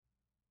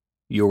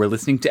You're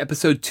listening to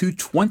episode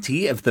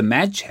 220 of the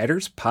Mad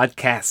Chatters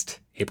podcast,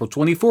 April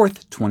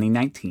 24th,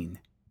 2019.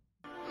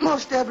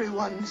 Most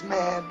everyone's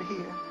mad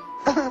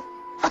here.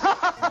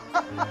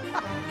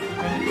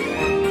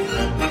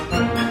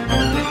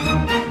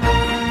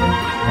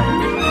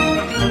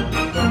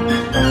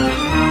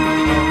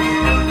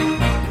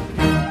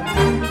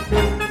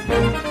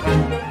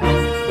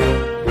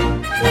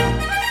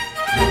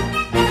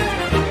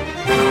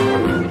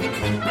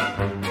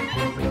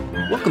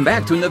 Welcome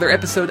back to another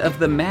episode of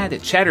the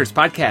Mad Chatters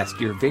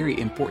podcast, your very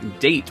important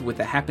date with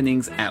the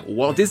happenings at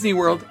Walt Disney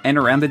World and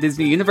around the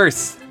Disney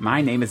universe. My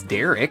name is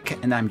Derek,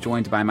 and I'm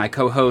joined by my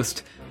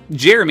co-host,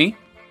 Jeremy.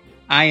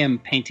 I am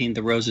painting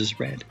the roses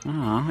red.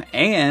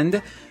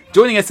 And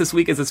joining us this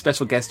week is a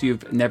special guest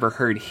you've never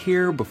heard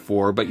here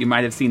before, but you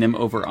might have seen him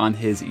over on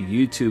his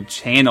YouTube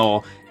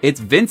channel. It's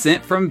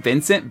Vincent from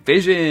Vincent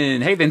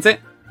Vision. Hey, Vincent.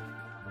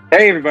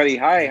 Hey, everybody.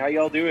 Hi. How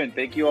y'all doing?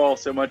 Thank you all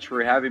so much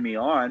for having me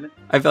on.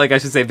 I feel like I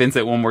should say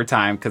Vincent one more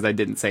time because I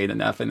didn't say it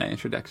enough in that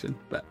introduction.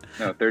 But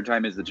no, third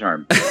time is the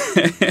charm.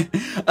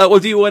 Well,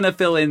 do you want to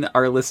fill in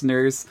our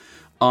listeners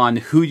on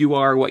who you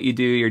are, what you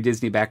do, your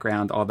Disney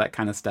background, all that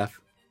kind of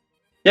stuff?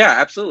 Yeah,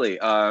 absolutely.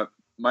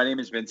 My name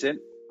is Vincent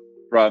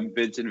from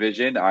Vincent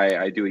Vision.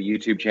 I do a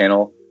YouTube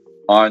channel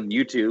on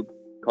YouTube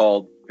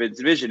called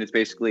Vincent Vision. It's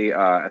basically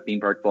a theme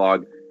park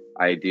vlog.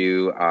 I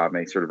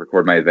sort of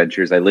record my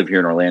adventures. I live here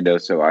in Orlando,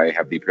 so I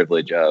have the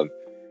privilege of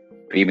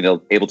being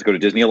able to go to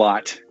Disney a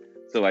lot.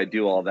 So I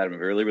do all that. I'm a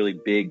really, really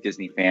big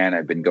Disney fan.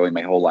 I've been going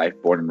my whole life,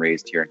 born and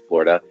raised here in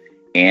Florida.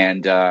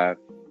 And I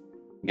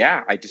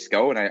just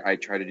go and I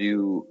try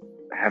to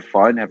have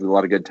fun, have a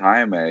lot of good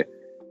time.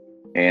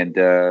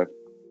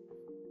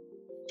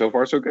 So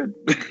far, so good.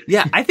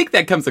 Yeah, I think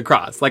that comes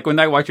across. Like when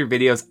I watch your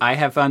videos, I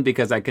have fun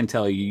because I can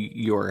tell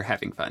you're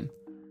having fun.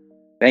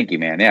 Thank you,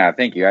 man. Yeah,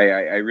 thank you.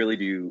 I really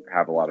do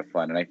have a lot of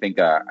fun, and I think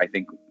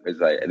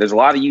there's a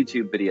lot of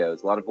YouTube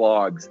videos, a lot of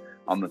vlogs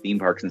on the theme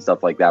parks and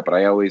stuff like that. But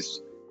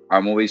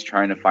I'm always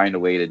trying to find a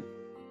way to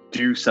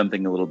do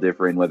something a little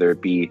different, whether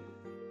it be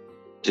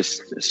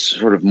just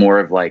sort of more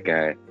of like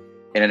an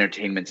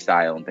entertainment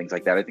style and things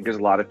like that. I think there's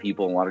a lot of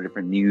people, a lot of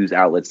different news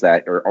outlets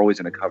that are always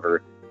going to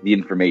cover the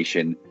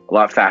information a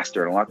lot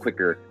faster and a lot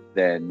quicker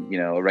than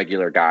a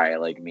regular guy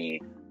like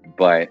me.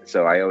 But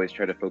so I always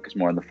try to focus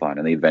more on the fun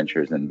and the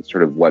adventures and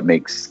sort of what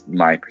makes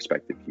my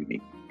perspective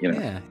unique, Yeah.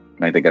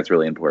 And I think that's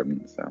really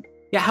important. So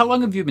yeah, how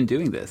long have you been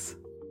doing this?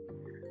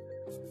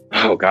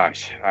 Oh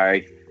gosh,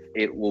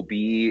 it will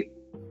be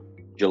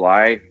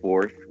July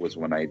 4th was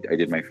when I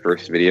did my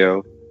first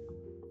video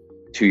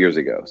 2 years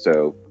ago.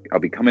 So I'll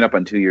be coming up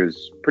on 2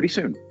 years pretty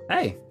soon.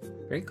 Hey,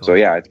 very cool. So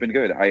yeah, it's been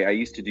good. I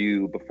used to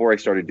do, before I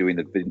started doing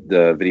the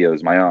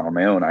videos on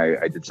my own,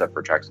 I did stuff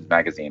for Attractions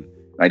Magazine.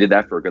 And I did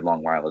that for a good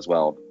long while as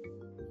well.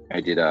 I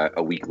did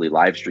a weekly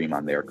live stream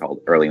on there called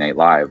Early Night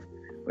Live,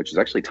 which is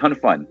actually a ton of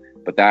fun.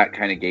 But that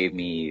kind of gave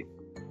me,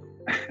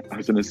 I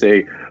was going to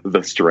say,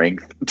 the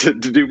strength to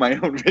do my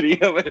own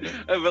video.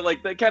 but like,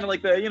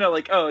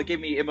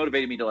 it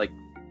motivated me to like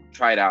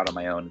try it out on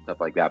my own and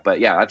stuff like that. But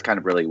yeah, that's kind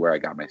of really where I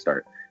got my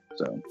start.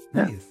 So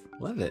yeah. Nice.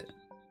 Love it.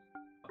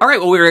 All right,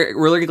 well, we're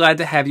really glad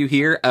to have you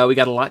here. We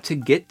got a lot to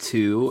get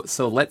to,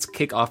 so let's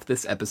kick off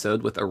this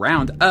episode with a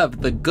round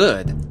of the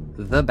good,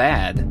 the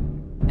bad,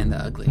 and the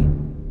ugly.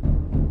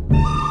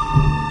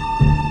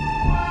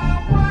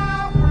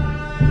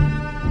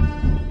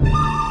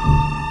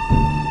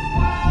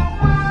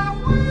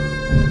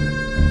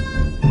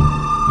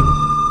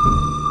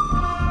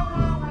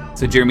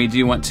 So, Jeremy, do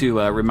you want to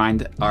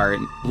remind our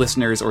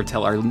listeners or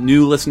tell our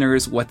new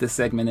listeners what this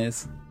segment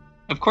is?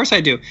 Of course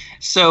I do.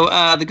 So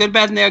the good,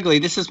 bad, and the ugly,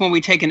 this is when we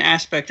take an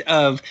aspect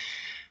of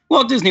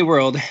Walt Disney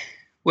World,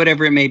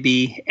 whatever it may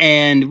be,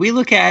 and we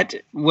look at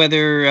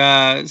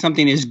whether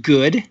something is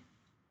good,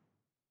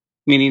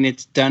 meaning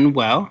it's done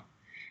well.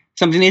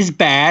 Something is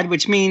bad,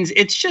 which means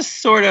it's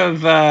just sort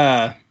of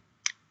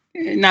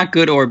not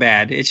good or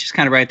bad. It's just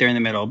kind of right there in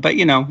the middle. But,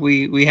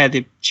 we had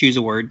to choose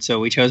a word, so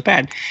we chose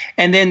bad.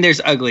 And then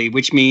there's ugly,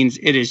 which means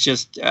it is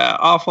just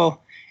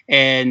awful.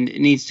 And it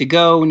needs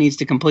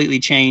to completely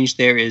change.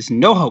 There is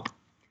no hope.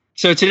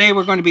 So today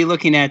we're going to be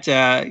looking at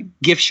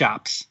gift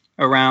shops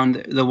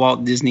around the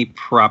Walt Disney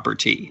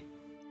property.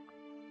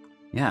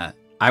 Yeah,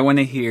 I want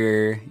to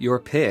hear your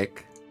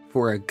pick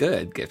for a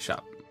good gift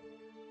shop.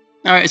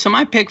 All right, so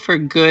my pick for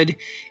good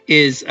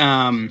is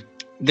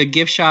the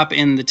gift shop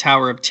in the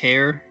Tower of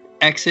Terror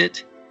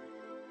exit.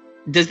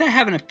 Does that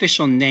have an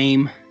official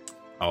name?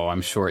 Oh,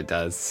 I'm sure it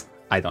does.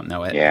 I don't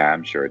know it. Yeah,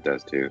 I'm sure it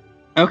does too.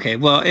 Okay,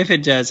 well, if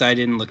it does, I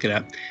didn't look it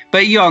up.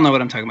 But you all know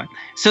what I'm talking about.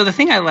 So the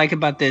thing I like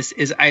about this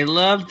is I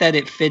love that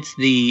it fits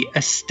the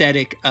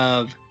aesthetic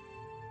of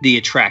the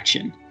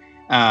attraction.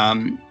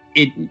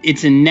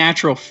 It's a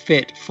natural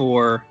fit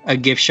for a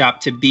gift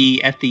shop to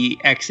be at the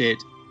exit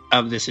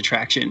of this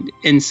attraction.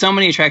 In so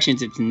many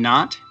attractions, it's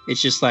not.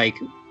 It's just like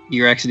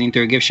you're exiting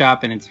through a gift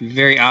shop, and it's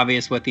very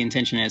obvious what the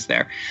intention is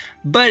there.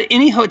 But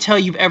any hotel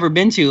you've ever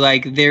been to,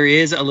 like, there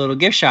is a little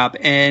gift shop,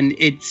 and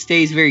it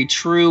stays very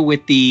true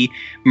with the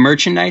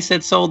merchandise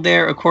that's sold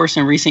there. Of course,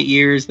 in recent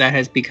years, that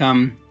has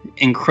become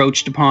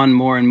encroached upon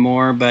more and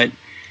more, but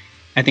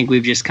I think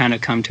we've just kind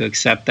of come to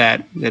accept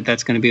that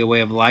that's going to be a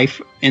way of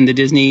life in the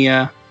Disney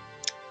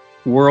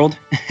world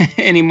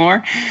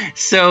anymore.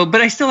 So, but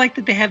I still like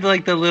that they have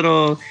like the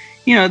little,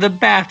 you know, the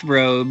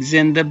bathrobes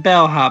and the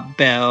bellhop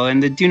bell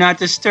and the do not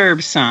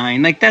disturb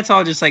sign. Like, that's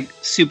all just like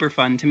super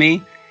fun to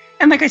me.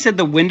 And like I said,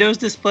 the windows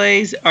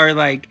displays are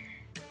like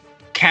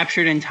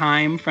captured in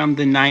time from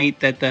the night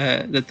that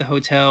the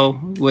hotel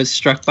was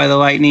struck by the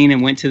lightning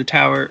and went to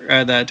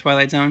the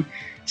Twilight Zone.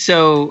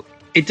 So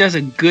it does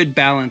a good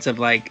balance of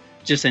like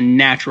just a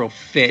natural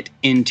fit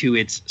into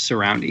its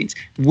surroundings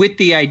with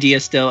the idea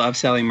still of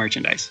selling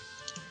merchandise.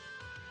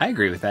 I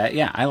agree with that.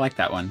 Yeah, I like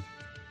that one.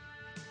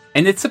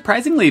 And it's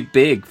surprisingly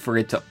big for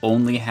it to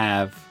only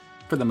have,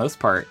 for the most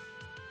part,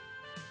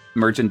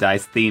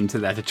 merchandise themed to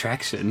that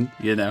attraction,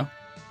 you know?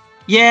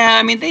 Yeah,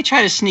 I mean, they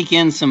try to sneak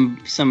in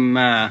some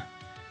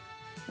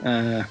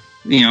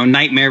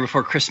Nightmare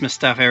Before Christmas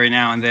stuff every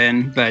now and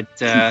then, but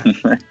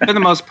for the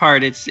most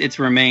part, it's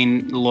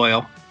remained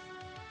loyal.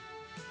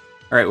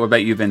 All right, what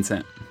about you,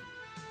 Vincent?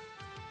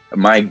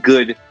 My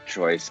good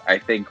choice, I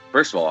think,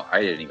 first of all,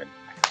 I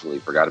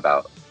absolutely forgot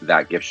about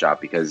that gift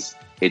shop because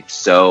it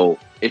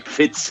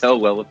fits so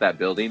well with that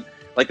building.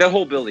 Like, that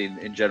whole building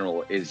in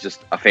general is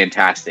just a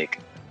fantastic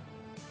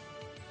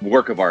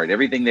work of art.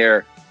 Everything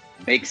there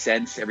makes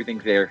sense. Everything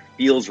there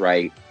feels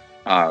right.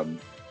 But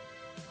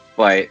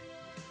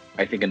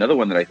I think another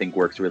one that I think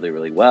works really,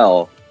 really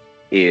well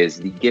is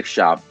the gift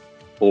shop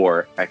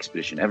for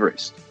Expedition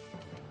Everest.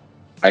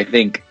 I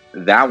think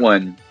that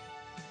one,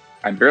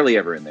 I'm barely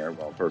ever in there.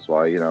 Well, first of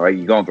all, you know,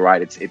 you go on the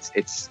ride.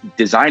 It's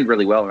designed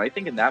really well, and I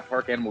think in that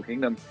park, Animal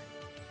Kingdom,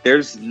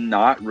 there's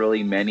not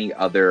really many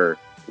other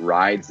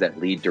rides that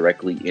lead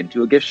directly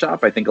into a gift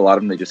shop. I think a lot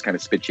of them, they just kind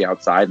of spit you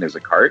outside, and there's a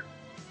cart.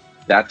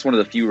 That's one of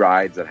the few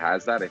rides that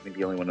has that. I think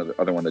the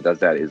other one that does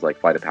that is like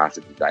Flight of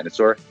Passage with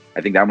Dinosaur.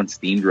 I think that one's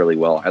themed really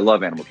well. I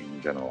love Animal Kingdom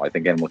in general. I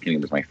think Animal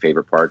Kingdom is my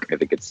favorite park. I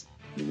think it's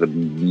the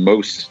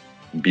most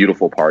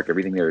beautiful park.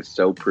 Everything there is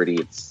so pretty.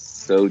 It's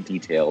so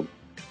detailed.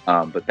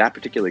 But that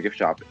particular gift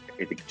shop,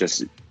 I think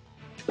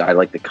I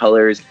like the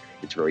colors.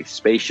 It's very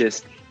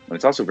spacious, and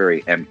it's also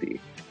very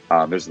empty.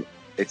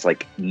 It's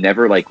like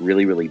never like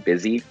really, really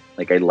busy.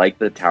 Like, I like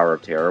the Tower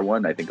of Terror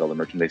one. I think all the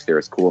merchandise there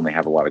is cool, and they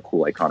have a lot of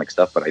cool iconic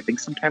stuff, but I think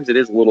sometimes it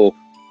is a little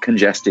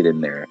congested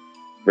in there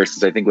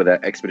versus I think with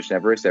Expedition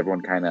Everest,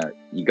 everyone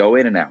you go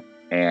in and out,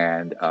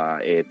 and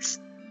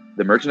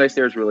the merchandise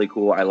there is really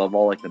cool. I love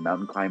all like the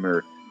mountain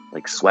climber,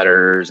 like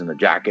sweaters and the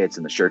jackets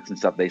and the shirts and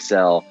stuff they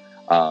sell.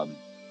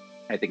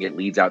 I think it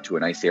leads out to a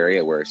nice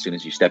area where as soon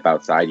as you step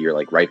outside, you're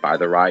like right by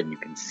the ride and you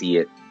can see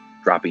it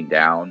dropping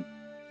down.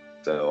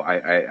 So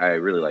I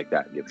really like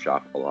that gift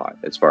shop a lot.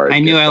 As far as I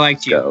knew I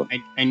liked you.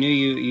 I knew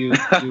you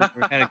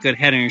had a good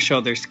head on your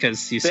shoulders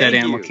because you said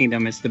Animal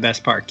Kingdom is the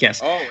best park. Yes.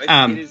 Oh,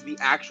 it is the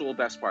actual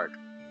best park.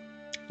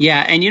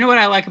 Yeah, and you know what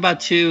I like about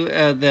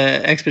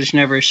the Expedition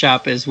Everest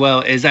shop as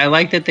well is I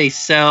like that they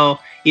sell,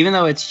 even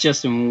though it's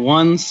just in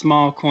one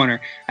small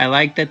corner, I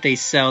like that they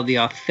sell the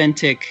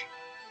authentic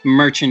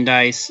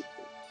merchandise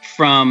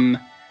from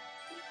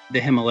the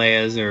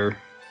Himalayas, or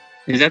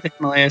is that the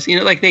Himalayas? You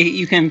know, like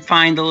you can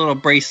find the little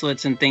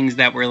bracelets and things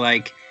that were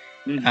like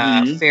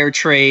fair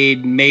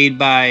trade, made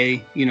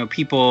by, you know,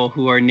 people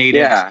who are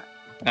native. Yeah.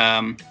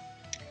 I'm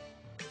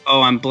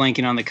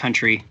blanking on the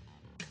country.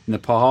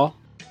 Nepal,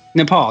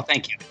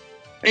 thank you.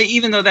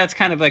 Even though that's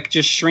kind of like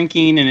just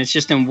shrinking and it's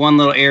just in one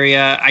little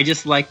area, I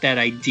just like that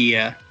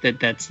idea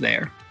that's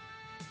there.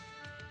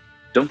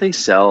 Don't they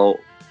sell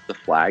the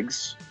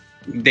flags?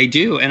 They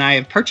do, and I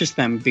have purchased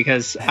them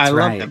because I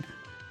love them.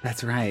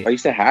 That's right. I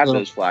used to have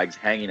those flags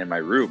hanging in my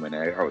room, and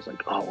I was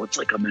like, "Oh, it's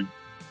like I'm in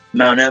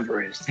Mount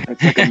Everest.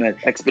 It's like I'm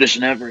at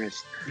Expedition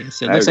Everest."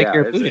 Yes, it looks like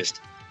you're a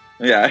Buddhist.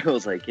 Yeah, I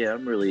was like, "Yeah,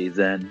 I'm really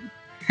zen."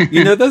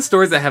 You know those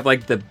stores that have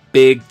like the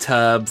big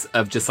tubs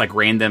of just like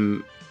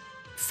random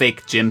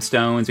fake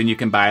gemstones, and you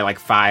can buy like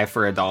 5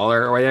 for $1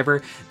 or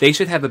whatever? They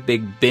should have a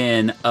big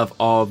bin of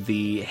all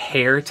the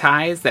hair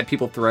ties that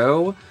people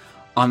throw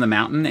on the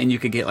mountain, and you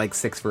could get like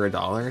 6 for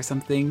 $1 or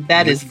something.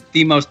 That is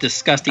the most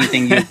disgusting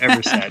thing you've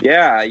ever said.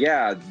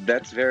 Yeah,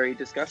 that's very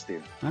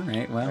disgusting. All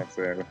right, well,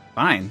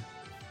 fine.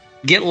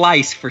 Get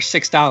lice for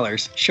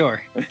 $6,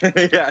 sure.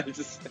 Yeah,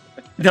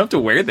 you don't have to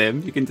wear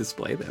them. You can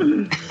display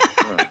them.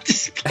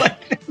 Display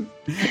them.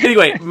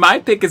 Anyway, my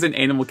pick is in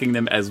Animal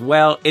Kingdom as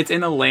well. It's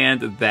in a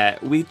land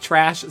that we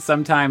trash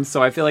sometimes,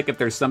 so I feel like if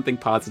there's something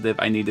positive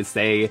I need to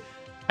say,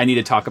 I need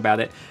to talk about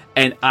it.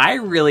 And I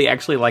really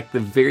actually like the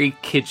very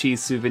kitschy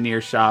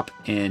souvenir shop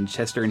in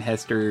Chester and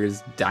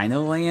Hester's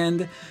Dino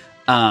Land.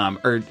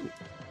 Or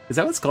is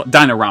that what it's called?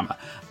 Dinorama.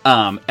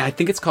 I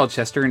think it's called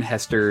Chester and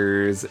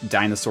Hester's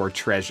Dinosaur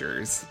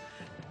Treasures.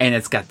 and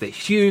it's got the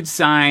huge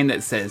sign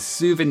that says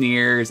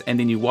souvenirs, and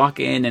then you walk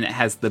in and it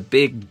has the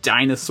big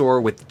dinosaur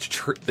with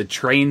the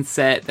train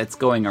set that's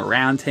going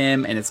around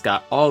him, and it's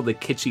got all the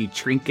kitschy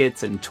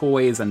trinkets and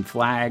toys and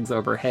flags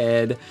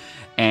overhead.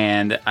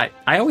 And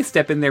I always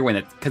step in there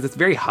because it's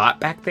very hot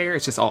back there.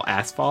 It's just all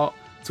asphalt,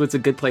 so it's a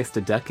good place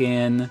to duck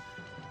in,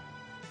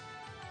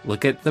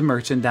 look at the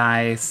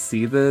merchandise,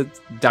 see the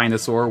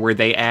dinosaur where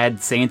they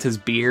add Santa's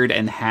beard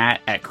and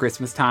hat at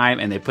Christmas time,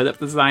 and they put up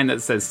the sign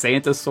that says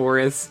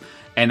Santasaurus.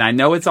 And I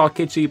know it's all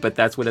kitschy, but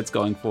that's what it's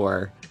going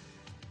for.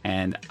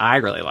 And I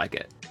really like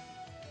it.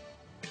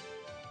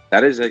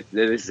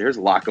 There's a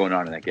lot going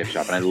on in that gift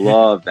shop, and I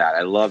love that.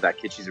 I love that.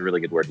 Kitschy is a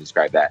really good word to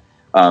describe that.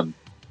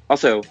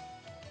 Also,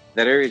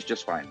 that area is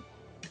just fine.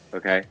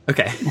 Okay.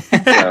 Okay.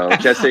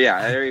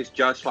 That area is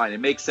just fine.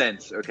 It makes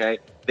sense. Okay.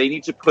 They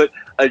need to put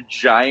a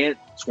giant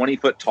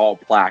 20-foot tall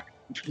plaque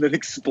that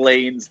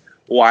explains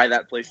why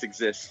that place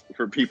exists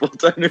for people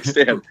to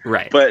understand.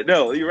 Right. But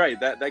no, you're right.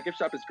 That gift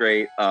shop is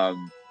great.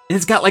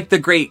 It's got like the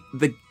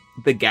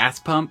gas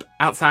pump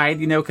outside,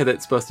 because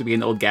it's supposed to be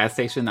an old gas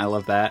station. I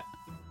love that.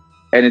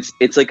 And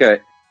it's like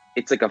a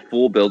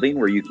full building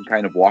where you can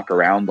kind of walk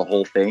around the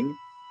whole thing.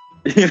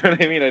 You know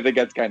what I mean? I think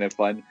that's kind of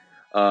fun.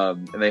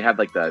 And they have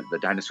like the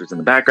dinosaurs in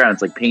the background.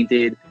 It's like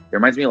painted. It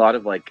reminds me a lot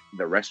of like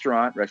the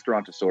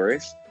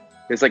Restaurantosaurus.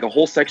 There's like a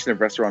whole section of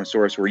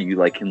Restaurantosaurus where you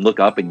like can look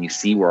up and you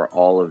see where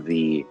all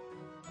the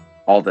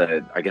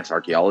I guess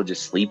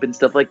archaeologists sleep and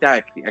stuff like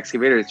that. The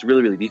excavator, it's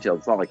really, really detailed.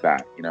 It's not like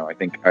that. I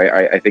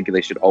think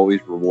they should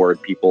always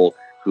reward people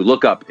who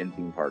look up in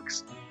theme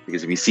parks,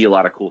 because if you see a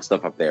lot of cool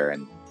stuff up there,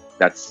 and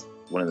that's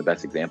one of the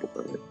best examples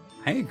of it.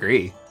 I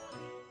agree.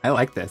 I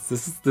like this.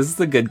 This is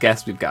a good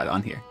guest we've got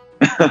on here.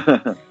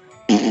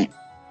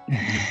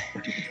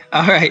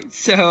 All right.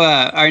 So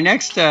our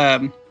next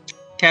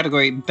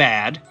category,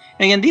 bad.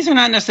 And again, these are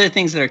not necessarily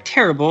things that are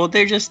terrible.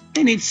 They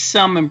need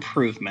some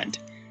improvement.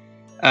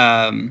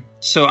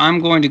 So I'm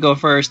going to go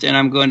first, and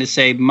I'm going to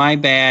say my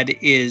bad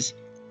is,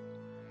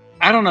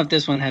 I don't know if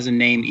this one has a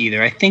name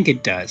either. I think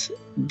it does.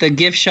 The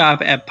gift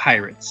shop at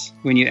Pirates,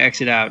 when you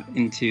exit out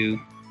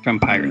from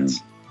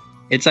Pirates.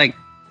 It's like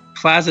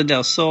Plaza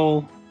del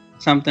Sol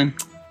something.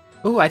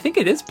 Oh, I think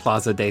it is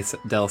Plaza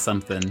del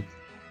something.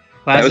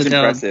 That was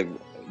impressive.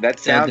 That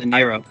sounds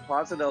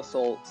Plaza del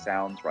Sol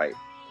sounds right.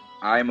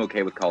 I'm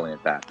okay with calling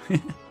it that.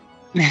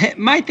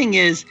 My thing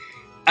is,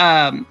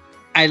 I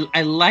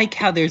like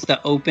how there's the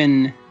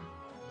open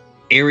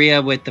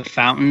area with the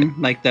fountain,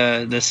 like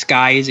the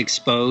sky is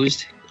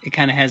exposed. It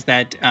kind of has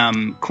that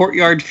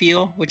courtyard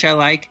feel, which I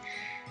like.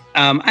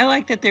 I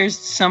like that there's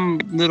some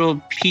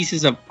little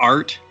pieces of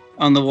art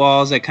on the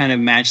walls that kind of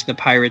match the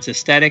Pirates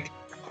aesthetic.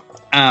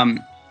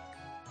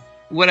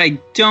 What I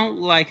don't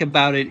like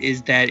about it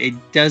is that it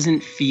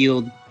doesn't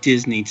feel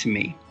Disney to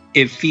me.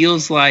 It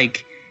feels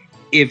like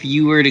if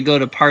you were to go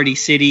to Party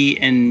City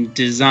and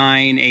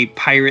design a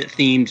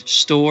pirate-themed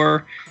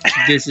store,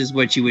 this is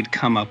what you would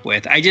come up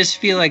with. I just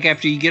feel like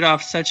after you get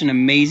off such an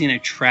amazing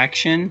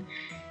attraction,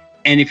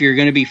 and if you're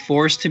going to be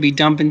forced to be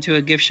dumped into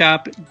a gift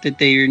shop, that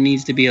there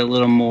needs to be a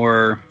little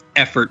more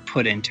effort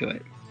put into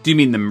it. Do you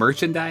mean the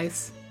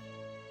merchandise?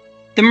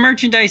 The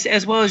merchandise,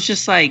 as well as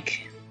just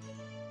like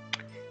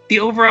the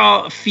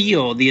overall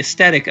feel, the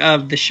aesthetic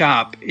of the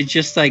shop. It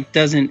just like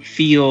doesn't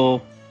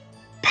feel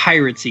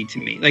piracy to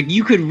me. Like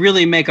you could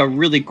really make a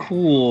really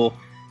cool,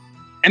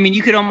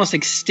 you could almost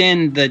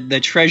extend the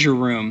treasure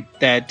room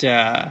that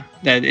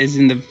is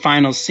in the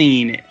final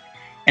scene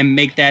and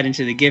make that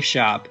into the gift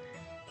shop.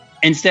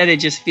 Instead, it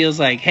just feels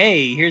like,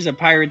 hey, here's a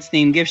Pirates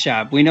themed gift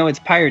shop. We know it's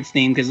Pirates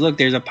themed because look,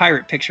 there's a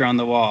pirate picture on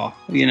the wall,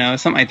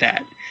 something like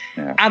that.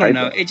 Yeah, I don't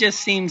know. It just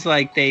seems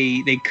like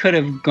they could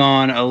have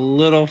gone a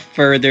little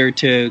further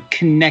to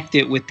connect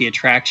it with the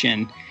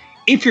attraction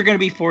if you're going to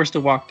be forced to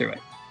walk through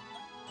it.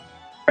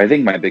 I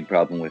think my big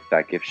problem with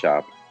that gift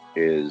shop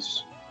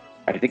is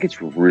I think it's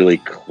really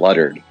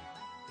cluttered.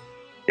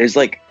 It's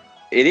like,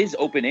 it is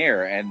open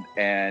air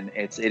and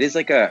it is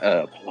like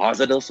a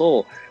Plaza del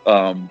Sol.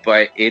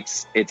 But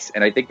it's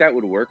and I think that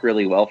would work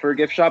really well for a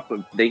gift shop,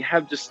 but they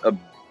have just a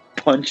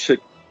bunch of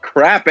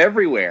crap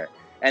everywhere.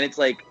 And it's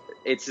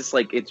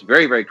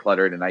very, very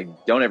cluttered, and I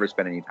don't ever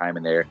spend any time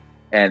in there.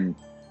 And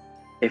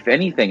if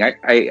anything,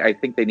 I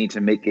think they need to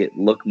make it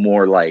look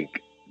more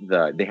like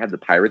they have the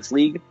Pirates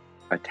League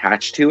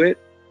attached to it,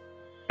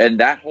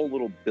 and that whole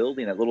little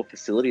building, that little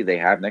facility they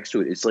have next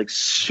to it, is like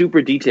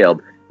super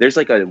detailed. There's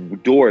like a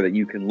door that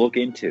you can look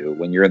into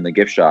when you're in the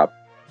gift shop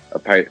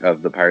of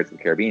the Pirates of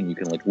the Caribbean. You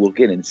can like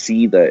look in and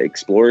see the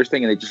Explorers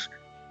thing, and it just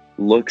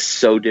looks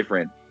so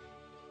different.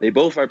 They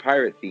both are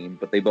pirate themed,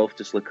 but they both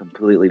just look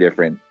completely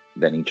different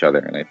than each other.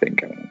 And I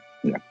think, I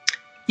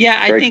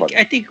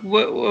think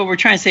what we're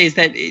trying to say is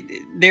that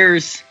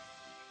there's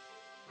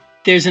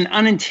an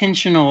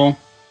unintentional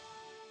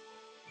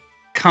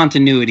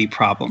continuity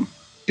problem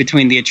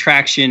between the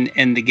attraction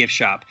and the gift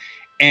shop,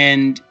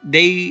 and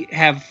they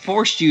have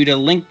forced you to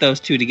link those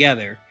two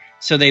together.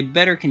 So they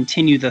better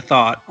continue the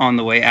thought on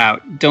the way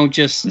out. Don't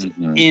just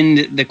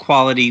end the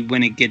quality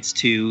when it gets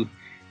to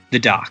the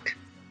dock.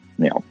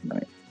 Yeah,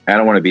 right. I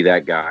don't want to be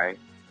that guy,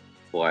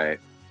 but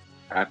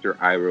after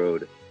I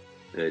rode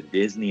the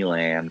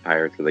Disneyland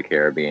Pirates of the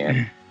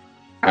Caribbean,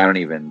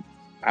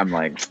 I'm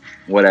like,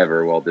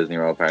 whatever, Walt Disney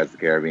World Pirates of the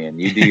Caribbean,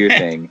 you do your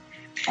thing.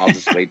 I'll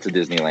just wait to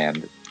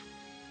Disneyland.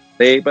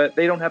 But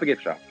they don't have a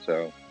gift shop,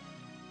 so.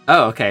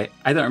 Oh, okay.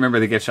 I don't remember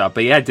the gift shop,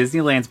 but yeah,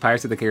 Disneyland's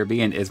Pirates of the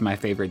Caribbean is my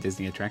favorite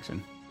Disney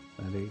attraction.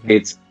 So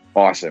it's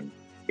awesome.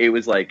 It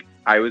was like,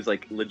 I was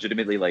like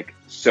legitimately like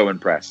so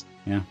impressed.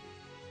 Yeah.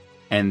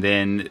 And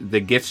then the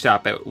gift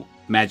shop at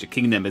Magic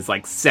Kingdom is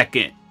like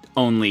second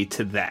only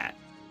to that.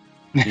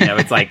 You know,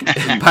 it's like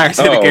Pirates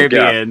of the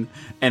Caribbean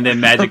and then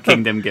Magic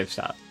Kingdom gift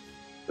shop.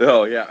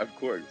 Oh, yeah, of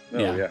course.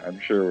 Yeah. Yeah, I'm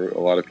sure a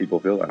lot of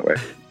people feel that way.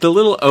 The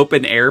little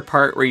open air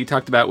part where you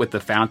talked about with the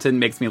fountain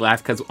makes me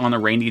laugh because on a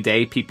rainy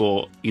day,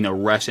 people,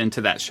 rush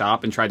into that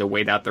shop and try to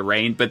wait out the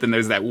rain. But then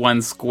there's that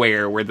one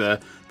square where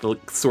the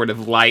sort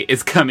of light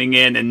is coming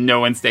in and no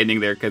one's standing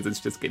there because it's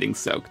just getting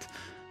soaked.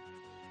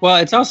 Well,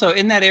 it's also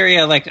in that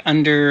area, like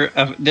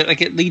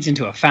it leads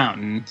into a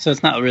fountain. So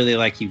it's not really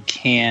like you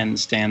can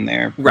stand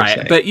there. Right,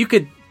 se. But you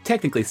could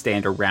technically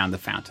stand around the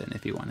fountain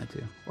if you wanted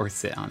to, or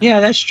sit on it.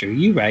 Yeah, that's true.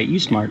 You right. You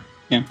smart.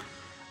 Yeah.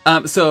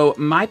 So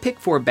my pick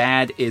for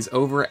bad is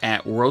over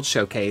at World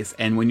Showcase,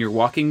 and when you're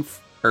walking,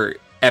 or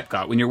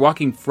Epcot, when you're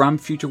walking from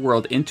Future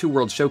World into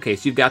World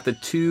Showcase, you've got the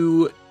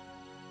two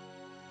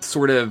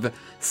sort of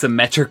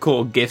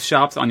symmetrical gift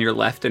shops on your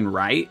left and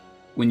right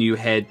when you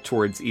head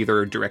towards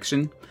either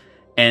direction.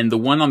 And the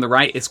one on the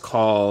right is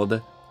called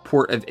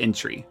Port of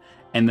Entry,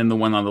 and then the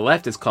one on the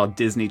left is called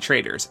Disney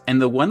Traders. And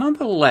the one on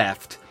the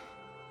left,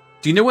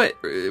 do you know what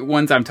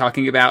ones I'm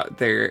talking about?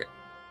 They're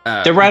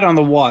right on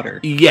the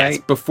water. Yes,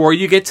 right? Before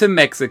you get to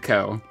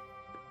Mexico,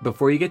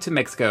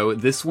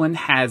 this one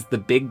has the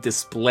big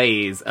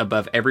displays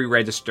above every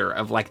register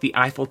of like the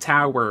Eiffel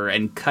Tower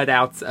and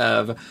cutouts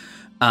of,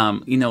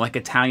 like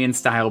Italian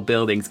style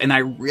buildings. And I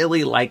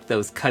really like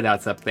those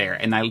cutouts up there.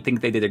 And I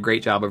think they did a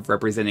great job of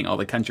representing all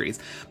the countries.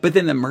 But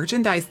then the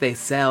merchandise they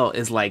sell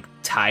is like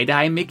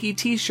tie-dye Mickey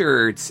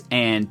t-shirts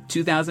and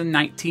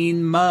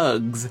 2019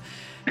 mugs.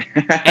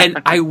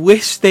 And I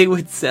wish they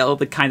would sell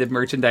the kind of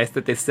merchandise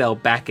that they sell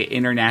back at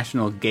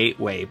International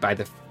Gateway by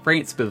the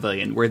France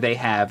Pavilion, where they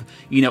have,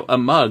 a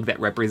mug that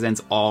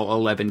represents all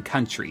 11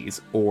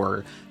 countries,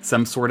 or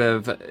some sort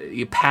of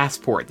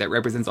passport that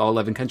represents all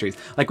 11 countries.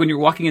 Like when you're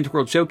walking into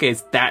World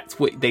Showcase, that's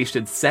what they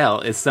should sell,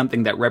 is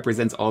something that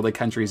represents all the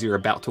countries you're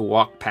about to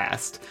walk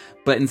past.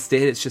 But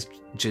instead, it's just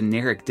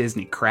generic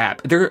Disney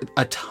crap. There are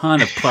a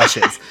ton of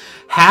plushes.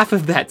 Half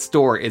of that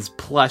store is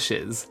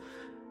plushes,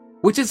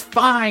 which is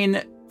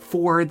fine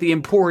for the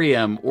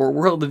Emporium or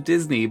World of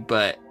Disney,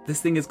 but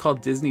this thing is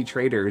called Disney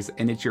Traders,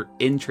 and it's your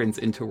entrance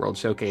into World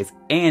Showcase,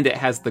 and it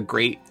has the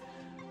great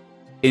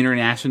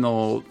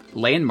international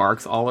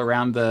landmarks all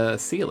around the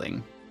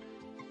ceiling.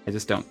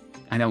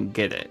 I don't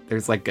get it.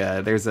 There's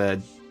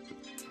a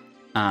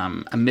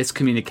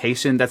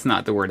miscommunication. That's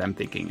not the word I'm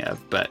thinking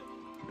of, but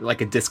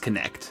like a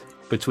disconnect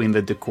between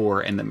the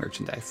decor and the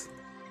merchandise.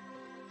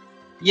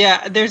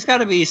 Yeah, there's got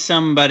to be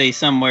somebody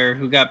somewhere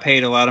who got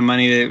paid a lot of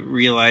money to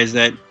realize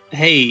that,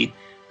 hey,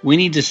 we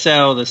need to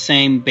sell the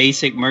same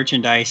basic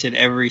merchandise at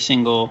every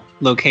single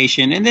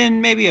location, and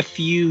then maybe a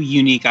few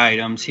unique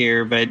items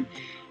here. But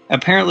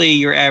apparently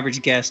your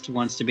average guest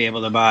wants to be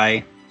able to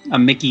buy a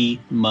Mickey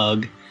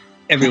mug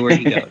everywhere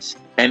he goes.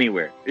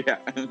 Anywhere, yeah.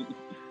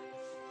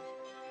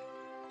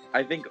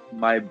 I think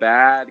my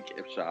bad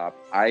gift shop,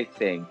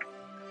 the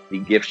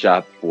gift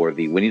shop for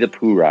the Winnie the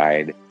Pooh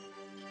ride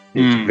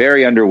is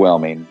very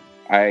underwhelming.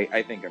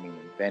 I think,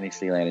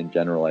 Fantasyland in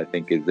general, I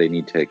think they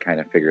need to kind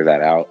of figure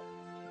that out.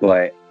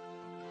 But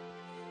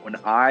when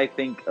I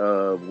think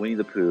of Winnie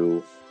the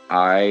Pooh,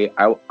 I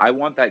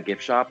want that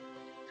gift shop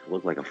to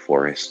look like a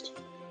forest.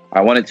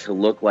 I want it to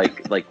look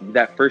like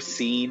that first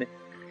scene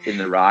in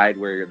the ride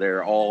where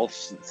they're all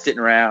sitting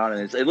around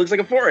and it looks like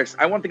a forest.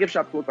 I want the gift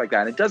shop to look like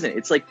that, and it doesn't.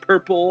 It's like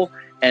purple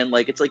and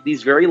it's like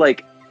these very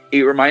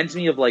it reminds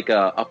me of like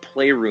a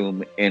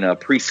playroom in a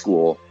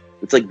preschool.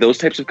 It's like those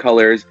types of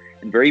colors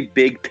and very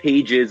big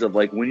pages of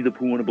like Winnie the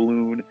Pooh on a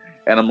balloon,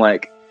 and I'm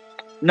like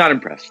not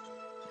impressed.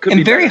 Could and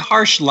be very better.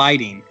 harsh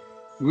lighting,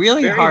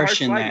 really Very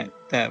harsh in lighting.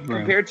 that room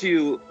Compared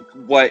to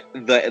what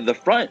the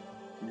front.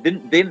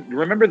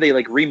 Remember they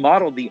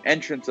remodeled the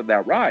entrance of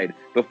that ride.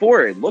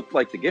 Before it looked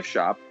like the gift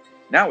shop.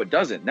 Now it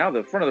doesn't. Now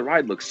the front of the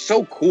ride looks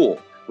so cool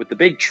with the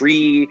big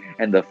tree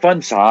and the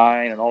fun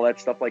sign and all that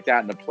stuff like that,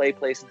 and the play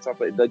place and stuff.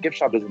 But the gift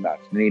shop doesn't match.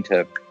 They need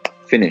to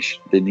finish.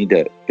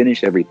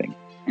 Everything.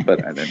 But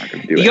they're not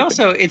going to do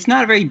it. It's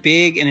not very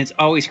big, and it's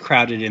always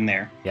crowded in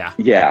there.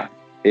 Yeah,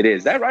 it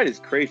is. That ride is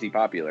crazy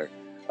popular.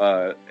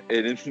 It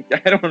is,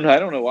 I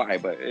don't know why,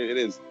 but it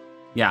is.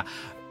 Yeah.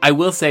 I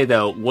will say,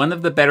 though, one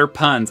of the better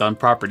puns on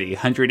property,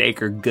 100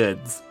 Acre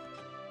Goods.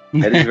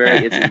 It is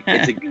very,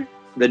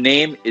 the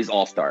name is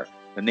all-star.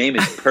 The name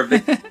is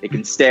perfect. It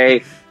can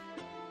stay.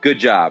 Good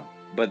job.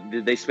 But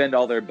did they spend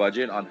all their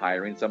budget on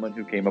hiring someone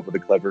who came up with a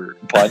clever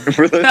pun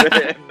for and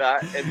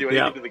do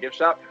anything to the gift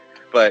shop?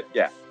 But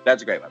yeah,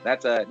 that's a great one.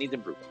 That's needs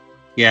improvement.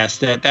 Yes,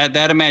 that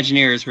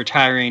Imagineer is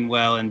retiring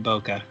well in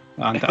Boca.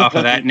 off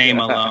of that name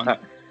alone.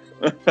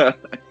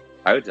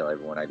 I would tell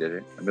everyone I did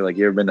it. I'd be like,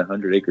 "You ever been to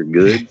 100 Acre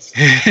Goods?"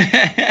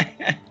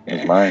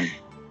 It's mine.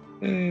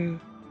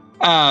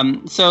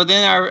 So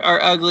then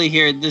our ugly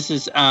here. This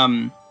is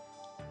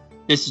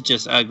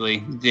just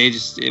ugly.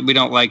 We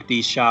don't like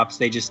these shops.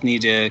 They just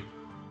need to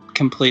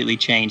completely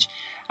change.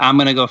 I'm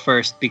gonna go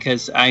first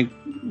because I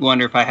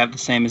wonder if I have the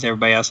same as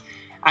everybody else.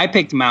 I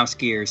picked Mouse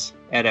Gears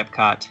at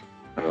Epcot.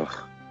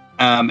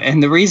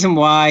 And the reason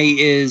why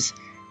is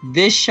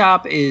this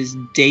shop is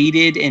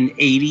dated in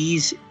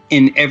 80s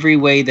in every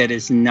way that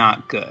is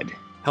not good.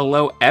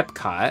 Hello,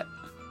 Epcot.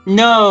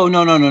 No.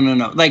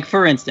 Like,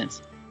 for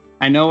instance,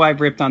 I know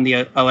I've ripped on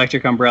the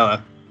electric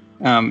umbrella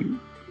in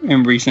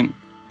recent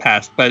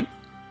past, but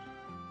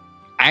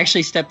I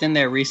actually stepped in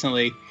there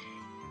recently,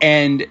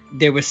 and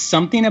there was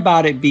something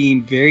about it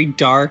being very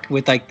dark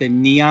with like the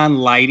neon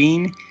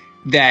lighting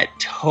that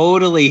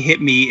totally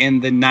hit me in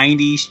the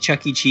 90s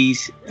Chuck E.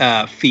 Cheese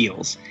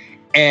feels.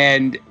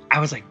 And I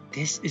was like,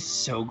 this is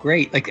so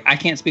great. Like, I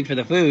can't speak for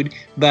the food,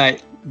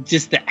 but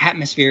just the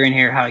atmosphere in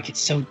here, how it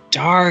gets so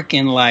dark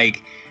and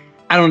like,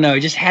 I don't know, it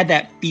just had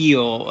that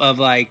feel of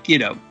like,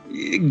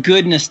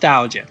 good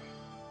nostalgia.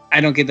 I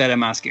don't get that at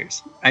Mouse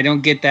Gears. I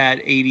don't get that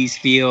 80s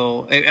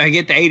feel. I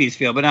get the 80s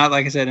feel, but not,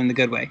 like I said, in the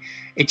good way.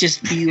 It just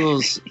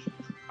feels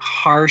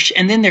harsh.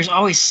 And then there's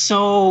always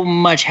so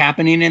much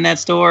happening in that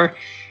store.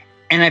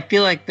 And I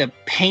feel like the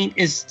paint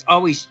is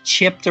always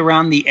chipped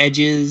around the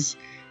edges.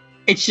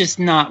 It's just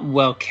not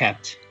well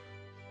kept.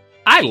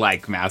 I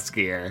like Mouse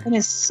Gear. And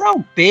it's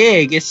so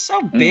big. It's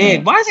so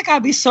big. Why does it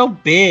gotta be so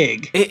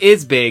big? It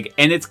is big,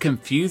 and it's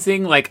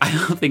confusing. Like, I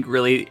don't think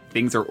really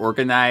things are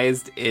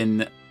organized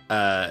in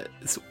a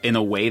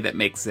way that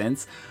makes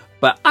sense.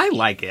 But I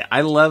like it.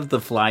 I love the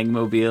flying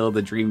mobile,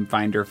 the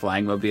Dreamfinder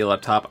flying mobile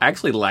up top. I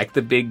actually like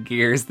the big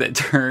gears that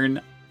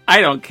turn. I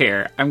don't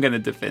care. I'm going to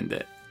defend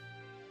it.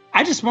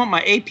 I just want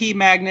my AP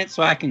magnet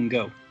so I can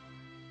go.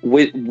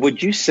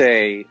 Would you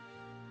say,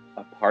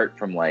 apart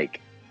from like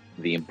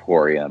the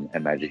Emporium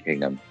and Magic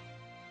Kingdom,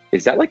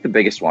 is that like the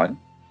biggest one?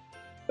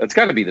 That's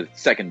got to be the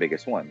second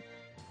biggest one.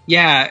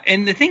 Yeah,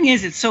 and the thing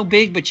is, it's so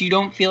big, but you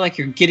don't feel like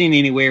you're getting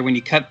anywhere when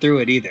you cut through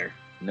it either.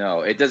 No,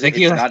 it doesn't. Like,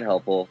 it's not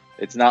helpful.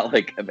 It's not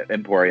like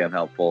Emporium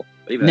helpful.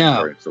 Even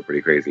Emporium's still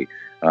pretty crazy.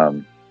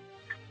 Yeah,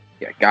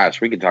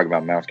 gosh, we could talk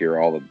about Mouse Gear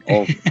all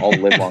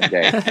live long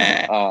day.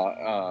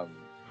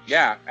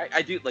 Yeah,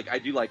 I do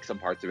like some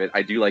parts of it.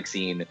 I do like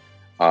seeing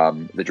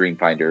the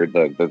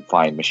Dreamfinder, the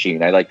flying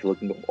machine. I like to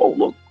look and go, oh,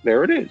 look,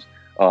 there it is.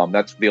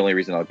 That's the only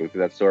reason I'll go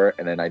through that store.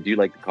 And then I do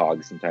like the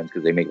cogs sometimes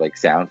because they make like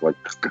sounds like.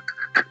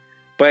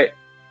 But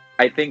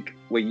I think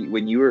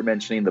when you were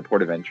mentioning the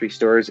port of entry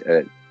stores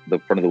at the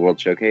front of the World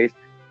Showcase,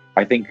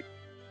 I think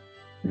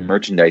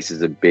merchandise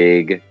is a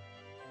big,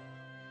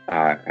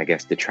 I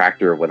guess,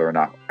 detractor of whether or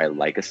not I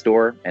like a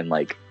store. And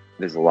like,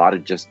 there's a lot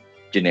of just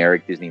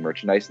generic Disney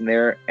merchandise in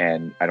there,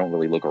 and I don't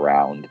really look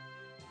around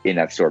in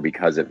that store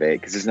because of it.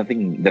 Because there's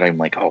nothing that I'm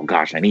like, oh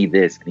gosh, I need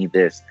this.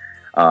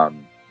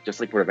 Just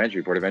like Port of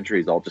Entry. Port of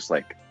Entry is all just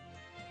like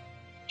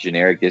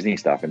generic Disney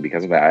stuff, and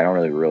because of that, I don't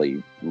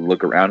really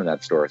look around in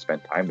that store or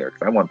spend time there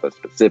because I want the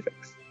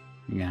specifics.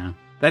 Yeah,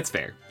 that's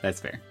fair.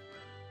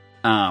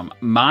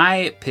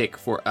 My pick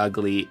for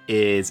ugly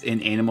is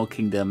in Animal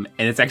Kingdom,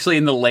 and it's actually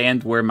in the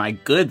land where my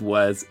good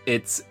was.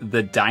 It's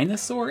the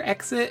dinosaur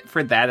exit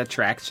for that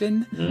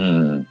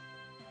attraction.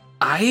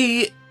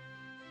 I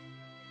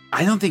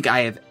don't think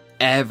I have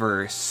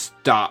ever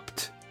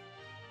stopped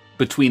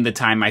between the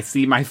time I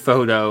see my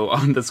photo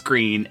on the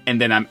screen and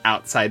then I'm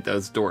outside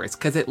those doors.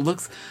 Because it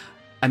looks,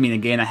 I mean,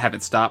 again, I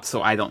haven't stopped,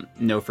 so I don't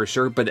know for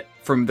sure, but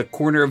from the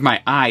corner of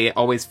my eye, it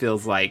always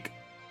feels like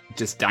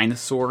just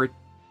dinosaur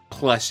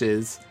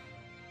plushes,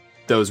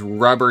 those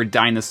rubber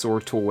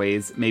dinosaur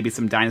toys, maybe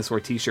some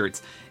dinosaur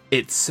t-shirts.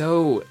 It's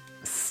so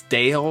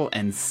stale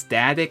and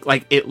static.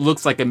 Like, it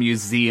looks like a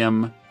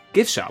museum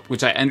gift shop,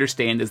 which I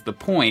understand is the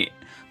point,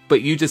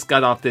 but you just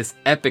got off this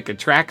epic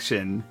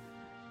attraction,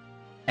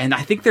 and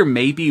I think there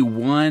may be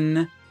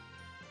one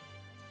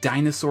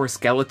dinosaur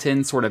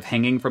skeleton sort of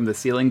hanging from the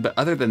ceiling, but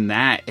other than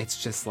that,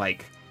 it's just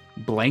like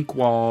blank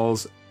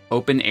walls,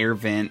 open air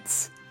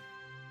vents.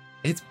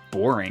 It's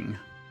boring.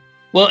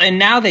 Well, and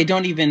now you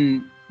don't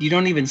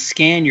even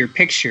scan your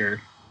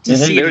picture to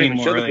see it anymore. They don't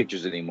even show the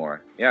pictures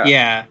anymore. Yeah.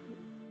 Yeah.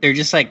 They're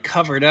just like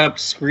covered up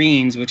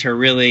screens, which are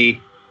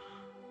really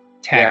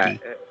tacky.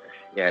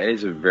 Yeah, it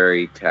is a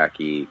very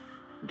tacky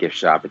gift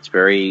shop. It's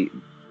very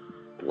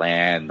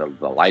bland.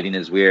 The lighting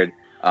is weird.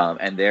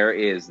 And there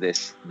is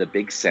the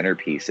big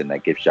centerpiece in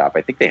that gift shop.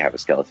 I think they have a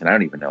skeleton. I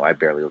don't even know. I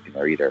barely look in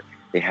there either.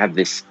 They have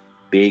this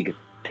big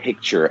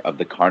picture of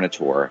the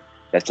Carnotaur.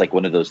 That's like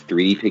one of those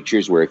 3D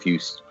pictures where if you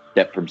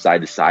step from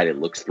side to side, it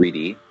looks 3D.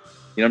 You know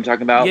what I'm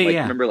talking about?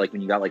 Yeah. Remember like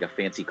when you got like a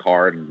fancy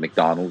card in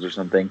McDonald's or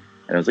something?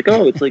 And I was like,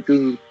 oh, it's like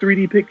a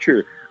 3D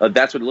picture.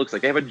 That's what it looks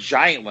like. They have a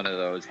giant one of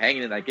those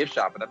hanging in that gift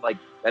shop. And I'm like,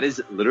 that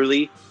is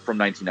literally from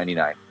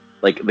 1999.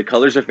 Like, the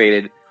colors are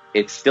faded.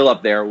 It's still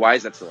up there. Why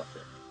is that still up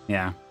there?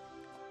 Yeah,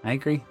 I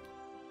agree.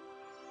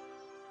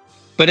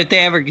 But if they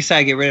ever decide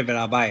to get rid of it,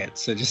 I'll buy it.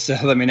 So just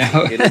let me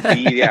know. It'll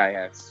be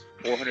it's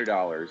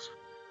 $400.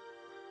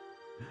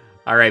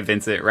 All right,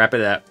 Vincent, wrap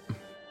it up.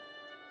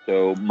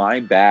 So my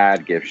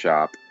bad gift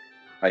shop,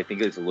 I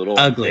think it's a little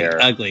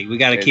unfair. Ugly. We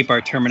got to keep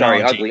our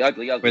terminology. Sorry,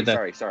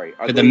 ugly. Sorry.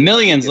 For the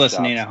millions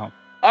listening at home.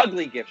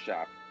 Ugly gift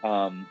shop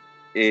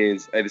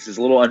is this is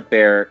a little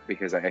unfair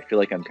because I feel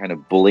like I'm kind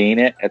of bullying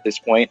it at this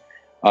point.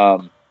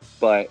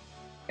 But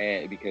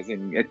because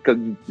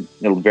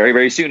very,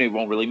 very soon it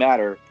won't really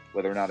matter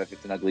whether or not if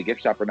it's an ugly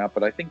gift shop or not.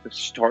 But I think the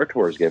Star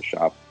Tours gift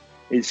shop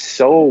is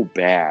so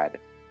bad.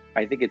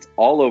 I think it's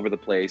all over the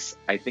place.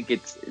 I think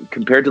it's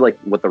compared to like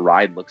what the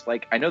ride looks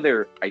like. I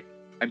know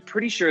I'm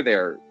pretty sure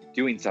they're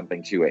doing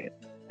something to it.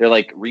 They're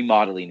like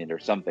remodeling it or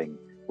something.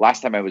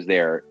 Last time I was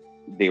there,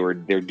 they're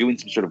doing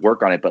some sort of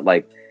work on it, but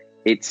like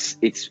it's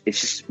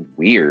just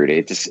weird.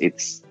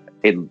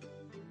 The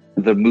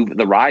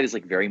ride is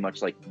like very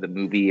much like the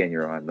movie, and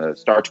you're on the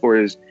Star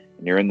Tours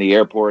and you're in the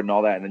airport and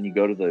all that, and then you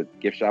go to the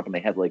gift shop and they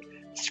have like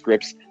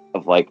scripts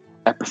of like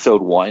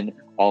episode 1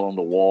 all on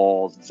the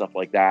walls and stuff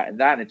like that.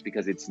 And it's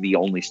because it's the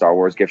only Star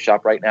Wars gift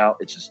shop right now.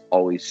 It's just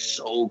always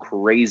so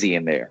crazy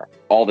in there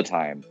all the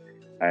time.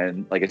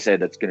 And like I said,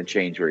 that's going to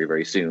change very,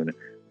 very soon.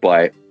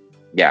 But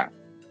yeah.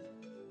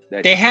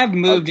 They have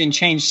moved and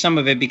changed some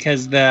of it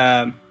because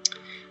the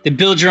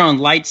build your own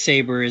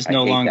lightsaber is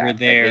no longer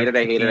there.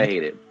 I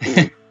hate it.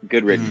 Ooh,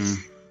 good riddance.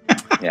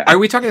 Yeah. Are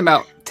we talking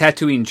about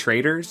Tatooine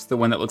Traders? The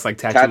one that looks like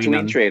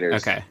Tatooine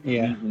Traders. Okay.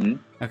 Yeah. Mm-hmm.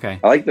 Okay.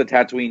 I like the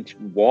Tatooine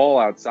wall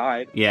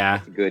outside. Yeah.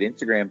 It's a good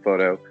Instagram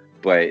photo,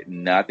 but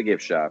not the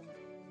gift shop.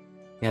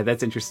 Yeah,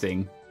 that's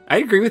interesting. I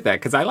agree with that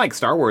because I like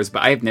Star Wars,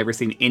 but I have never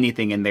seen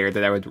anything in there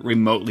that I would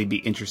remotely be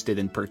interested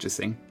in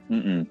purchasing.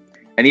 Mm-mm.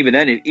 And even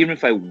then, even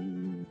if I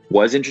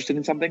was interested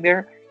in something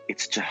there,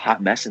 it's just a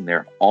hot mess in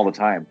there all the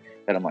time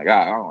that I'm like,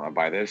 I don't want to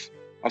buy this.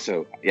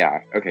 Also,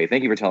 yeah, okay,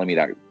 thank you for telling me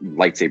that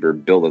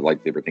build a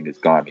lightsaber thing is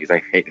gone because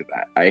I hated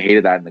that. I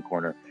hated that in the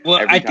corner.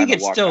 Well, I think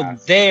it's still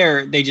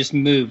there. They just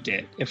moved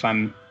it, if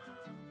I'm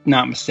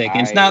not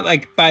mistaken. It's not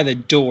like by the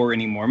door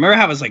anymore. Remember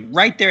how it was like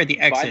right there at the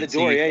exit? By the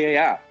door,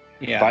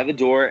 yeah. By the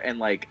door, and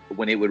like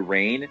when it would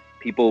rain,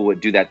 people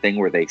would do that thing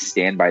where they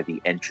stand by the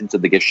entrance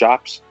of the gift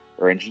shops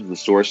or entrance of the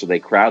store, so they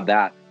crowd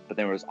that. But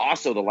there was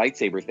also the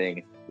lightsaber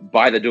thing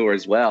by the door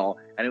as well,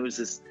 and it was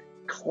this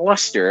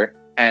cluster.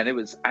 And it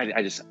was,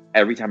 I just,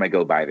 every time I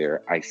go by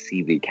there, I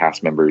see the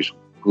cast members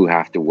who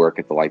have to work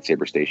at the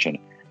lightsaber station,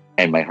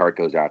 and my heart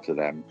goes out to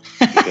them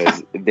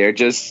because they're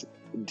just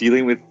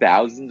dealing with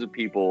thousands of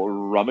people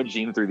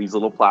rummaging through these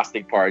little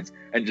plastic parts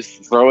and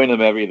just throwing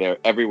them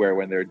everywhere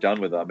when they're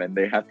done with them, and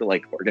they have to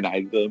like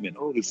organize them and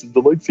this is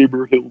the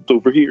lightsaber hilt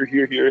over here,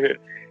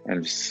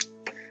 and just,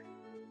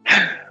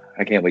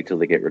 I can't wait till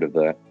they get rid of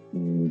the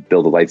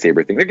build a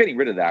lightsaber thing. They're getting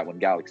rid of that when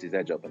Galaxy's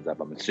Edge opens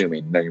up, I'm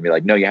assuming. They're gonna be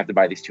like, no, you have to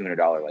buy these $200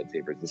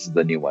 lightsabers. This is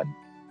the new one.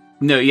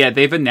 No, yeah,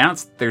 they've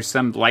announced there's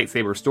some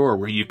lightsaber store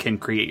where you can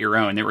create your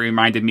own. It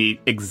reminded me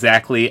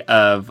exactly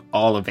of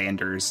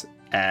Ollivanders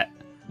at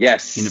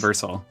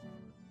Universal.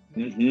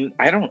 Mm-hmm.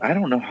 I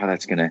don't know how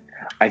that's gonna.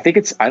 I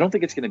don't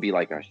think it's gonna be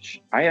like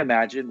I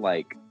imagine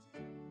like.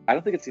 I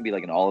don't think it's gonna be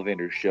like an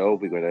Ollivander show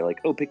where they're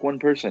like, oh, pick one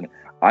person.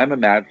 I'm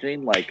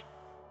imagining like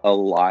a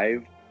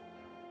live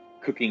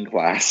cooking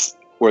class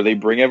where they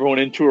bring everyone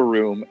into a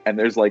room and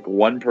there's like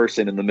one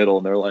person in the middle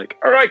and they're like,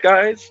 all right,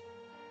 guys,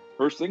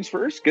 first things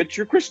first, get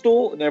your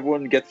crystal, and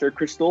everyone gets their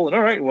crystal, and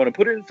all right, we want to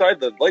put it inside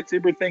the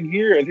lightsaber thing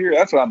here and here.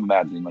 That's what I'm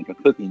imagining, like a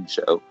cooking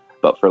show,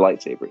 but for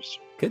lightsabers.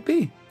 Could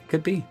be.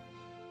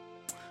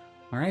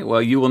 All right,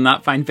 well, you will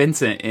not find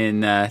Vincent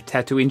in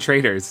Tatooine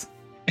Traders.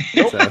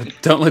 Nope. So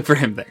don't look for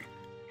him there.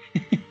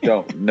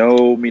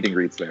 No meet and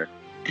greets there.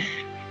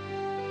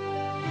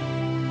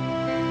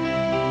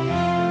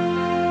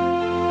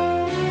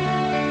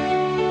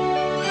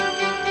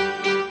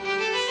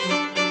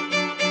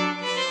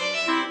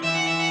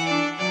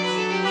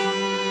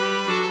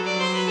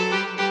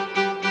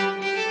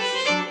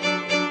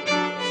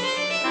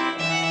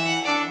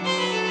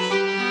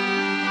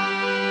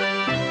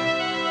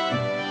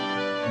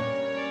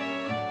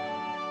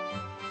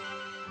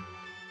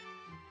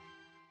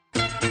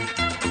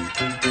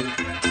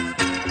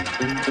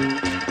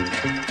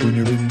 When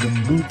you're in the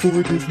mood for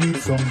a Disney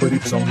song, but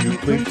it's on your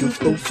plate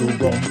just oh so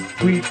wrong,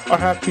 we are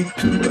happy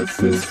to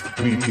assist.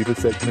 We need a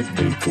segment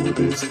made for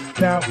this.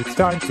 Now it's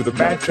time for the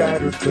Mad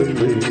Chatters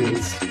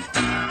playlist.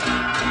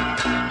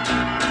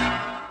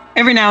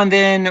 Every now and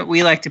then,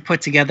 we like to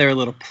put together a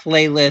little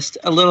playlist,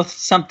 a little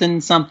something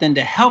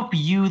to help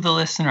you, the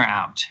listener,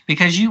 out.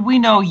 Because we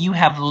know you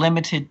have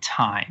limited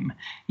time.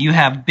 You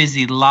have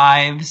busy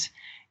lives.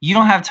 You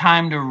don't have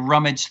time to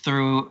rummage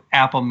through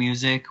Apple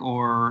Music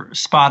or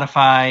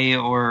Spotify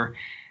or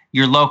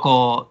your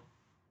local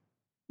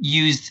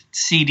used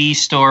CD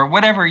store,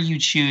 whatever you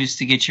choose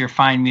to get your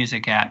fine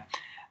music at.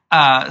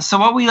 So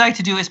what we like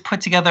to do is put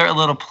together a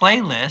little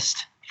playlist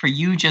for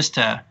you just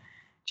to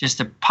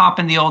pop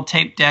in the old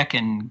tape deck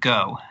and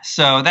go.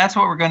 So that's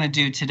what we're going to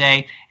do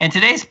today. And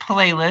today's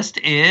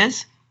playlist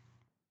is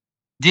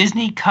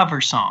Disney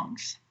cover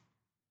songs.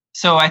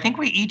 So I think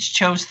we each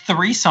chose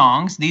 3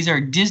 songs. These are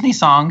Disney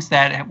songs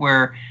that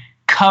were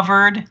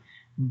covered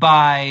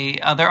by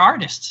other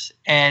artists,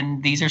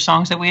 and these are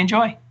songs that we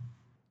enjoy.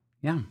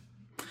 Yeah.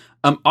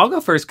 I'll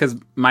go first because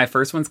my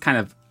first one's kind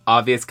of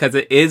obvious because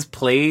it is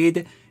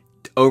played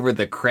over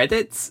the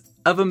credits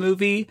of a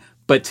movie,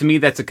 but to me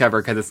that's a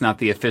cover because it's not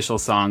the official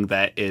song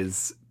that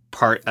is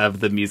part of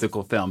the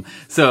musical film.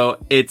 So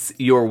it's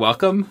You're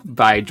Welcome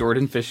by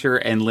Jordan Fisher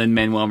and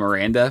Lin-Manuel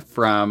Miranda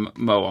from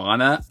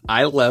Moana.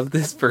 I love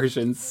this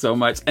version so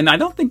much, and I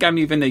don't think I'm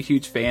even a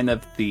huge fan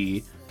of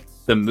the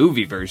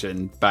movie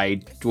version by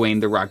Dwayne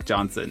 "The Rock"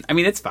 Johnson. I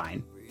mean, it's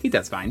fine. He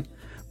does fine.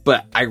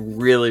 But I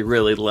really,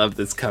 really love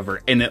this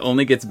cover, and it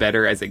only gets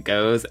better as it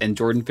goes, and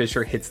Jordan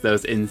Fisher hits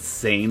those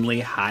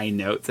insanely high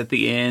notes at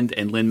the end,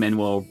 and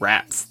Lin-Manuel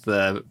raps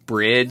the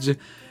bridge,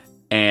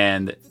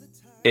 and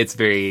it's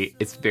very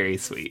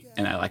sweet,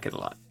 and I like it a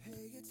lot.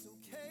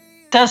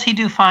 Does he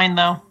do fine,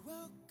 though?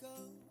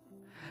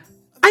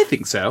 I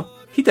think so.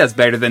 He does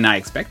better than I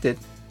expected.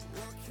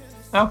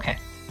 Okay.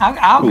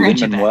 I'll grant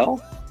you that.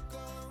 Lin-Manuel?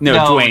 No,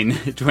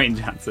 Dwayne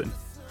Johnson.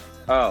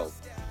 Oh.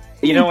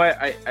 You know what?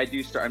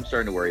 I'm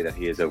starting to worry that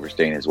he is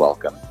overstaying his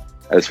welcome.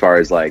 As far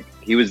as like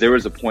there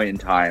was a point in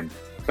time.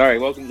 Sorry,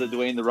 welcome to the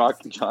Dwayne "The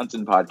Rock"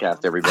 Johnson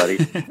podcast, everybody.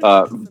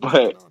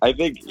 But I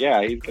think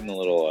he's getting a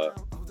little.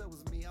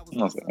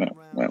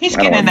 He's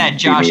getting in that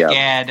Josh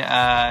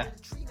Gad,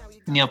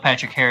 Neil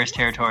Patrick Harris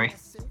territory.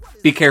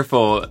 Be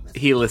careful.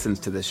 He listens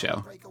to this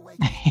show.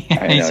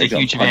 He's a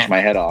huge fan. Punch my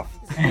head off.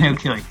 He'll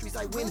kill you.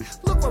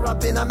 Look where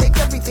I've been, I make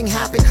everything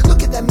happen.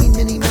 Look at that mean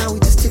Minnie Mouse, we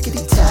just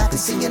tickety tap and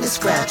singing and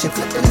scratching,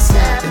 flipping and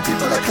snapping.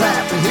 People are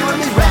clapping, hearing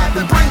me rap,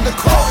 we bring the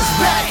chorus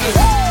back.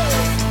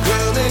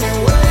 Well,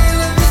 anyway,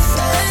 let me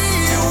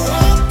say you're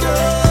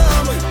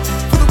welcome to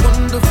the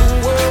wonderful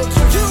world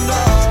you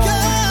know.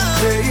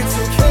 Say it's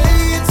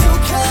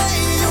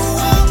okay, you're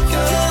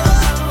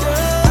welcome.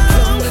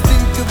 Come to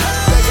think of it, I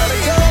gotta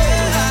go.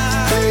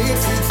 Say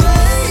it's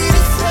okay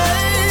to say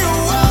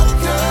you're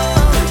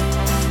welcome,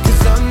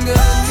 'cause I'm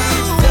gonna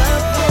need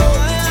that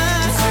boy.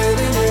 You said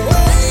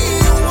anyway,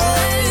 you're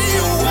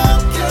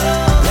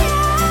welcome,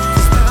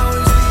 'cause now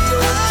is the ocean time.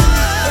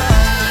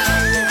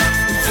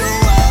 You're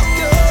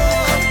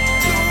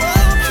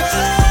welcome.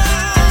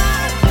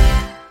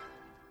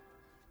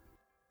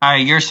 All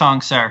right, your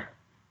song, sir.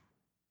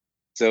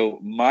 So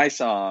my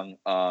song,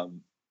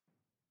 I'm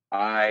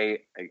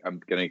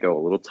gonna go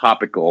a little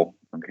topical.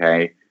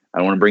 Okay, I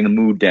don't want to bring the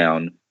mood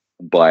down,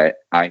 but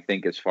I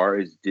think as far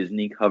as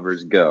Disney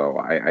covers go,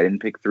 I didn't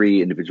pick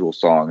 3 individual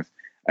songs.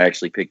 I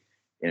actually picked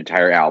an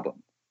entire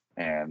album,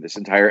 and this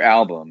entire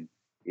album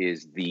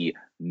is the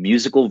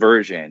musical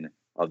version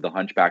of The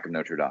Hunchback of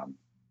Notre Dame.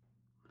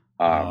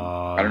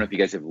 I don't know if you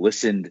guys have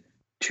listened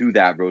to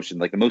that version,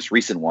 like the most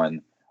recent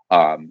one.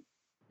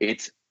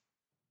 It's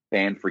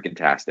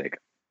fan-freaking-tastic.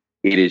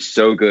 It is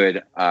so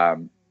good.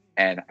 And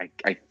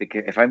I think,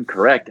 if I'm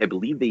correct, I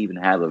believe they even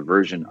have a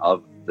version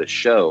of the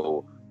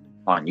show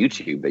on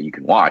YouTube that you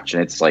can watch.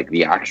 And it's like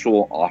the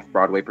actual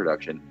off-Broadway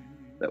production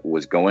that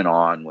was going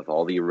on with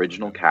all the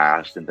original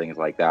cast and things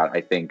like that. I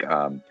think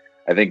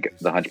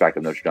The Hunchback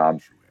of Notre Dame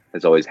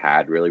has always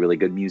had really, really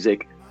good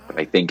music. But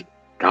I think,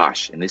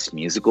 gosh, in this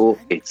musical,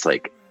 it's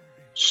like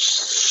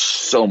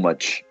so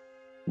much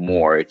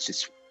more. It's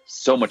just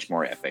so much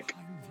more epic.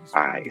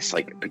 It's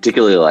like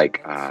particularly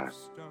like,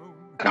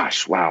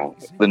 gosh, wow,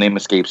 the name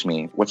escapes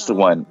me. What's the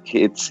one?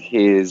 It's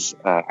his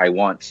I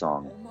Want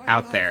song.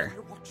 Out There.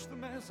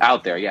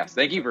 Out There, yes.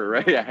 Thank you for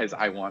his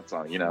I Want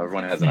song. You know,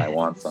 everyone has an I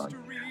Want song.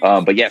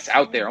 But yes,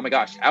 Out There. Oh my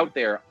gosh, Out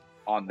There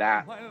on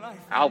that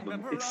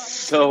album. It's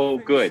so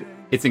good.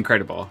 It's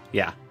incredible.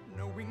 Yeah.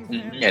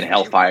 And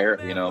Hellfire,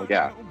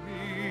 yeah.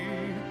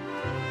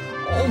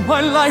 All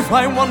my life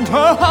I wonder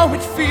how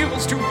it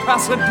feels to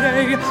pass a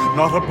day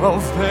not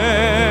above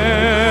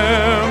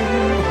them,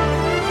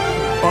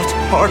 but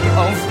part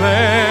of them.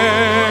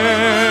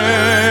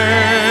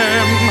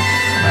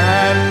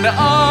 And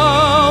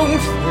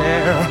out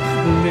there,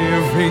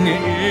 living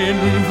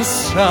in the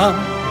sun,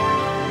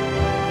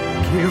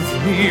 give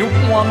me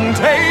one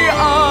day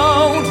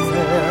out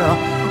there.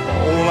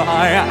 All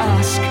I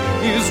ask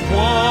is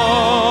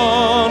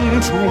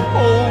one to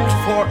hold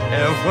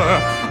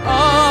forever.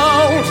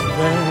 Out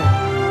there,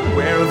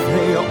 where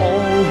they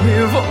all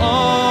live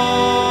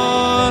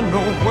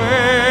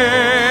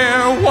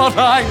unaware. What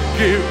I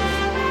give,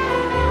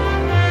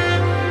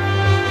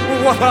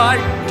 what I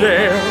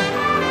dare,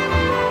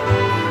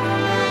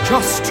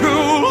 just to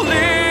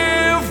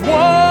live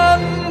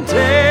one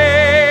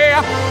day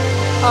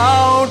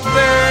out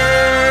there.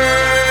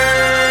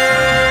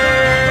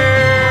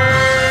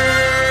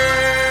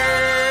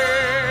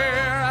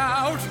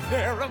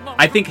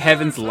 I think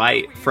Heaven's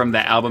Light from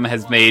the album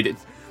has made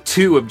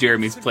 2 of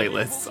Jeremy's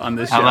playlists on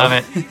this show. I love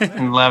it.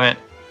 I love it.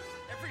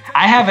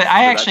 I have it.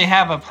 I actually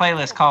have a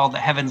playlist called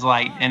Heaven's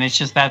Light, and it's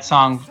just that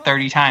song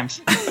 30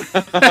 times.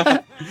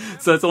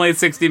 So it's only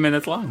 60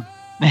 minutes long.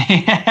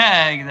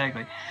 Yeah,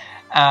 exactly.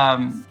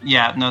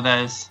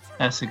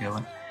 That's a good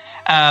one.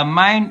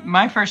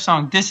 My first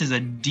song, this is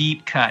a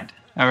deep cut.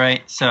 All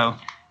right. So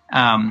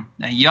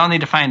Y'all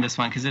need to find this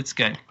one because it's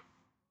good.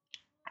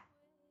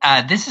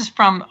 This is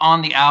from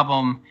on the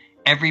album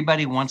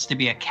Everybody Wants to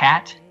Be a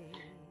Cat,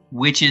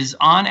 which is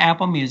on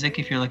Apple Music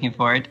if you're looking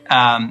for it.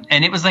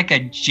 And it was like a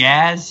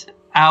jazz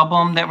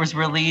album that was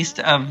released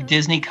of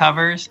Disney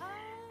covers.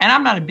 And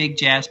I'm not a big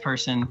jazz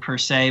person per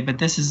se, but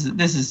this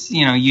is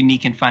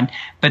unique and fun.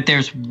 But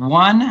there's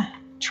one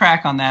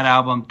track on that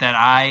album that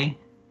I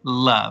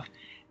love,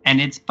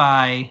 and it's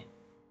by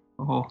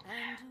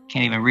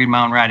can't even read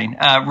my own writing.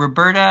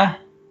 Roberta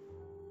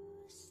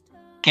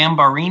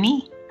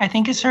Gambarini, I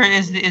think is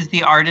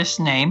the artist's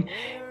name,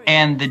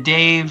 and the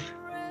Dave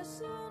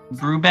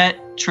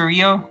Brubeck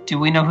Trio. Do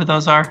we know who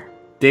those are?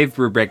 Dave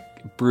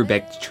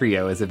Brubeck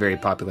Trio is a very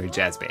popular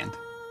jazz band.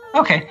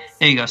 Okay,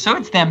 there you go. So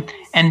it's them,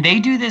 and they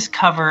do this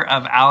cover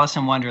of Alice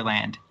in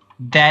Wonderland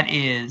that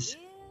is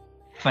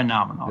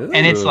phenomenal. Ooh.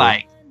 And it's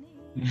like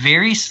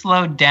very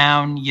slowed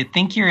down. You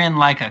think you're in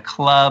like a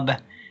club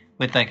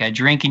with like a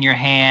drink in your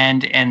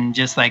hand, and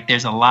just like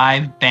there's a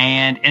live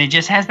band, and it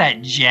just has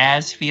that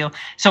jazz feel.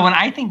 So when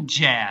I think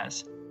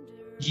jazz,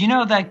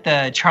 like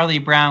the Charlie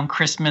Brown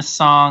Christmas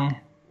song,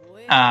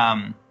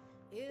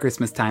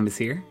 Christmas Time Is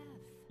Here?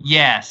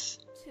 Yes.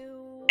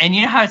 And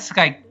you know how it's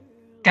like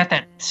got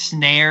that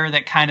snare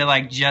that kind of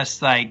like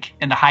just like,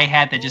 and the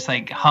hi-hat that just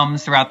like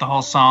hums throughout the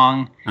whole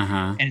song.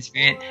 Uh-huh. And it's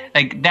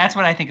like, that's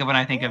what I think of when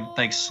I think of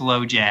like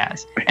slow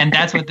jazz. And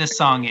that's what this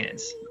song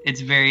is. It's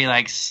very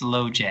like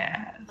slow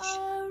jazz.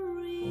 I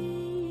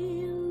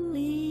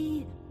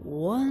really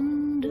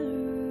wonder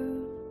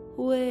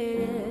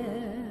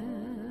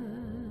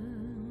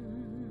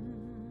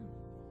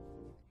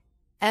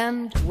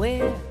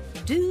where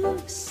do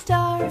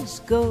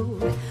stars go?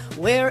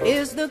 Where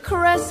is the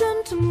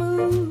crescent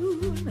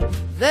moon?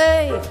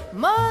 They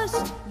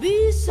must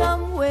be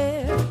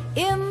somewhere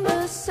in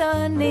the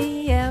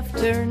sunny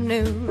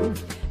afternoon.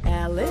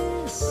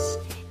 Alice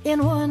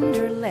in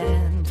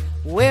Wonderland,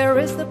 where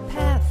is the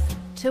path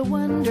to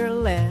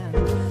Wonderland?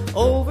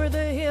 Over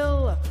the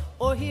hill,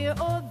 or here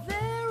or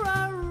there,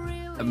 are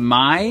really...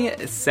 My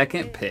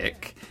second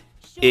pick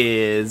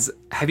is,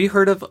 have you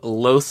heard of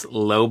Los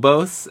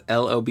Lobos?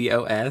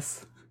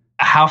 Lobos?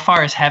 How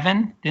Far Is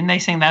Heaven? Didn't they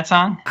sing that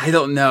song? I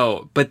don't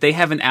know, but they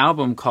have an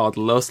album called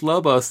Los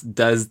Lobos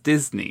Does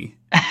Disney.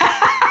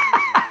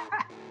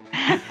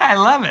 I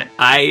love it.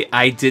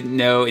 I didn't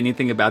know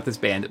anything about this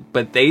band,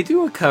 but they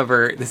do a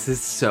cover. This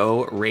is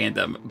so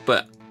random,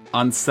 but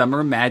on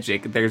Summer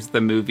Magic, there's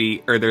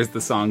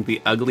the song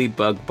The Ugly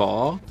Bug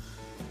Ball,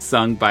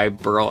 sung by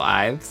Burl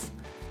Ives,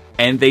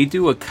 and they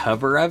do a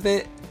cover of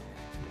it.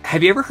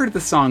 Have you ever heard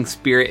the song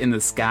Spirit in the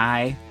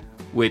Sky,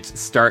 which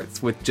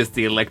starts with just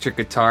the electric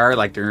guitar,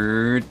 like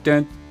dun,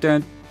 dun,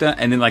 dun, dun,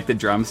 and then like the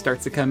drums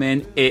starts to come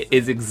in? It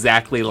is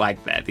exactly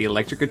like that. The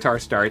electric guitar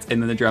starts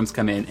and then the drums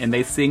come in, and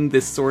they sing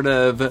this sort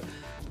of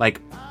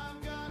like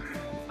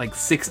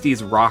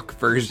 60s rock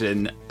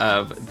version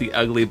of The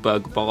Ugly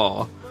Bug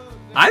Ball.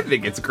 I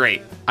think it's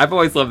great. I've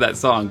always loved that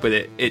song, but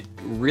it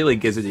really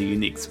gives it a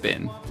unique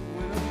spin.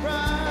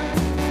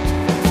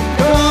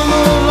 Come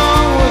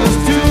along with us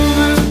to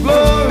this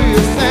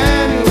glorious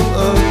annual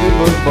Ugly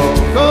Bug Ball.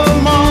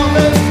 Come on,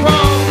 let's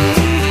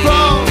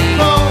crawl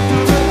to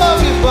the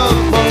Ugly Bug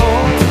Ball.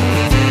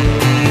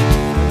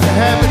 The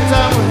happy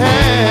time we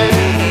had,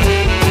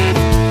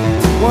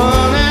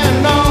 one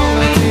and all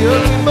at the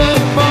Ugly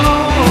Bug Ball.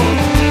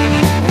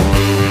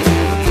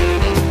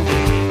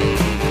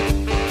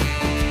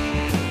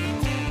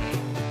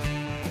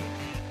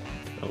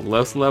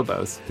 Los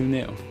Lobos, who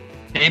knew?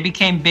 They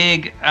became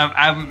big.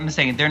 I'm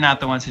mistaken. They're not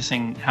the ones who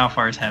sing How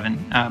Far Is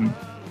Heaven.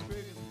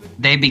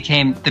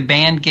 The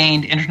band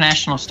gained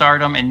international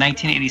stardom in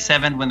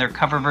 1987 when their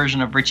cover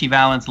version of Richie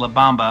Valens' La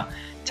Bamba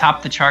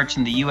topped the charts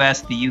in the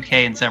US, the UK,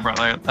 and several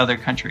other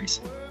countries.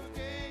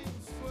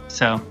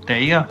 So there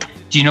you go.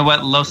 Do you know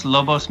what Los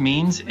Lobos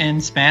means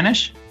in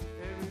Spanish?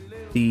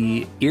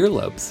 The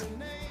earlobes.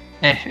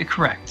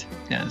 Correct.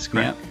 Yeah, that's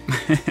correct.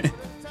 Yep.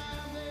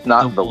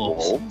 Not the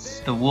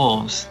wolves. The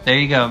wolves. There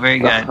you go. Very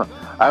good.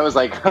 I was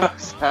like,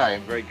 sorry,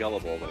 I'm very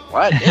gullible. Like,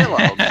 what?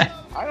 Earlobes?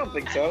 I don't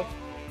think so.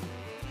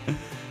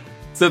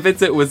 So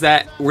Vincent,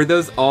 were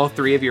those all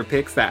three of your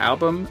picks, that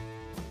album?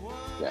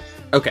 Yes.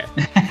 Okay.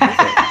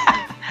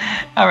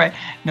 All right.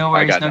 No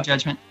worries, no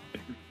judgment.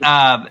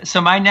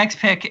 So my next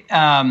pick,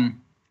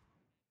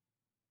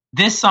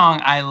 this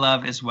song I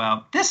love as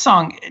well. This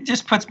song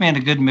just puts me in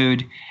a good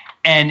mood,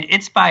 and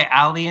it's by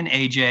Ali and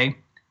AJ,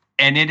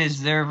 and it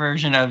is their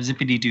version of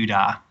Zippity Doo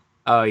Dah.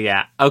 Oh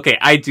yeah. Okay,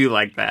 I do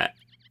like that.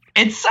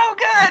 It's so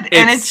good,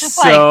 and it's just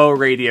so like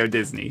Radio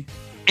Disney.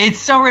 It's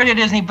so Radio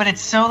Disney, but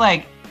it's so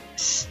like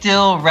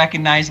still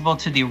recognizable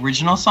to the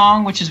original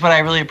song, which is what I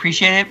really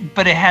appreciate it.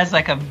 But it has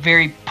like a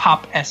very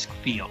pop-esque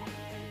feel.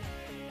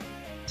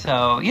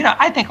 So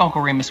I think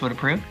Uncle Remus would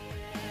approve.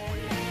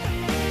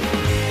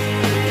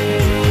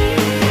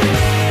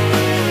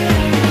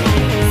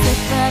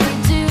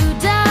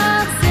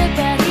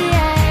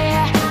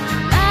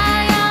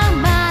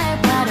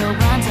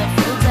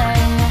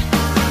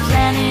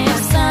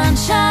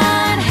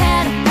 Sunshine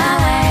headed my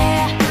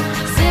way.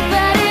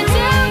 Zippity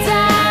doo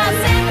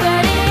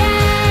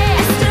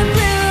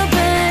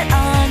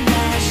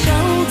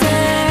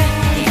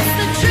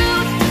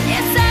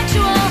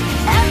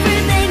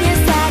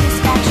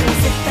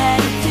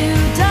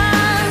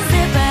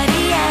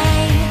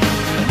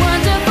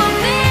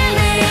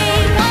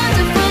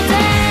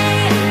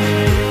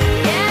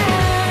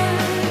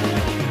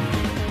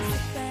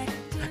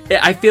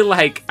I feel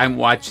like I'm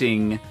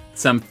watching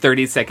some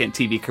 30-second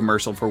TV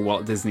commercial for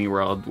Walt Disney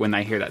World when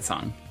I hear that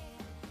song.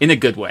 In a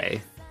good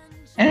way.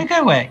 In a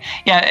good way.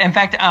 Yeah, in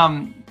fact,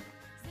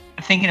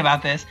 thinking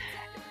about this,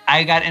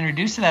 I got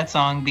introduced to that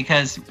song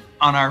because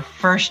on our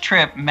first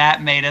trip,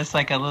 Matt made us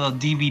like a little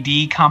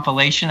DVD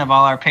compilation of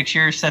all our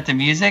pictures set to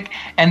music,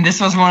 and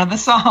this was one of the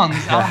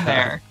songs on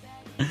there.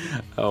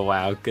 Oh,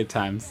 wow. Good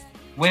times.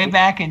 Way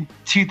back in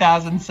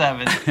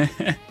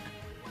 2007.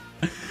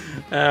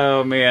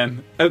 Oh,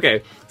 man.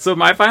 Okay, so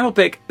my final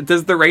pick,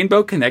 does The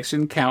Rainbow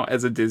Connection count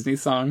as a Disney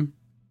song?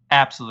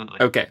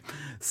 Absolutely. Okay,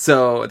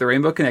 so The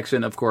Rainbow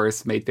Connection, of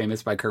course, made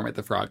famous by Kermit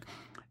the Frog.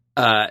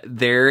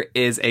 There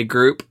is a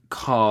group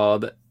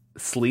called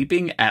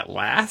Sleeping at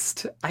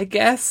Last, I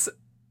guess.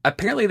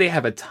 Apparently they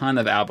have a ton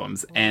of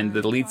albums, and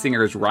the lead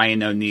singer is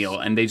Ryan O'Neal,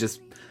 and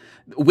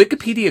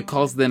Wikipedia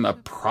calls them a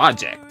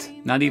project,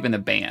 not even a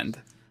band.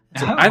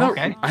 So I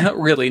don't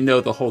really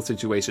know the whole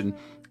situation,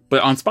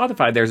 but on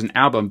Spotify there's an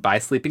album by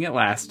Sleeping at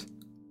Last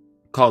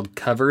called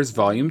Covers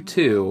Volume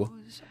 2,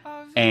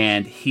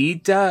 and he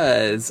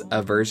does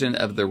a version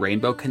of The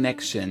Rainbow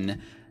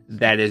Connection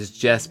that is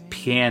just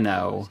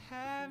piano,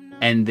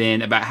 and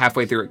then about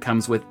halfway through it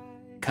comes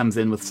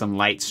in with some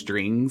light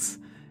strings,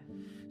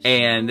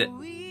 and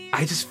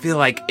I just feel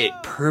like it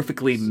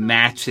perfectly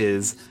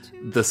matches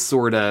the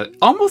sort of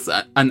almost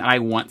an I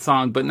Want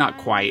song, but not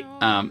quite.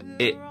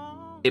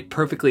 It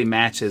perfectly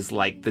matches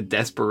like the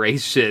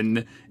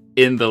desperation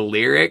in the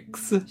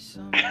lyrics.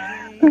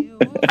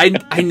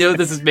 I know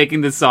this is making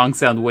the song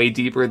sound way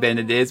deeper than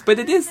it is, but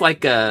it is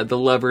like the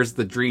lovers,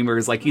 the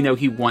dreamers. Like, you know,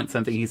 he wants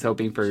something. He's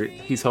hoping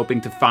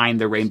to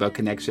find the rainbow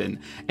connection.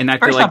 And I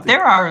feel like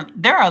there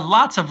are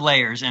lots of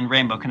layers in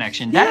Rainbow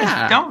Connection.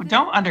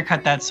 Don't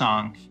undercut that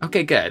song.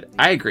 Okay, good.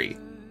 I agree.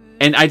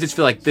 And I just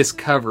feel like this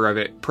cover of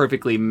it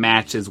perfectly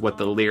matches what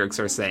the lyrics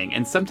are saying.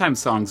 And sometimes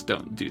songs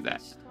don't do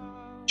that.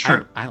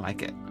 True. I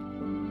like it.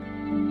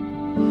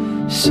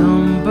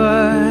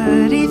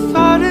 Somebody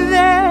thought of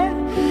that,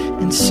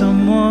 and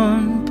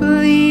someone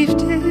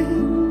believed it,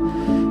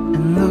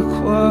 and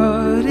look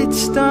what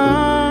it's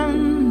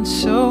done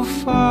so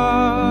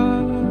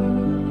far.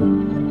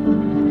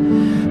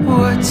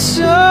 What's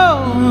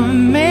so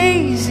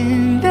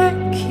amazing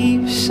that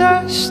keeps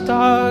us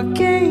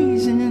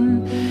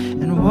stargazing,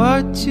 and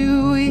what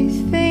do we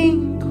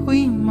think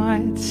we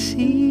might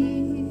see?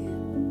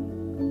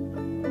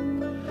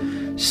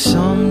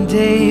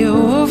 Someday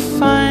we'll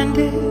find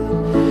it,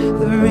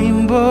 the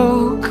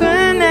rainbow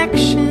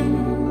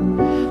connection,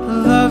 the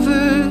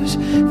lovers,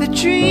 the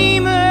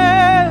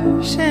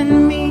dreamers,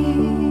 and me,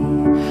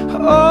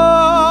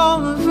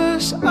 all of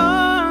us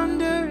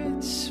under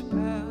its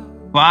spell.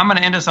 Well, I'm going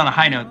to end us on a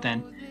high note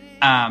then,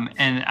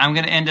 and I'm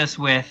going to end us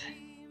with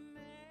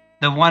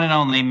the one and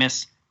only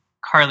Miss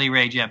Carly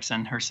Rae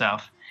Jepsen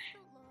herself,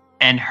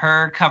 and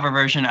her cover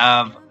version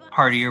of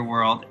Part of Your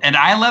World. And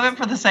I love it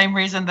for the same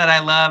reason that I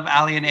love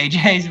Ali and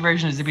AJ's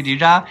version of Zippy Doo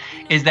Dah,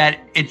 is that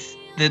it's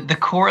the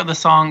core of the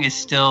song is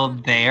still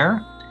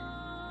there.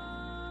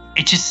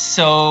 It's just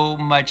so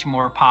much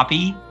more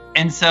poppy.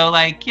 And so,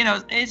 like, you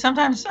know,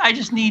 sometimes I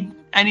need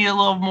a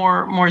little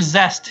more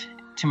zest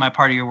to my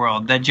Part of Your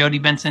World that Jody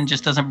Benson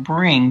just doesn't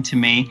bring to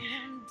me,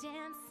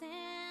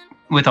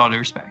 with all due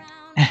respect.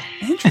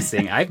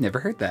 Interesting. I've never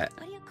heard that.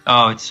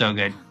 Oh, it's so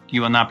good.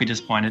 You will not be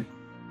disappointed.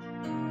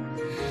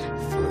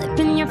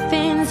 Flipping your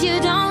fins, you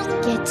don't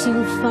get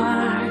too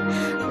far.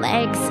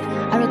 Legs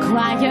are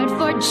required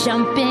for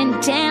jumping,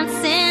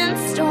 dancing,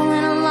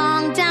 strolling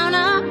along down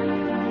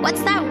a,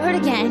 what's that word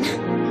again?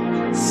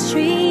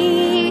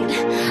 Street.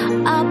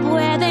 Up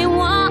where they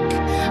walk,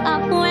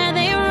 up where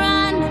they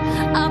run,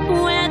 up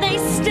where they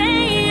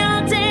stay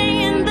all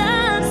day in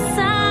the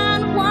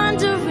sun,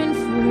 wandering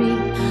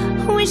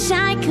free. Wish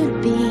I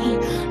could be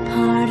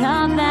part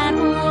of that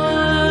world.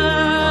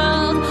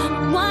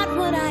 What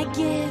would I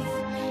give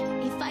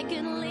if I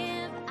could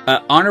live?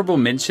 Honorable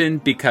mention,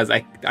 because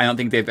I don't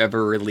think they've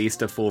ever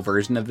released a full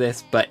version of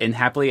this, but in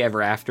Happily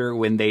Ever After,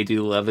 when they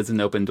do Love is an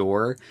Open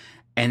Door,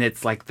 and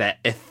it's like that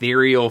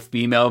ethereal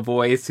female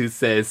voice who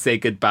says, say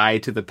goodbye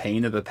to the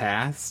pain of the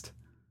past.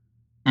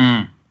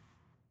 Mm.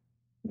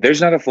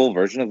 There's not a full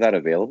version of that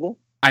available?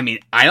 I mean,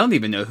 I don't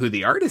even know who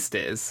the artist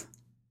is.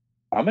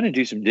 I'm going to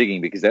do some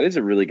digging because that is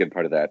a really good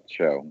part of that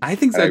show. I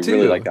think so, too. I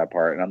really like that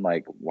part. And I'm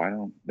like, why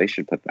don't they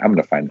should put I'm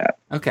going to find that.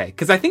 Okay,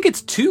 because I think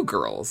it's two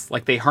girls.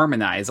 Like, they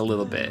harmonize a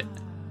little bit.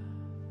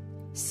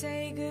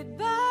 Say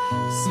goodbye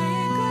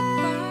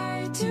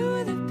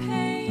to the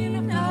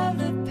pain of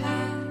the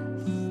past.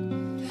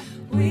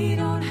 We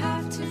don't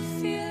have to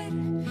feel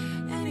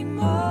it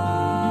anymore.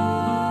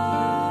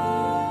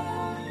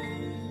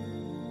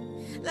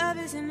 Love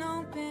is an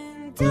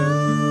open door.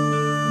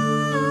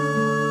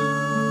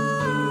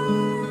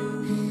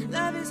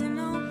 Love is an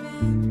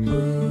open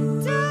door.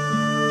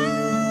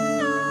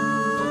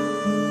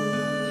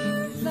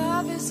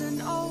 Love is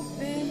an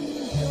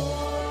open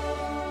door.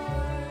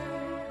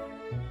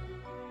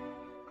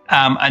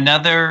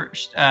 Another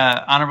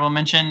honorable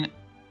mention,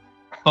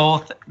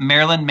 both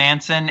Marilyn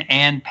Manson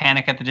and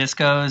Panic at the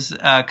Disco's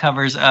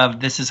covers of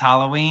This Is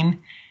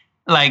Halloween.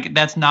 Like,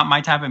 that's not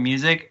my type of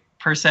music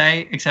per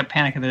se, except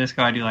Panic at the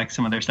Disco. I do like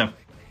some of their stuff.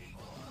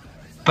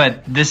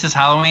 But This Is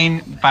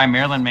Halloween by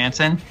Marilyn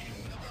Manson,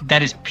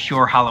 that is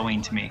pure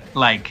Halloween to me.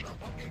 Like,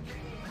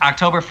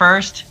 October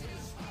 1st,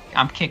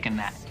 I'm kicking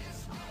that.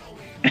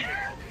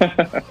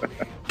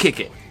 Kick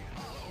it.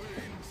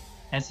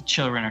 As the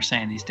children are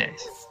saying these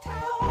days.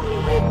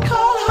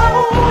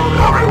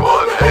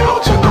 Everyone hail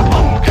to the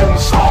pumpkin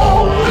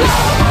soul.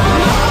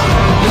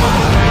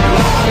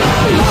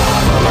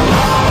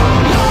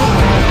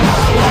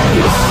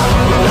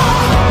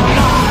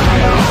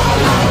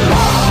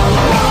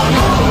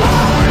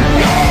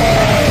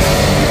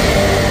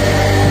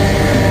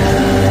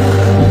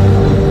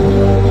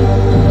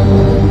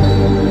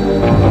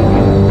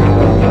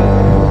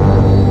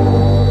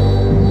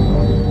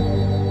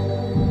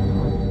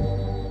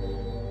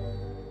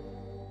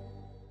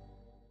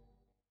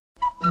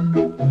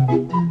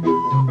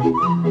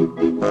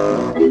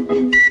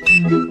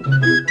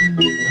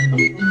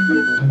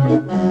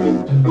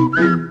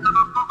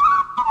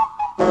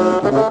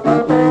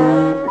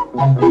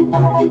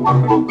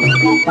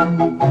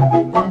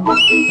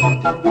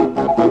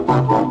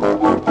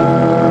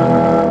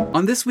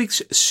 On this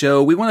week's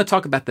show, we want to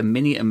talk about the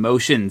many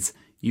emotions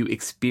you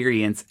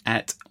experience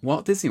at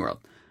Walt Disney World.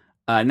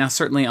 Now,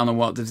 certainly on a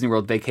Walt Disney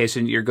World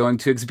vacation, you're going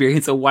to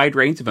experience a wide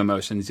range of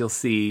emotions. You'll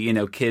see,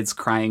 kids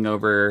crying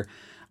over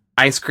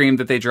ice cream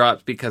that they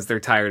dropped because they're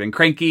tired and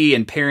cranky,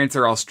 and parents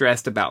are all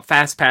stressed about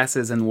fast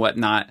passes and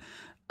whatnot.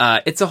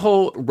 It's a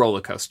whole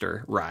roller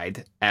coaster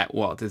ride at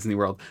Walt Disney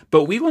World.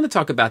 But we want to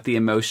talk about the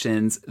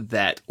emotions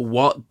that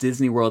Walt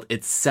Disney World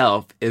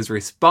itself is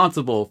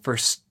responsible for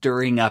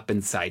stirring up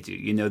inside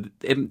you.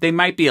 They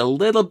might be a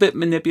little bit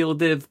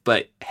manipulative,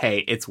 but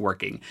hey, it's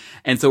working.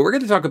 And so we're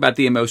going to talk about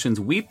the emotions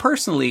we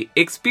personally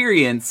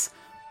experience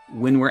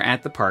when we're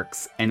at the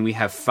parks. And we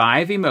have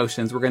 5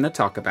 emotions we're going to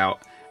talk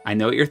about. I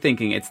know what you're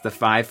thinking. It's the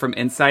 5 from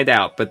Inside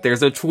Out, but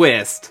there's a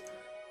twist.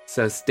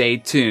 So stay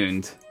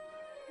tuned.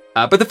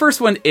 But the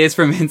first one is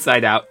from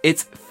Inside Out.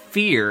 It's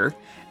fear,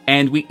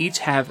 and we each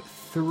have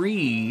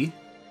 3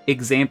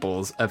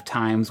 examples of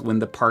times when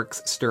the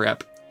parks stir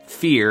up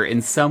fear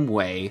in some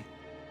way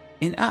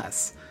in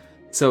us.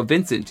 So,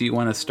 Vincent, do you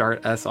want to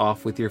start us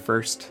off with your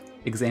first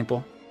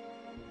example?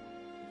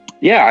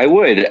 Yeah, I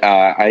would.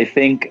 I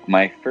think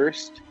my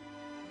first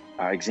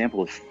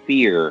example of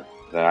fear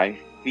that I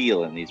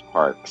feel in these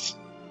parks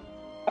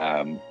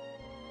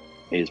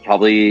is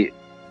probably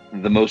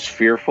the most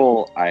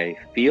fearful I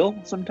feel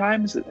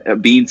sometimes.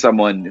 Being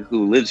someone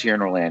who lives here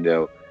in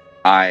Orlando,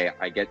 I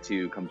get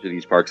to come to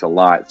these parks a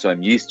lot, so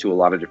I'm used to a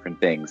lot of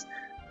different things.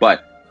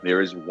 But there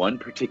is one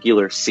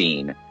particular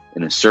scene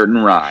in a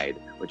certain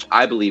ride, which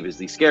I believe is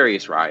the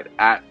scariest ride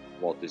at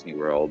Walt Disney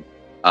World.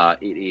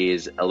 It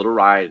is a little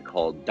ride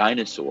called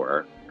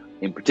Dinosaur.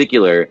 In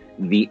particular,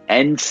 the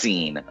end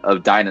scene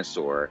of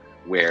Dinosaur,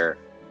 where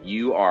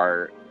you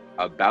are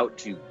about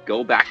to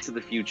go back to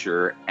the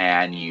future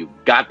and you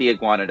got the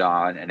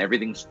iguanodon and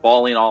everything's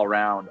falling all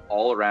around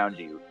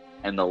you,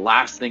 and the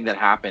last thing that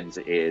happens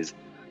is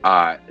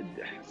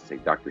say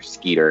Dr.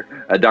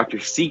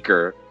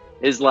 Seeker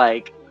is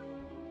like,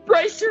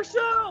 brace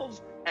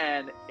yourselves,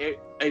 and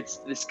it's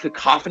this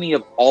cacophony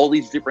of all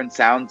these different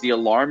sounds. The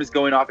alarm is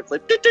going off, it's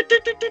like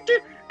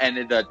and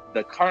the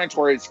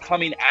Carnotaur is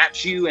coming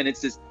at you, and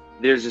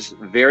there's this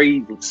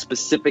very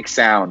specific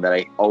sound that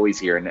I always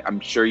hear, and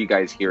I'm sure you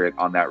guys hear it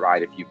on that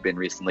ride if you've been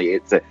recently.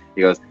 It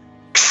goes,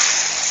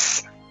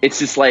 psst. It's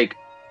just like,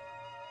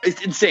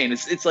 it's insane.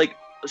 It's like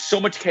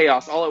so much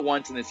chaos all at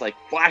once, and it's like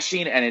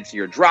flashing, and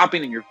you're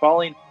dropping and you're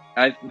falling.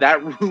 And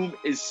that room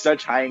is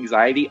such high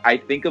anxiety. I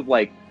think of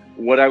like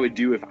what I would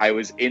do if I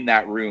was in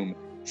that room,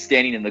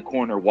 standing in the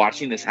corner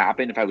watching this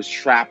happen. If I was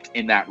trapped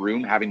in that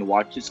room having to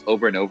watch this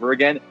over and over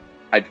again,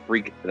 I'd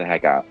freak the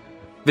heck out.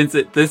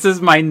 Vincent, this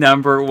is my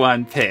number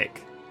 1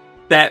 pick.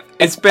 That,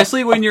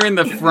 especially when you're in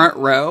the front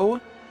row,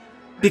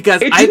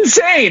 because it's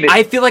insane.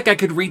 I feel like I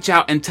could reach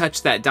out and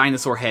touch that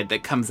dinosaur head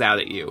that comes out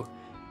at you.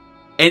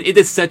 And it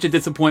is such a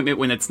disappointment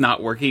when it's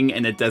not working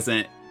and it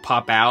doesn't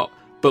pop out.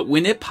 But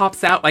when it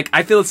pops out, like,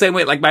 I feel the same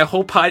way. Like, my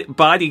whole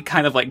body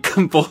kind of like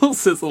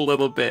convulses a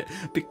little bit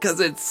because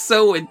it's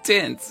so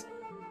intense.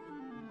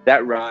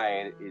 That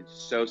ride is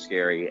so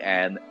scary,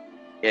 and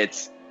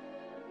it's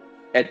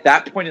at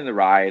that point in the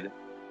ride,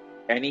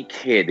 any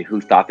kid who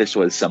thought this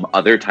was some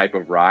other type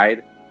of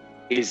ride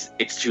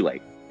it's too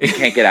late. You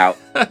can't get out.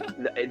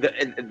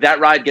 That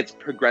ride gets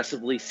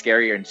progressively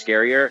scarier and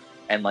scarier,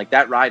 and like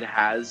that ride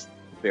has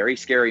very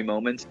scary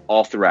moments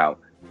all throughout.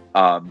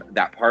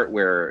 That part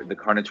where the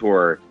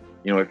Carnotaur,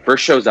 it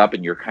first shows up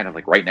and you're kind of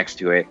like right next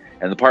to it,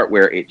 and the part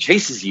where it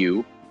chases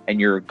you and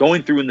you're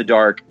going through in the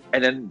dark,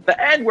 and then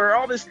the end where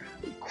all this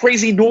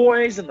crazy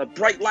noise and the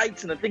bright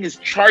lights and the thing is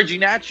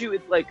charging at you.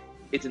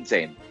 It's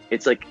insane.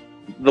 It's like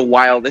the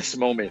wildest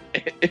moment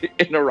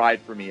in a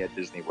ride for me at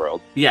Disney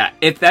World. Yeah,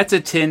 if that's a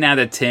 10 out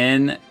of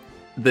 10,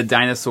 the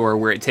dinosaur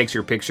where it takes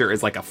your picture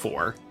is like a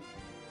 4,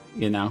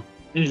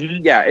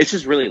 Yeah, it's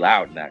just really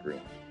loud in that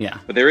room. Yeah.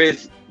 But there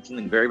is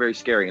something very, very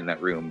scary in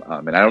that room.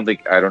 And I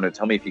don't know,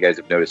 tell me if you guys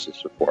have noticed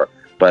this before,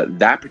 but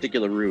that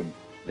particular room,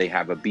 they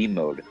have a beam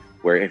mode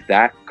where if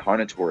that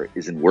Carnotaur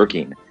isn't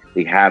working,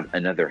 they have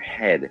another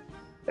head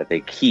that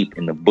they keep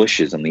in the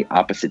bushes on the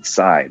opposite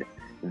side.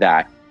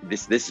 That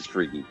this is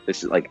freaky.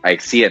 This is like, I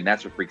see it and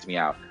that's what freaks me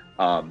out.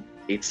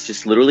 It's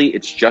just literally,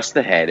 it's just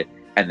the head,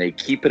 and they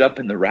keep it up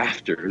in the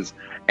rafters,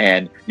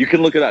 and you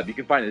can look it up. You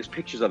can find it. There's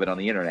pictures of it on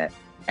the internet.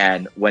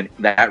 And when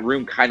that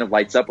room kind of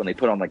lights up, when they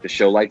put on like the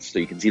show lights so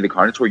you can see the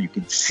Carnotaur, you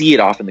can see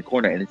it off in the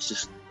corner, and it's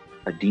just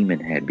a demon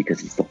head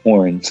because it's the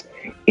horns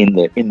in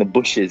the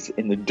bushes,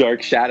 in the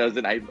dark shadows.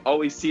 And I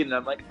always see it, and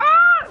I'm like,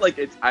 ah! Like,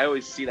 I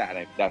always see that,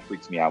 and that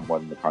freaks me out more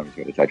than the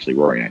Carnotaur that's actually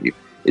roaring at you.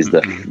 Is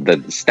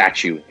the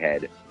statue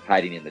head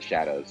hiding in the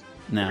shadows?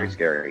 No, very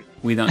scary.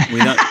 We don't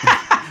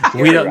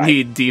we don't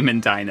need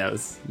demon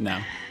dinos. No,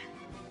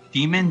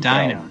 demon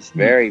dinos.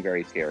 No, very,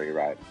 very scary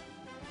ride.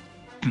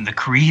 From the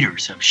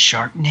creators of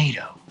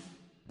Sharknado.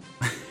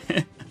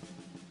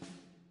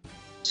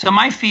 So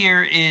my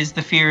fear is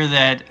the fear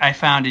that I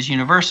found is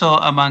universal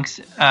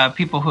amongst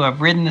people who have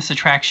ridden this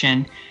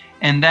attraction,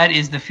 and that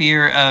is the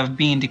fear of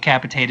being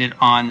decapitated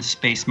on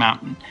Space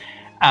Mountain.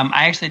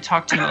 I actually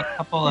talked to a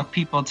couple of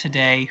people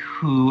today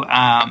who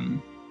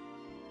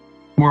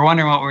were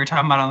wondering what we were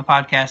talking about on the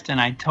podcast,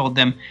 and I told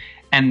them,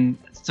 and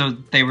so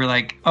they were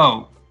like,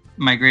 oh,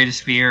 my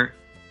greatest fear,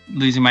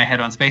 losing my head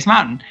on Space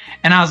Mountain.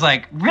 And I was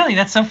like, really?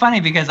 That's so funny,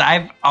 because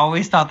I've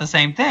always thought the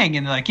same thing.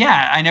 And they're like,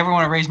 yeah, I never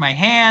want to raise my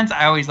hands.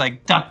 I always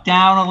like duck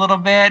down a little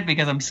bit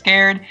because I'm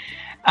scared.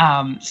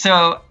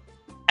 So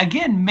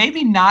again,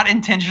 maybe not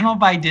intentional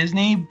by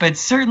Disney, but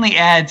certainly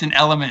adds an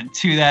element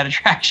to that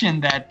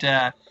attraction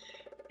that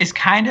is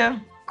kind of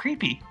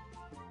creepy.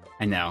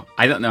 I know.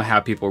 I don't know how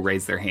people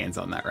raise their hands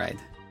on that ride.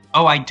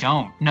 Oh, I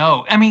don't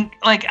know. I mean,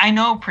 like, I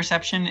know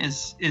perception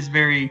is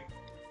very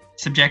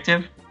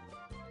subjective,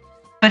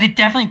 but it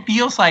definitely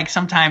feels like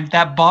sometimes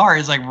that bar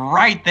is like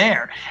right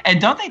there. And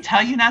don't they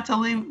tell you not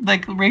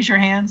to raise your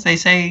hands? They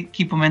say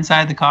keep them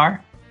inside the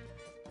car.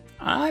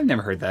 I've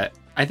never heard that.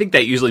 I think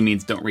that usually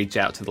means don't reach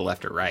out to the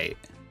left or right.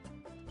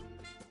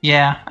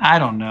 Yeah, I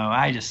don't know.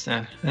 I just,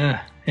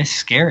 it's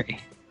scary.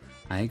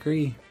 I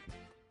agree.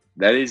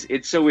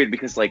 It's so weird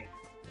because, like,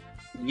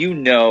 you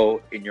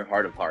know, in your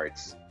heart of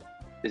hearts,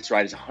 this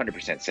ride is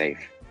 100% safe.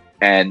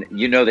 And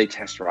you know they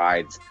test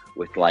rides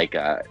with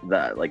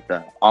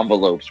the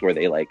envelopes where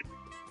they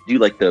do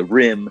the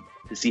rim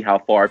to see how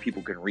far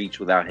people can reach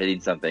without hitting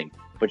something.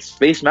 But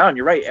Space Mountain,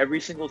 you're right. Every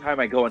single time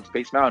I go on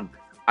Space Mountain,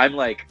 I'm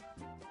like,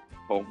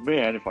 oh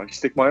man, if I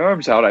stick my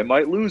arms out, I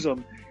might lose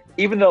them.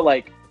 Even though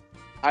I'm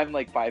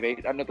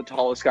 5'8", I'm not the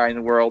tallest guy in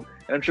the world,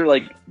 and I'm sure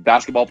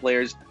basketball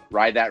players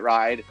ride that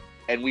ride,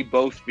 and we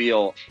both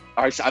feel.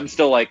 I'm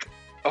still like,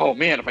 oh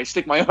man, if I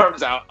stick my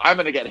arms out, I'm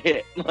gonna get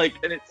hit.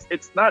 And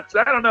it's not.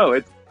 I don't know.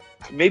 It's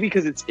maybe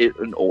because it's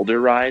an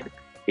older ride.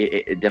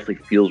 It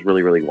definitely feels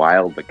really, really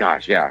wild. But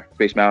gosh, yeah,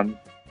 Space Mountain,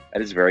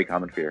 that is a very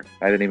common fear.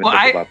 I didn't even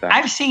think about that.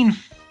 I've seen,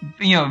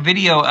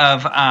 video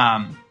of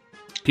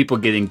people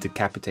getting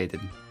decapitated.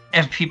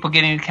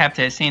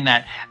 Seen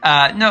that.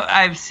 No,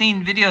 I've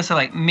seen videos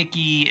of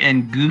Mickey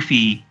and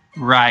Goofy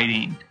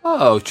riding.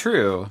 Oh,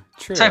 true.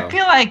 So I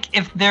feel like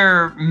if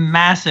their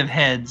massive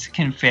heads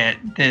can fit,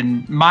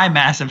 then my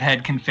massive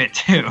head can fit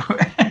too.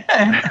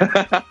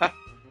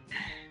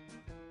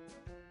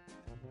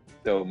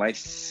 So my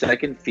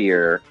second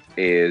fear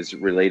is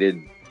related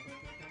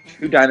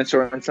to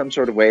dinosaur in some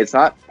sort of way. It's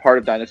not part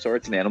of dinosaur.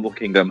 It's an animal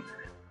kingdom.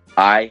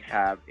 I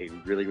have a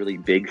really, really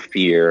big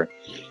fear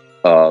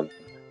of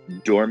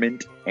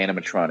dormant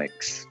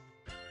animatronics.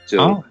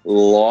 So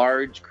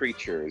large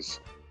creatures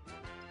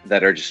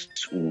that are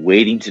just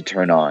waiting to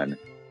turn on.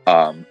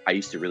 I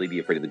used to really be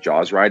afraid of the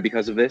Jaws ride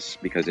because of this.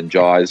 Because in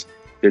Jaws,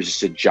 there's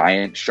just a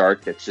giant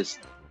shark that's just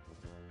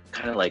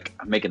kind of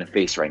I'm making a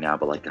face right now,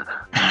 but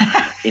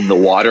in the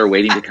water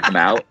waiting to come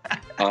out.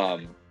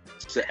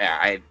 So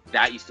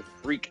that used to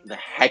freak the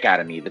heck out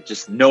of me. That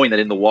just knowing that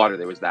in the water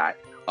there was that.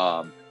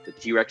 The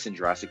T-Rex in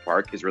Jurassic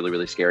Park is really,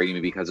 really scary to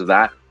me because of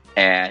that.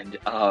 And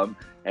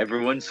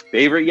everyone's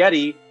favorite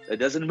Yeti that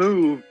doesn't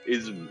move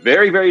is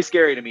very, very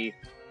scary to me,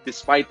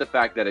 despite the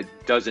fact that it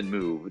doesn't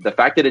move. The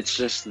fact that it's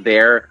just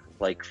there,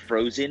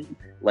 frozen,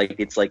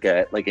 it's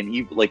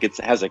it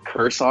has a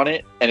curse on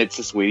it and it's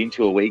just waiting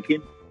to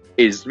awaken,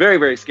 is very,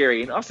 very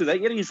scary. And also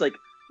that Yeti is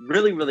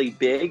really, really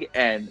big,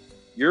 and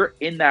you're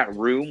in that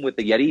room with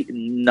the Yeti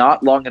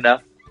not long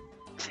enough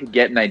to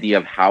get an idea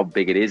of how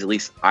big it is. At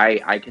least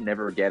I can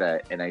never get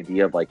an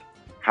idea of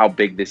how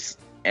big this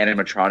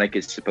animatronic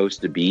is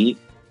supposed to be.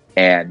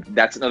 And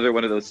that's another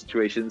one of those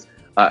situations.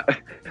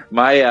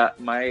 My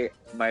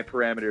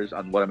parameters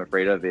on what I'm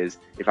afraid of is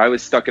if I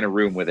was stuck in a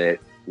room with it,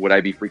 would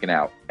I be freaking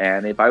out?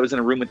 And if I was in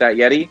a room with that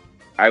Yeti,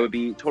 I would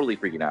be totally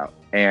freaking out.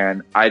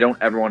 And I don't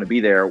ever want to be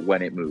there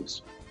when it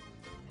moves.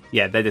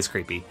 Yeah, that is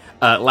creepy.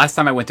 Last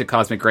time I went to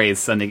Cosmic Rays,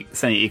 Sunny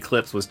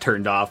Eclipse was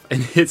turned off,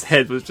 and his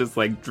head was just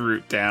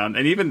drooped down,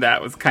 and even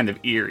that was kind of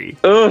eerie.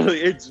 Oh,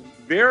 it's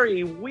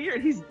very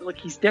weird. He's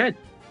dead.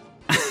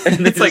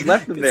 And It's like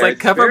left them it's there. like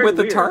covered very with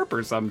a weird. tarp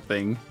or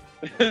something.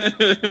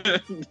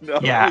 No,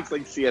 Yeah. it's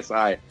like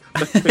CSI.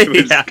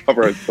 We just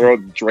cover it, throw a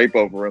drape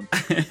over him.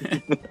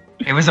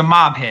 It was a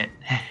mob hit.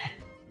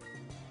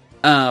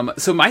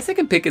 So my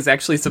second pick is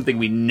actually something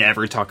we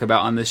never talk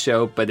about on this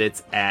show, but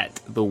it's at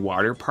the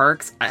water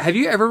parks. Have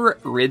you ever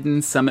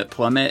ridden Summit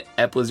Plummet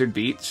at Blizzard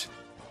Beach?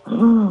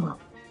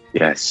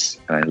 Yes,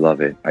 and I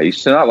love it. I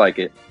used to not like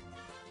it.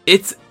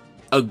 It's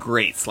a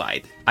great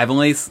slide. I've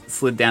only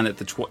slid down it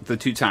the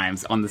 2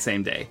 times on the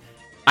same day.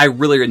 I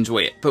really enjoy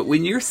it. But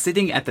when you're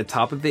sitting at the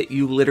top of it,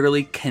 you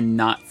literally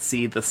cannot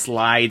see the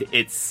slide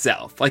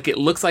itself. Like, it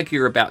looks like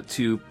you're about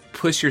to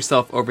push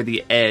yourself over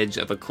the edge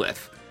of a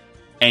cliff.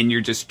 And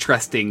you're just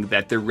trusting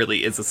that there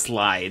really is a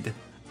slide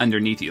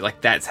underneath you.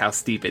 Like, that's how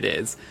steep it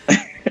is.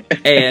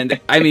 And,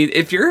 I mean,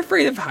 if you're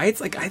afraid of heights,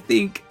 like, I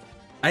think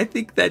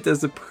that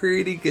does a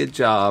pretty good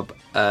job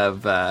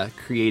of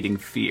creating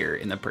fear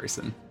in a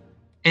person.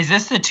 Is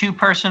this the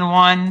 2-person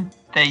one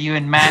that you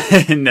and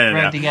Matt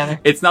rode together?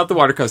 It's not the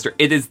water coaster.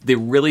 It is the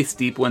really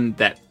steep one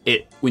that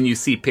when you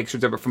see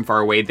pictures of it from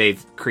far away,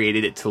 they've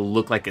created it to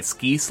look like a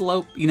ski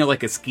slope,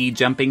 like a ski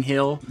jumping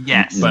hill.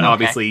 Yes. But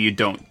obviously you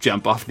don't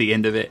jump off the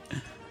end of it.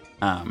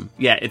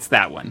 Yeah, it's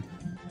that one.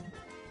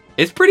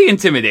 It's pretty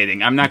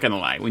intimidating, I'm not going to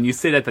lie. When you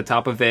sit at the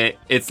top of it,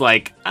 it's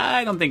like,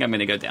 I don't think I'm going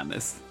to go down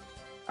this.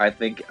 I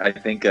think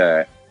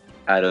out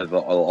of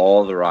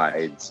all the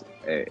rides,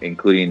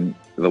 including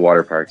the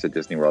water parks at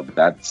Disney World,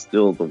 that's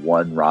still the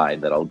one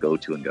ride that I'll go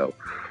to and go,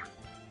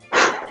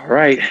 all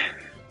right,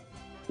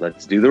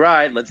 let's do the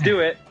ride. Let's do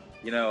it.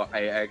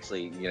 I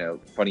actually,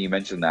 funny you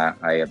mentioned that.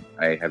 I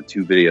have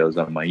 2 videos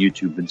on my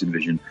YouTube, Vincent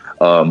Vision,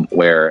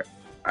 where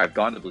I've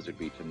gone to Blizzard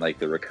Beach, and like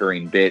the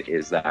recurring bit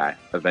is that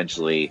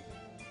eventually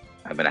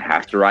I'm going to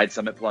have to ride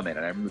Summit Plummet.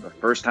 And I remember the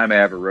first time I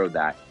ever rode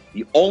that.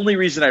 The only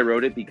reason I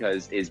rode it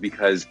is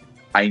because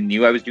I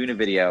knew I was doing a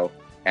video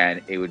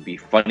and it would be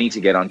funny to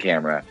get on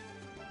camera.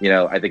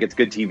 I think it's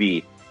good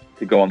TV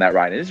to go on that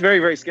ride. And it's very,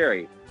 very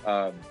scary.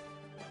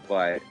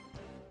 But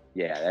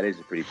yeah, that is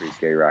a pretty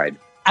scary ride.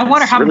 I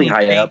wonder how really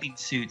many high up. bathing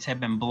suits have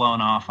been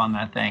blown off on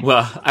that thing.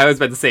 Well, I was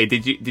about to say,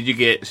 did you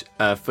get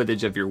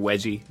footage of your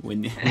wedgie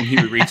when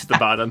you reached the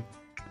bottom?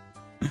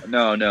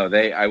 No,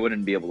 I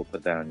wouldn't be able to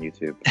put that on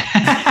YouTube.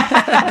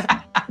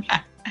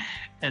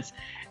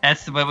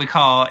 That's what we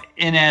call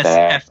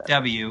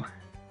NSFW.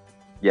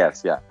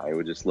 Yes, yeah. I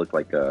would just look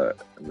like the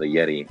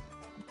Yeti.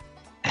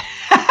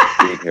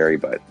 Big hairy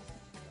butt.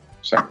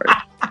 Sorry.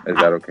 Is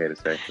that okay to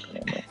say? I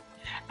don't know.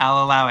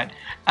 I'll allow it.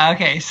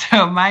 Okay,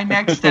 so my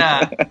next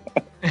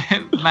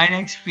my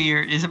next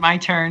fear, is it my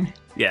turn?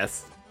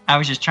 Yes. I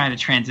was just trying to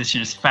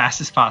transition as fast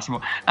as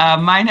possible.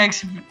 My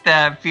next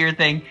fear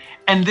thing,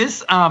 and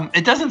this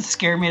it doesn't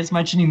scare me as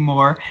much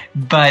anymore,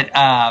 but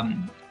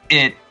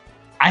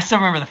I still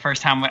remember the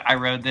first time I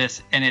rode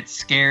this, and it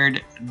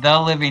scared the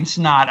living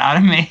snot out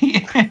of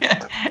me.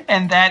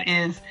 And that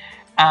is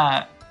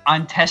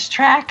on Test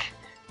Track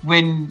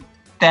when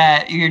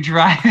you're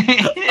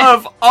driving.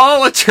 Of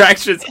all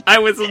attractions, I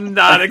was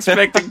not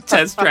expecting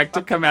Test Track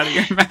to come out of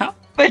your mouth.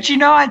 But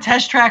on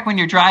Test Track when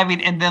you're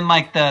driving, and then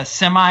like the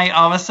semi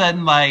all of a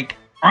sudden like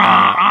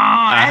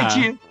at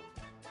you.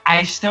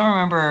 I still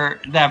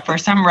remember that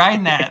first time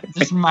riding that.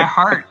 Just my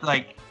heart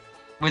like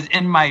was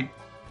in my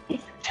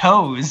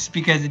toes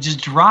because it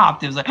just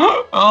dropped. It was like,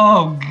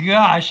 oh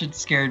gosh, it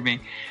scared me.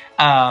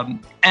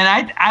 And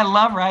I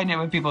love riding it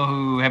with people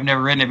who have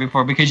never ridden it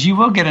before, because you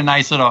will get a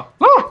nice little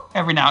woo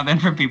every now and then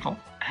from people.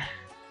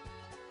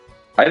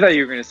 I thought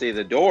you were going to say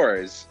the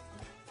doors.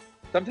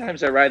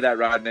 Sometimes I ride that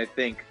ride and I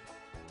think,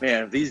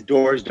 man, if these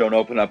doors don't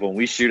open up when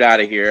we shoot out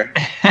of here,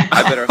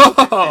 I better hope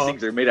that these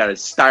things are made out of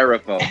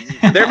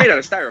styrofoam. They're made out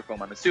of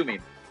styrofoam, I'm assuming.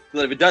 So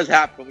that if it does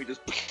happen, we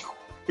just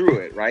through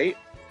it, right?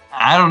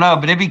 I don't know,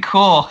 but it'd be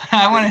cool.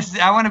 I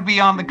want to be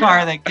on the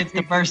car that gets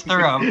to burst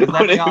through them.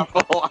 That'd be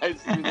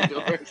awesome.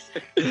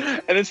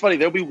 And it's funny,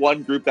 there'll be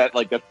one group that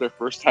that's their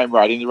first time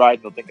riding the ride,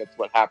 and they'll think that's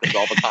what happens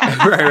all the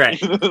time.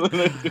 Right.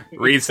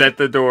 Reset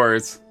the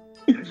doors.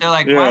 They're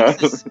like, why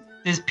is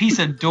this piece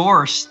of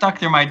door stuck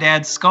through my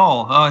dad's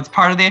skull? Oh, it's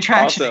part of the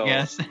attraction, Also, I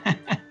guess.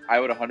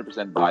 I would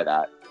 100% buy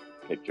that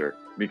picture,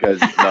 because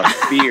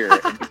the fear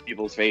in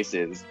people's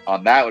faces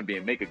on that would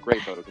make a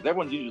great photo, because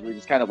everyone's usually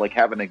just kind of like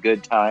having a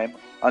good time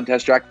on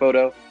Test Track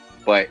photo.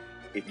 But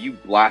if you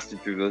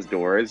blasted through those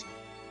doors,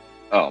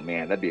 oh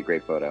man, that'd be a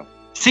great photo.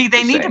 See,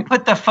 they need to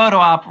put the photo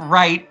up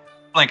right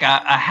like a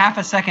half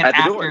a second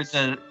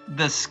after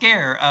the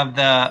scare of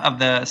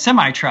the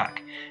semi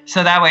truck,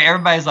 so that way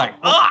everybody's like,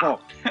 oh.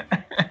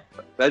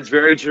 That's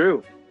very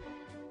true.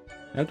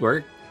 That'd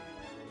work.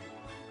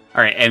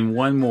 All right, and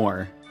one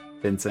more,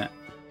 Vincent.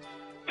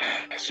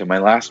 So my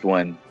last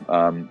one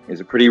is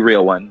a pretty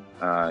real one.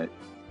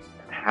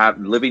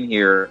 Living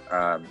here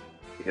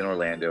in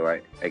Orlando,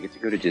 I get to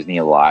go to Disney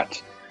a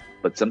lot,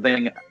 but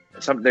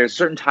there's a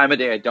certain time of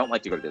day I don't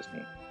like to go to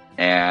Disney,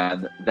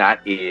 and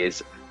that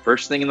is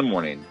first thing in the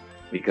morning,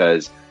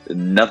 because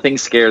nothing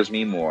scares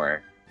me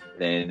more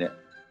than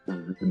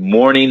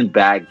morning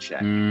bag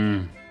check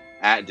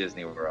at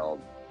Disney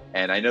World.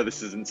 and I know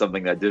this isn't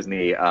something that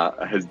Disney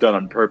has done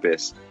on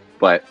purpose,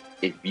 but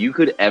if you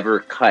could ever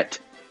cut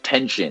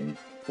tension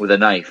with a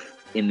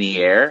knife in the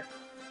air,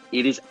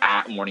 it is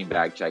at morning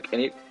bag check,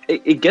 and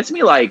it gets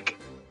me like,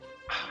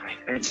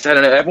 I don't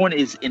know. Everyone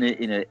is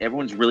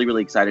everyone's really,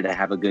 really excited to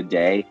have a good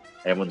day.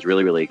 Everyone's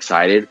really, really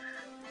excited,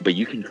 but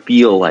you can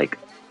feel like,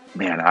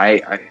 man,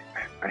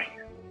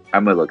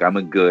 I'm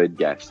a good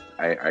guest.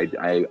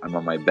 I'm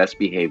on my best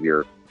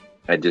behavior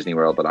at Disney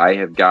World, but I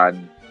have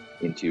gotten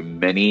into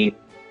many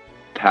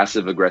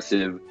passive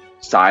aggressive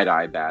side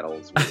eye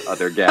battles with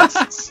other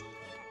guests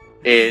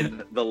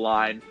in the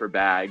line for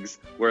bags.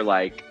 Where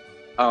like,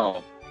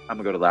 oh, I'm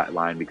gonna go to that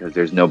line because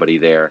there's nobody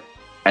there,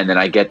 and then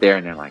I get there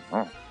and they're like,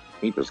 oh,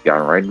 he just got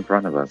right in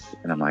front of us,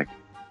 and I'm like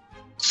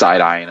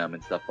side eyeing them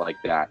and stuff like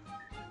that.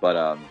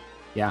 But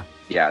yeah,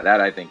 that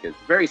I think is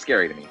very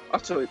scary to me.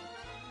 Also, it's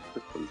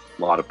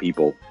a lot of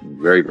people,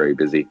 very, very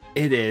busy.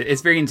 It is.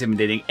 It's very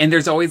intimidating. And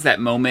there's always that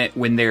moment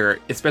when they're,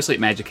 especially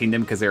at Magic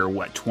Kingdom, because there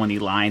are 20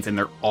 lines and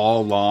they're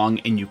all long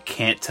and you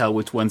can't tell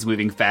which one's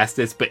moving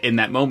fastest. But in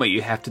that moment,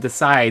 you have to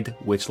decide,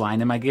 which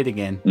line am I getting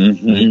in?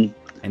 Mm-hmm.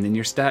 And then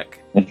you're stuck.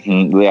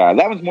 Mm-hmm. Yeah,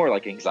 that was more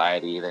like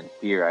anxiety than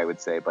fear, I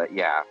would say. But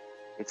yeah,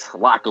 it's a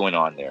lot going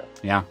on there.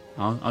 Yeah,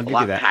 I'll give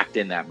you that. A lot packed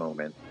in that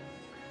moment.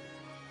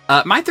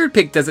 My third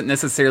pick doesn't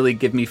necessarily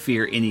give me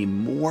fear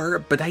anymore,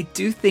 but I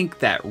do think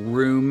that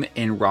room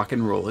in Rock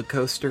and Roller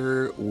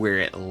Coaster where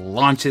it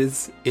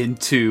launches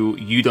into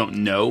you don't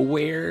know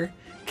where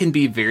can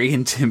be very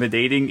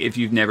intimidating if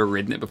you've never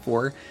ridden it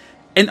before.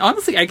 And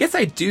honestly, I guess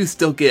I do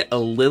still get a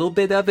little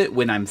bit of it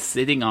when I'm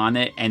sitting on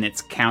it and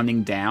it's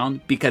counting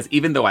down, because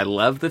even though I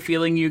love the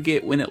feeling you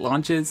get when it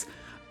launches,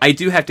 I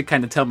do have to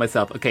kind of tell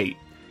myself, okay,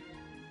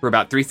 for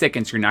about 3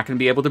 seconds, you're not going to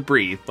be able to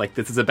breathe. Like,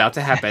 this is about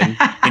to happen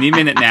any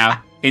minute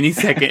now. Any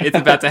second, it's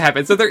about to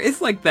happen. So there is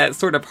like that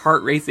sort of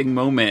heart-racing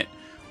moment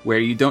where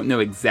you don't know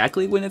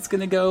exactly when it's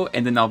going to go,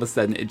 and then all of a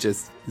sudden it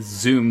just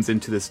zooms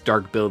into this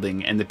dark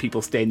building, and the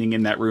people standing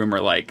in that room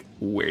are like,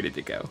 where did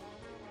it go?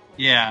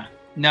 Yeah.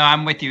 No,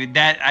 I'm with you.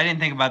 That I didn't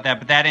think about that,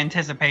 but that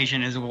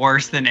anticipation is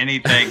worse than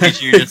anything,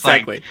 because you're just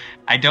exactly. Like,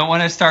 I don't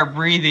want to start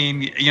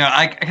breathing,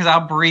 because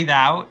I'll breathe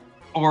out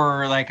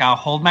or like I'll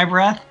hold my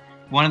breath,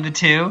 one of the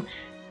two,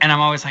 and I'm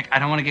always like, I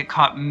don't want to get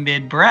caught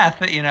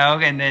mid-breath,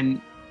 and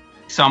then...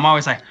 So I'm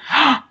always like,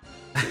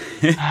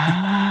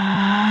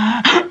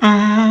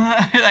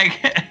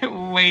 like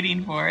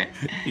waiting for it.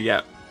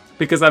 Yeah,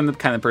 because I'm the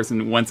kind of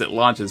person, once it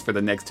launches for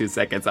the next 2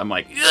 seconds, I'm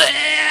like,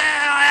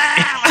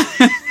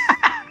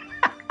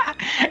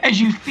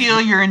 as you feel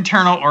your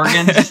internal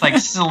organs just like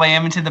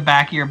slam into the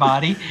back of your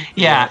body.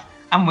 Yeah,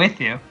 I'm with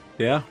you.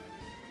 Yeah.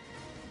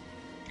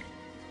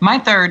 My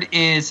third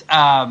is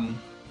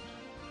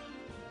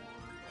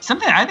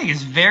something I think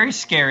is very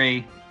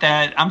scary,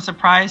 that I'm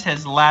surprised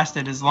has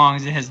lasted as long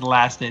as it has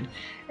lasted.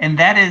 And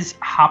that is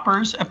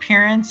Hopper's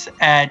appearance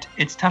at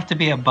It's Tough to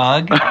Be a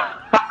Bug.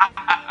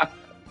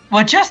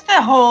 Well, just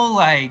the whole,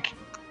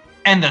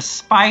 and the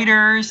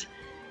spiders,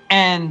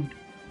 and,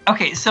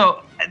 okay,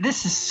 so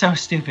this is so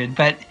stupid,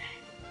 but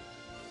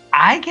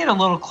I get a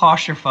little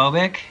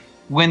claustrophobic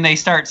when they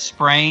start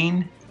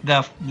spraying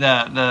the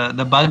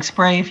bug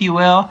spray, if you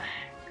will.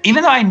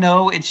 Even though I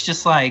know it's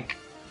just,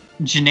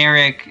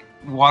 generic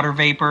water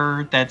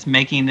vapor that's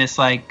making this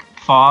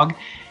fog,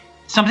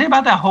 something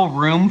about that whole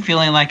room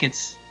feeling like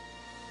it's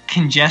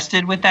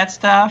congested with that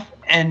stuff,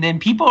 and then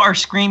people are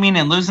screaming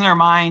and losing their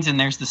minds, and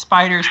there's the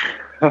spiders.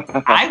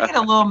 I get a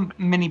little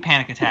mini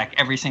panic attack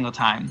every single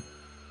time.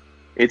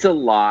 It's a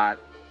lot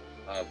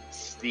of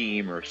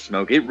steam or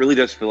smoke. It really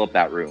does fill up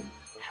that room.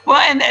 Well,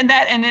 and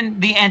then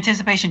the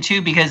anticipation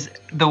too, because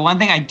the one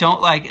thing I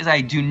don't like is I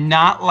do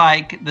not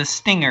like the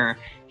stinger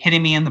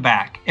hitting me in the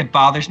back. It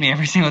bothers me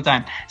every single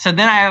time. So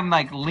then I am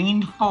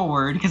leaned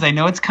forward because I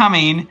know it's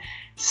coming.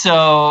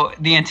 So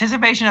the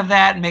anticipation of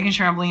that, making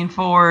sure I'm leaned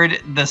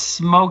forward, the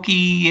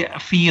smoky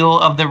feel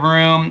of the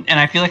room, and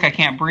I feel like I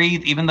can't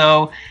breathe, even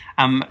though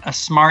I'm a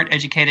smart,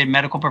 educated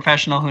medical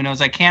professional who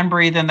knows I can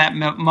breathe in that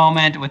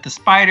moment with the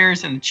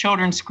spiders and the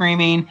children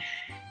screaming.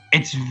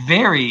 It's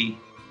very,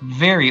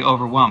 very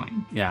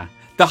overwhelming. Yeah.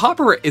 The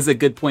Hopper is a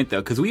good point, though,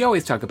 because we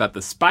always talk about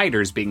the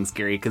spiders being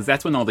scary because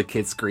that's when all the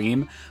kids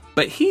scream.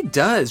 But he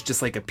does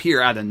just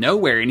appear out of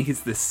nowhere, and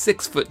he's this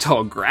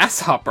 6-foot-tall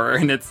grasshopper,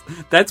 and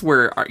that's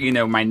where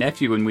my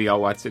nephew and we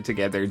all watched it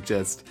together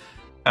just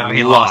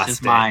he lost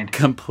his mind,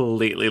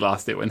 completely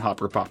lost it when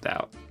Hopper popped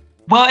out.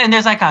 Well, and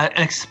there's an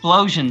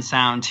explosion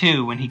sound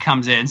too when he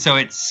comes in, so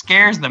it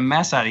scares the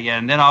mess out of you,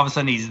 and then all of a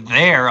sudden he's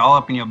there, all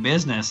up in your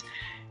business.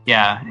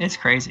 Yeah, it's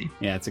crazy.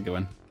 Yeah, it's a good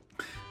one.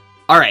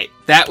 All right,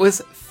 that was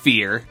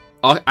fear.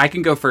 I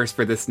can go first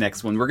for this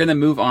next one. We're going to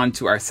move on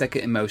to our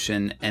second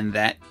emotion, and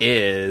that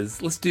is,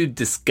 let's do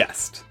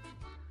disgust.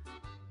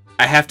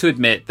 I have to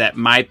admit that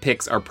my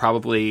picks are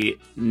probably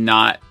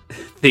not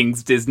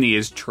things Disney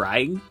is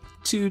trying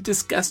to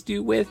disgust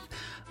you with,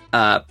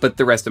 but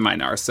the rest of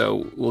mine are,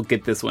 so we'll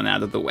get this one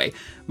out of the way.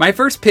 My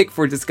first pick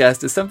for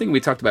disgust is something we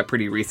talked about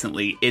pretty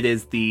recently. It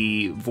is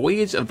the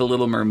Voyage of the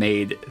Little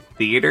Mermaid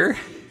Theater,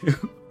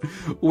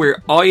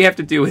 where all you have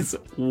to do is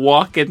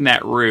walk in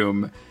that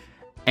room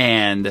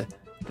and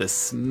the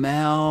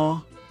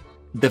smell,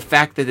 the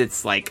fact that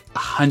it's like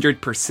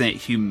 100%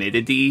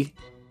 humidity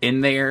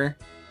in there,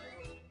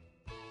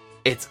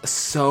 it's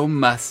so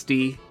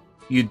musty.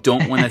 You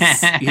don't want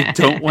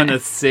to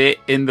sit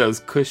in those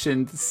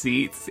cushioned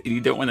seats, and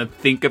you don't want to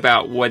think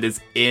about what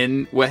has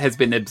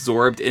been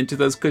absorbed into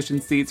those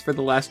cushioned seats for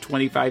the last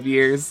 25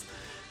 years.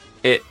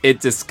 It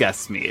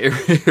disgusts me.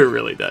 It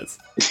really does.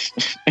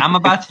 I'm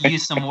about to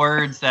use some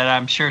words that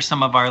I'm sure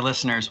some of our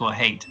listeners will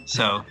hate,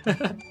 so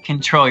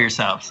control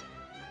yourselves.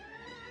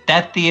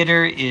 That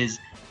theater is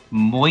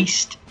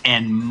moist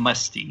and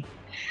musty.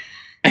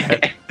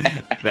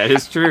 That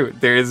is true.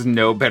 There is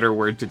no better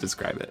word to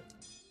describe it.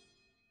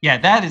 Yeah,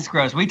 that is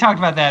gross. We talked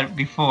about that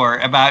before,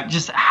 about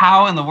just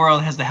how in the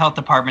world has the health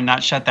department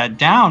not shut that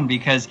down,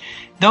 because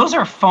those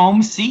are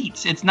foam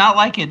seats. It's not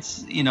like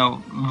it's,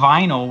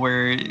 vinyl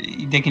where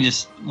they can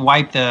just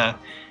wipe the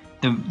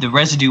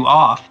residue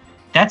off.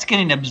 That's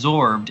getting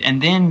absorbed,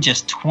 and then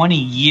just 20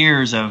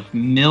 years of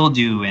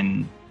mildew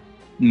and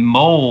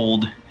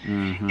mold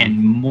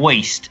and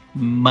moist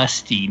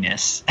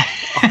mustiness.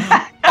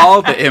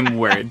 All the M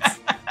words.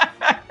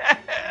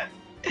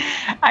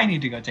 I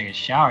need to go take a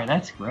shower.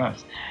 That's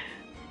gross.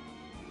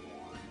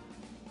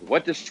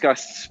 What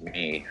disgusts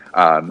me,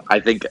 I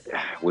think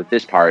with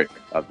this part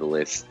of the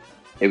list,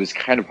 it was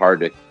kind of hard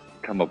to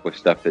come up with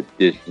stuff that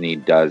Disney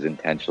does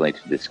intentionally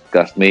to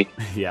disgust me.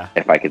 Yeah.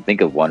 If I could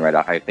think of one right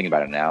off, I think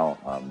about it now.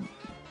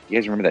 You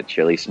guys remember that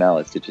chili smell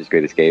at Stitch's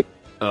Great Escape?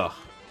 Ugh.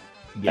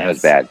 Yes. That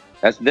was bad.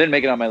 That didn't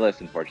make it on my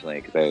list,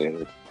 unfortunately,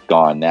 because it's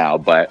gone now.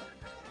 But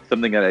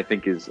something that I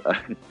think is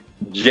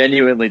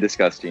genuinely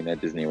disgusting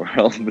at Disney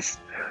World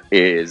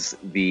is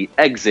the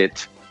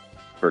exit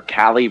for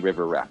Cali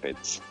River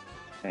Rapids.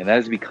 And that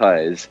is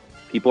because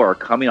people are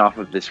coming off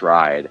of this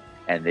ride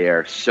and they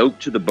are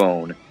soaked to the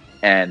bone.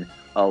 And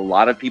a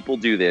lot of people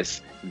do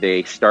this.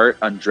 They start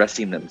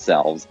undressing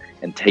themselves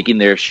and taking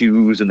their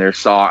shoes and their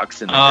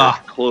socks and their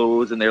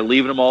clothes, and they're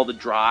leaving them all to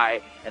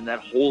dry. And that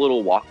whole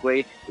little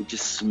walkway, it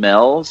just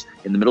smells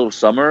in the middle of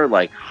summer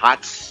like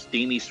hot,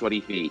 steamy,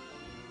 sweaty feet.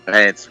 And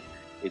it's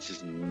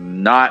just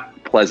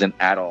not pleasant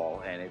at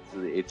all, and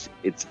it's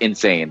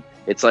insane.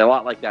 It's a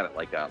lot like that,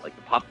 like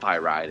the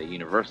Popeye ride at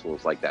Universal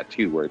is like that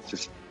too, where it's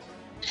just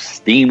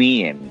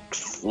steamy and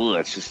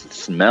it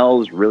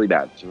smells really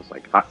bad. It's just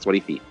like hot, sweaty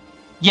feet.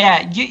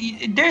 Yeah,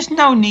 there's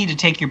no need to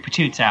take your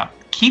patoots out.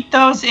 Keep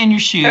those in your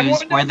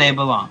shoes where they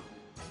belong.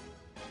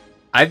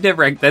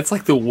 That's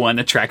like the one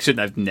attraction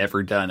I've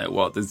never done at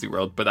Walt Disney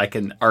World, but I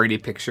can already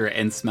picture it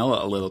and smell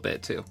it a little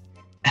bit too.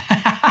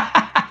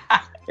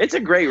 It's a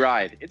great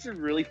ride. It's a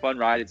really fun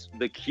ride.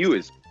 The queue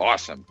is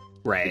awesome.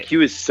 Right. The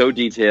queue is so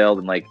detailed,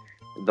 and like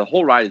the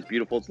whole ride is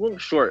beautiful. It's a little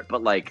short,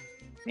 but like,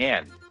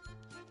 man,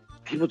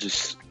 people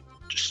just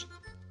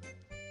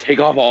take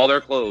off all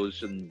their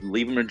clothes and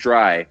leave them to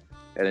dry,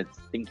 and it's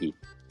stinky.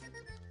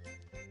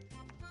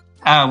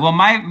 Well,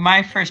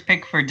 my first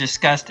pick for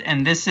disgust,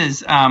 and this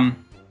is gonna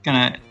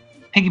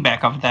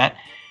piggyback off of that,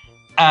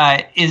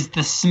 is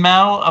the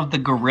smell of the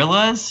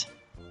gorillas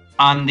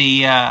on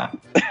the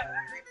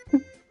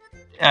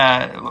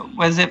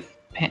was it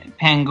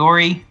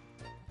Pangori?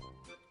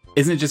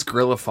 Isn't it just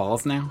Gorilla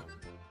Falls now?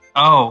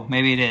 Oh,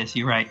 maybe it is.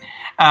 You're right.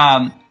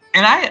 And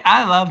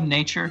I love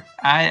nature.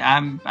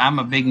 I'm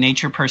a big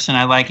nature person.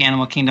 I like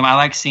Animal Kingdom. I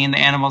like seeing the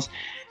animals,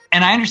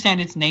 and I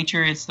understand it's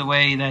nature. It's the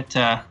way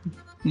that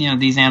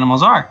these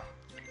animals are.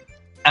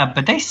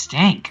 But they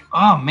stink.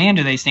 Oh man,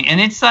 do they stink! And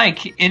it's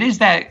like it is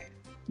that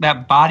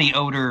body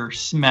odor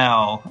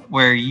smell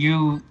where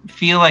you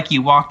feel like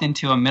you walked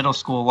into a middle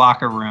school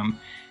locker room,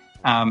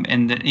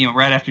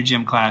 right after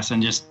gym class,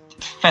 and just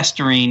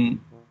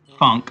festering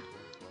funk,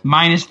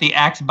 minus the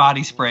Axe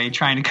body spray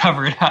trying to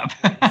cover it up.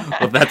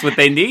 Well, that's what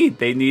they need.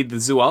 They need the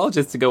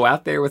zoologist to go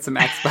out there with some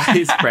Axe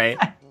body spray.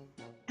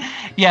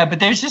 Yeah, but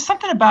there's just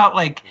something about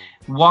like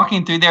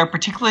walking through there,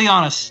 particularly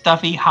on a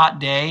stuffy, hot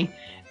day,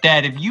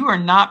 that if you are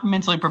not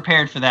mentally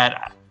prepared for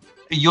that,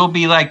 you'll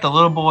be like the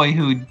little boy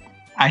who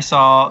I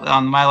saw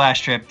on my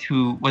last trip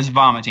who was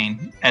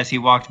vomiting as he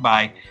walked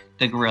by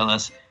the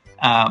gorillas.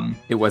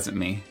 It wasn't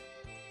me.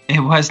 It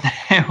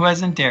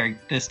wasn't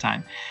Derek this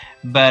time.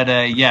 But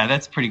yeah,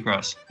 that's pretty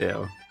gross.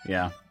 Ew,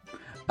 yeah.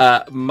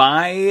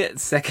 My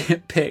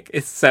second pick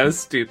is so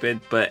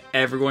stupid, but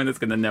everyone is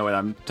going to know what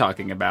I'm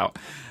talking about.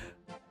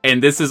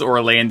 And this is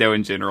Orlando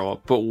in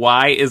general. But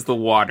why is the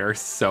water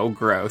so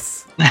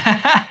gross?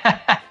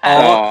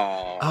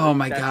 Oh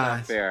my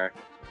gosh. Fair.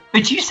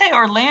 But you say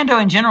Orlando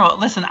in general.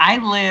 Listen, I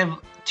live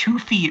 2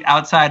 feet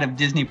outside of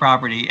Disney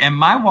property, and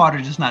my water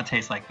does not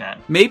taste like that.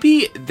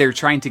 Maybe they're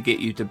trying to get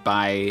you to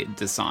buy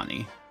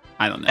Dasani.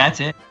 I don't know. That's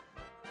it.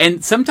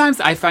 And sometimes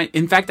I find,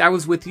 in fact, I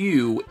was with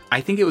you,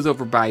 I think it was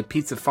over by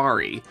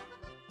Pizzafari.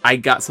 I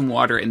got some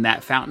water in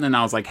that fountain, and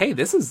I was like, hey,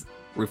 this is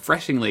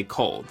refreshingly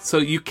cold. So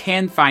you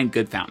can find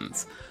good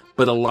fountains.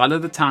 But a lot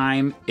of the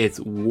time, it's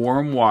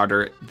warm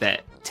water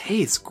that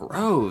tastes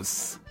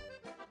gross.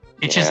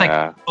 It's just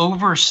like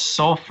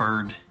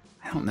over-sulfured.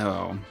 I don't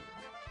know.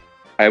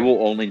 I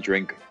will only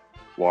drink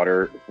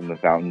water from the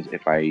fountains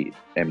if I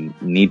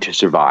need to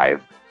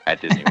survive at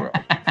Disney World.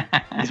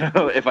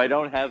 So if I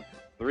don't have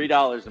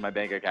 $3 in my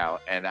bank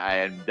account and I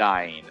am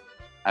dying,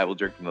 I will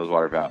drink from those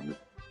water fountains.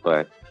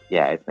 But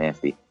yeah, it's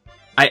nasty.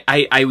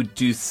 I would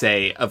do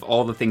say, of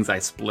all the things I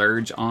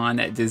splurge on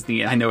at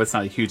Disney, and I know it's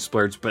not a huge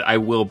splurge, but I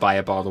will buy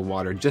a bottle of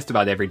water just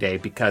about every day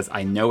because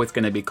I know it's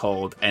going to be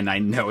cold and I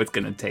know it's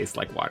going to taste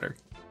like water.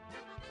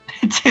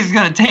 It's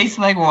going to taste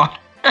like water.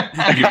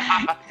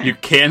 You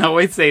can't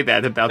always say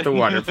that about the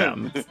water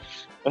fountains.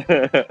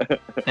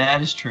 That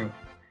is true.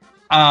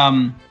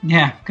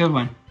 Yeah, good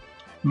one.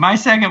 My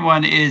second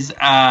one is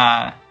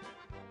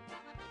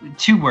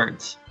 2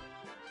 words.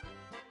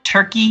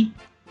 Turkey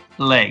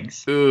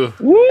legs. Ooh.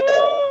 Woo!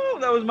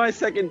 That was my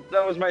second.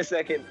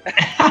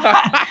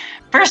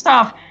 First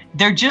off,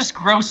 they're just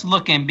gross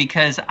looking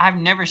because I've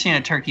never seen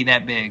a turkey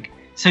that big.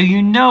 So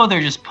you know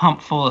they're just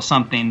pumped full of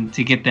something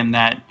to get them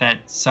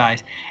that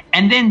size.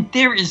 And then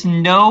there is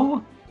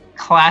no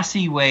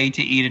classy way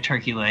to eat a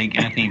turkey leg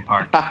in a theme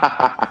park.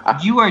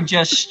 You are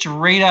just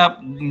straight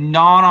up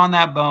gnawing on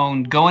that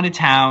bone, going to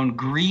town,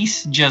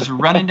 grease just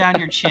running down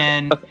your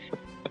chin.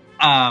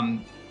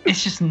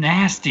 It's just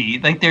nasty.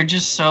 Like, they're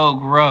just so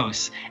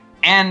gross.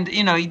 And,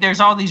 you know, there's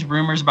all these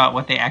rumors about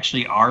what they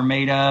actually are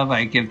made of.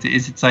 Like,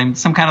 is it some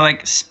kind of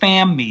like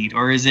spam meat,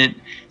 or is it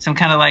some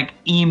kind of like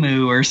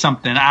emu or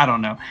something? I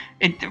don't know.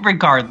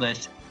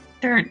 Regardless,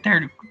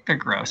 they're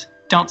gross.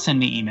 Don't send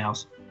me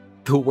emails.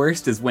 The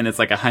worst is when it's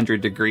like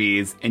 100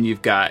 degrees and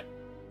you've got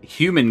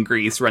human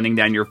grease running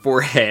down your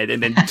forehead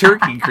and then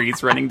turkey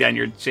grease running down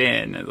your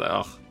chin.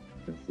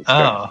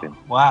 Oh,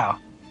 wow.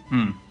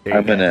 I'm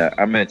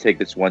gonna take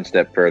this one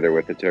step further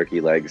with the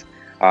turkey legs.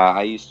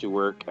 I used to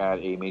work at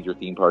a major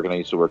theme park, and I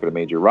used to work at a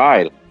major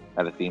ride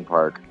at a theme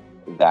park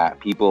that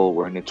people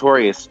were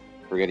notorious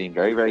for getting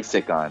very, very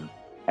sick on.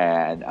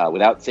 And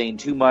without saying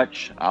too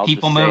much, I'll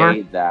just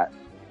say that.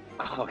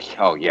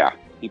 Oh yeah,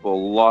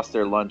 people lost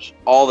their lunch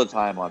all the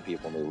time on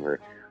People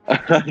Mover.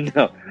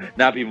 No,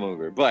 not People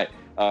Mover, but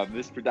I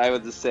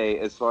would just say,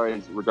 as far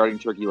as regarding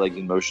turkey legs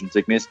and motion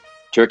sickness,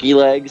 turkey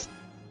legs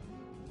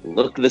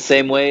look the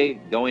same way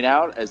going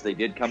out as they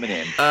did coming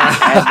in.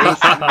 And they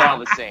smell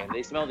the same.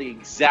 They smell the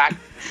exact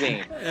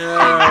same.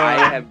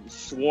 I have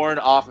sworn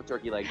off a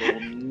turkey leg. I will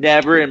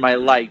never in my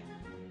life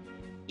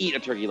eat a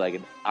turkey leg.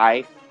 And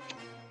I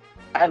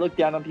look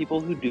down on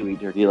people who do eat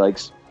turkey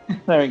legs.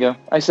 There we go.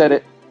 I said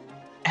it.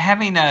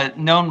 Having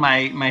known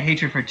my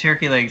hatred for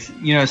turkey legs,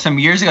 you know, some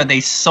years ago, they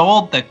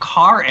sold the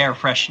car air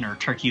freshener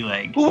turkey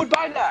leg. Who would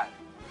buy that?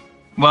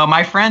 Well,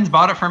 my friends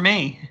bought it for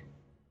me.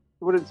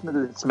 Did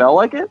it smell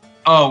like it?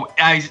 Oh,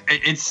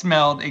 it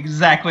smelled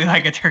exactly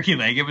like a turkey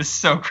leg. It was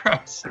so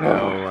gross.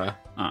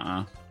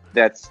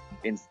 That's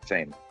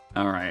insane.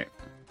 All right,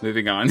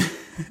 moving on.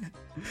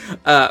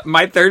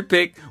 My third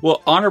pick,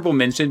 well, honorable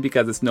mention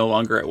because it's no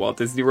longer at Walt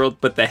Disney World,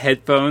 but the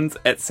headphones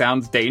at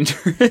Sounds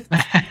Dangerous.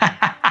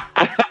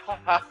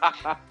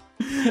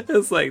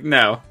 It's like,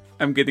 no,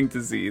 I'm getting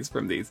disease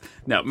from these.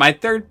 No, my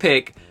third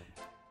pick,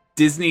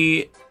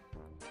 Disney.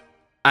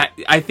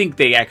 I think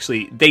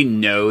they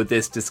know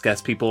this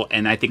disgusts people,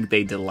 and I think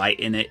they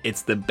delight in it.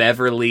 It's the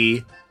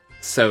Beverly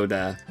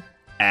soda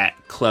at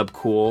Club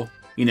Cool.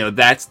 You know,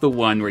 that's the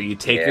one where you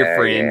take your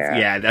friends.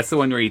 Yeah, that's the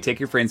one where you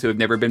take your friends who have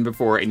never been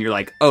before, and you're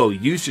like, oh,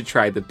 you should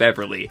try the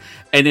Beverly.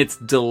 And it's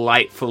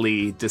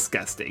delightfully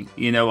disgusting.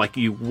 You know, like,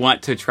 you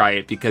want to try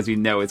it because you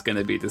know it's going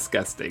to be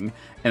disgusting,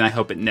 and I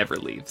hope it never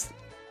leaves.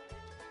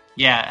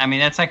 Yeah, I mean,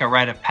 that's like a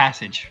rite of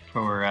passage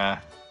for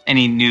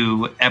any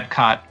new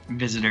Epcot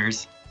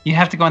visitors. You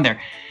have to go in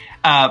there.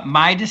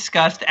 My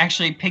disgust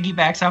actually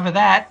piggybacks off of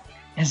that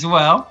as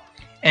well.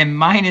 And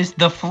mine is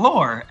the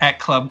floor at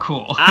Club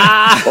Cool.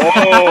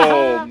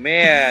 Oh,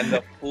 man.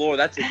 The floor.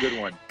 That's a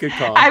good one. Good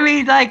call. I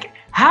mean, like,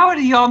 how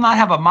do y'all not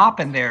have a mop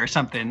in there or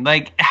something?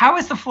 Like, how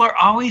is the floor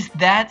always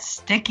that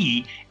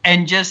sticky?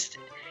 And just,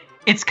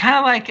 it's kind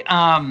of like,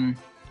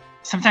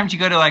 sometimes you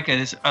go to like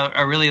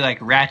a really like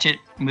ratchet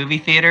movie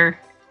theater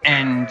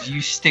and you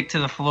stick to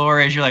the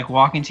floor as you're like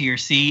walking to your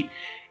seat.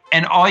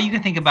 And all you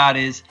can think about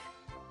is,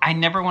 I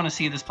never want to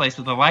see this place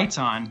with the lights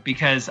on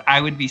because I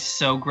would be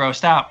so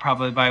grossed out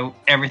probably by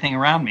everything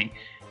around me.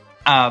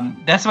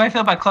 That's what I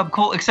feel about Club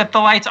Cool, except the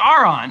lights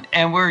are on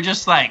and we're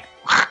just like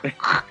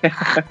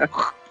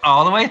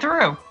all the way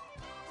through.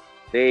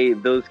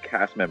 Those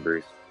cast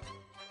members,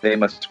 they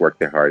must work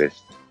their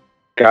hardest.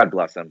 God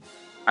bless them.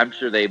 I'm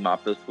sure they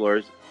mop those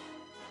floors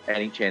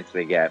any chance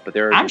they get, but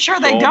there are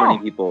many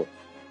people.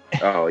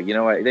 Oh, you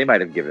know what? They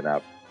might have given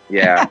up.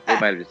 Yeah, they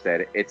might have just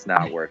said it's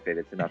not worth it.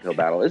 It's an uphill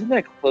battle. Isn't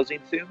that closing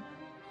soon?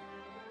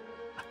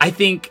 I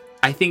think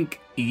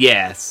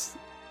yes,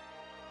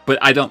 but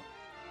I don't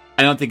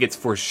think it's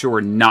for sure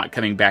not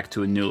coming back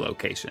to a new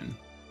location.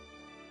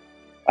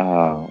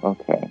 Oh,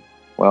 okay.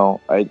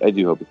 Well, I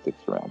do hope it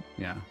sticks around.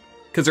 Yeah,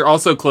 because they're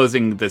also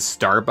closing the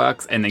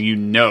Starbucks, and then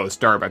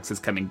Starbucks is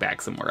coming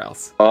back somewhere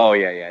else. Oh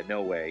yeah,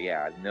 no way.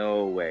 Yeah,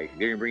 no way.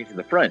 They're gonna bring it to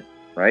the front,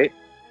 right?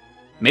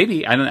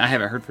 Maybe I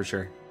haven't heard for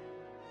sure.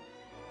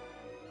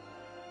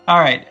 All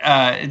right,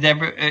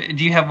 Deborah,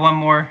 do you have one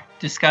more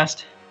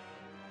Disgust?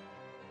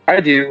 I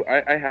do.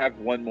 I have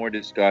one more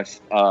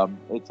Disgust.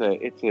 It's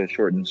a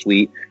short and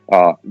sweet.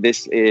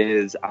 This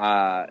is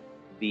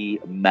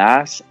the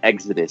mass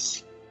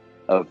exodus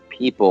of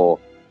people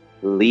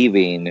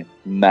leaving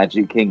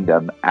Magic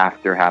Kingdom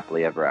after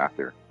Happily Ever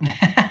After.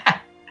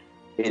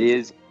 It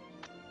is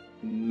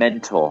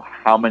mental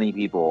how many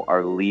people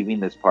are leaving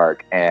this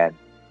park, and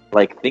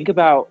like think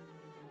about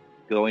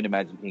going to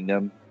Magic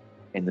Kingdom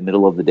in the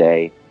middle of the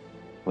day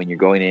when you're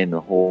going in,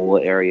 the whole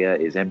area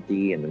is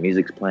empty and the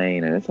music's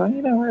playing, and it's like,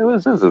 it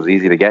was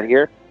easy to get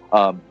here.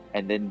 And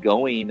then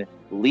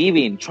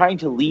trying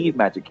to leave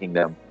Magic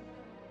Kingdom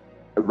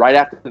right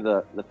after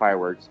the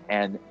fireworks,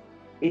 and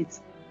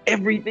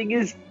everything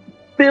is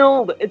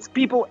filled. It's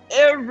people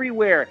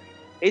everywhere.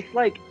 It's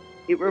like,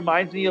 it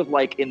reminds me of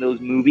like in those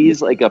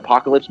movies, like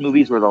apocalypse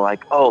movies, where they're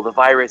like, oh, the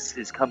virus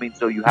is coming,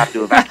 so you have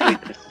to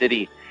evacuate the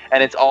city.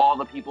 And it's all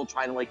the people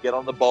trying to like get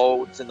on the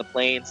boats and the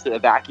planes to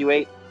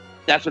evacuate.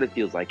 That's what it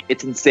feels like.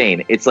 It's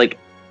insane. It's like,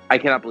 I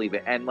cannot believe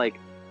it. And like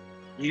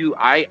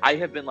I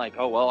have been like,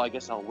 oh, well, I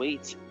guess I'll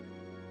wait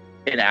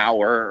an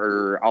hour,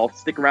 or I'll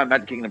stick around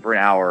Magic Kingdom for an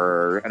hour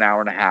or an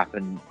hour and a half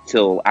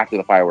until after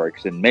the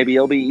fireworks, and maybe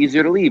it'll be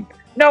easier to leave.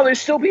 No, there's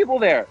still people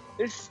there.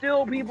 There's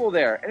still people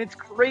there. And it's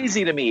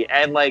crazy to me.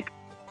 And like,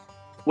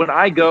 when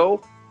I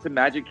go to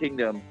Magic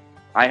Kingdom,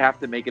 I have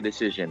to make a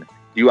decision.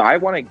 Do I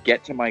want to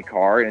get to my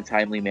car in a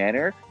timely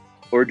manner,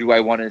 or do I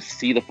want to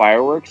see the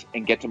fireworks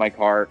and get to my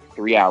car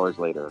 3 hours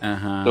later?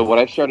 Uh-huh. So what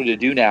I've started to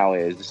do now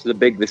is,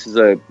 this is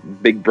a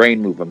big brain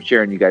move. I'm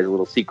sharing you guys a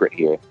little secret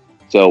here.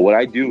 So what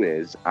I do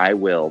is, I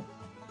will,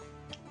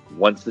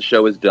 once the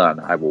show is done,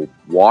 I will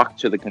walk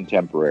to the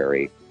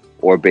Contemporary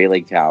or Bay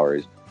Lake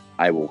Towers.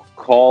 I will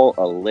call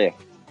a Lyft,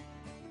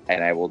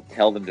 and I will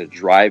tell them to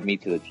drive me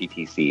to the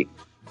TTC.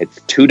 It's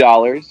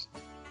 $2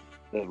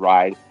 the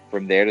ride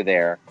from there to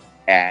there,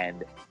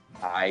 and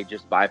I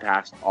just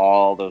bypassed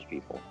all those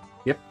people.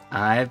 Yep,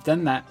 I've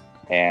done that.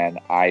 And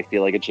I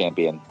feel like a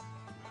champion.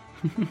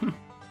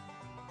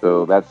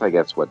 So that's, I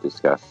guess, what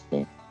disgusts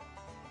me.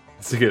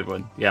 That's a good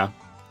one, yeah.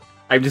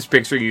 I'm just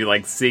picturing you,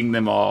 like, seeing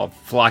them all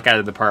flock out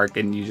of the park,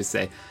 and you just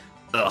say,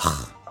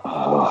 ugh.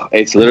 Oh,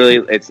 it's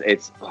literally,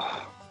 it's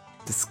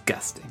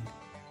disgusting.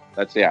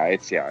 It's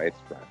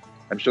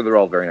I'm sure they're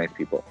all very nice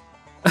people.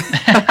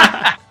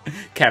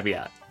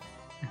 Caveat.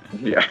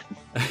 Yeah.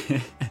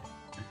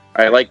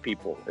 I like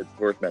people. It's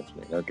worth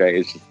mentioning, okay?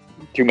 It's just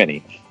too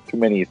many. Too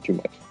many is too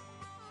much.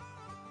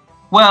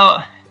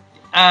 Well,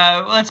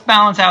 let's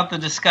balance out the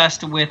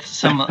disgust with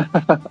some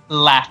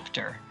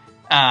laughter.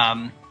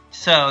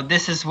 So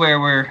this is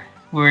where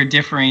we're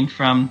differing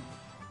from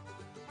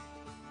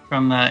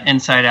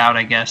Inside Out,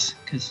 I guess,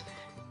 because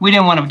we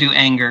didn't want to do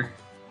anger,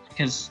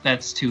 because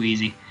that's too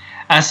easy.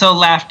 So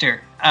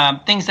laughter,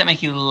 things that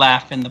make you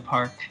laugh in the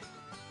park.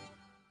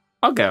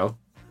 I'll go.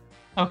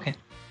 Okay.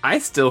 I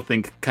still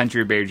think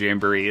Country Bear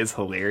Jamboree is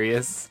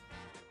hilarious.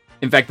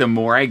 In fact, the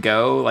more I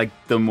go, like,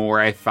 the more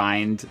I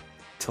find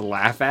to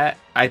laugh at.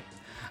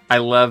 I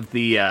love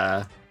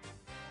the,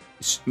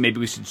 maybe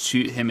we should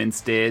shoot him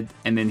instead,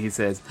 and then he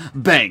says,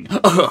 bang!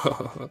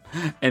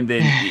 And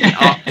then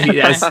he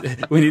has,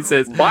 when he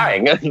says,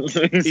 bang!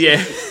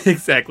 Yeah,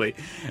 exactly.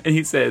 And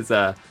he says,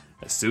 as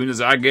soon as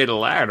I get a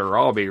ladder,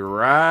 I'll be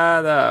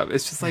right up.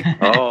 It's just like,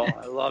 oh,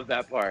 I love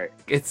that part.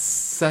 It's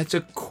such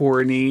a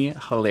corny,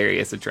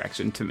 hilarious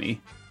attraction to me.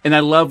 And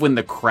I love when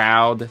the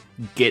crowd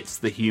gets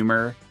the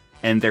humor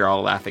and they're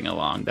all laughing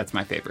along. That's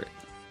my favorite.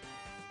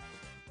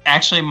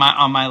 Actually,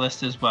 on my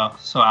list as well.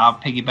 So I'll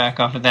piggyback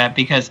off of that,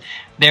 because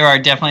there are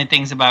definitely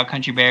things about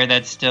Country Bear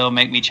that still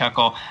make me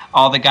chuckle.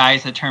 All the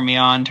guys that turn me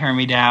on, turn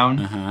me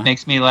down,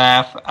 makes me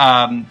laugh.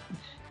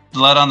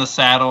 Blood on the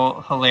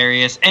Saddle,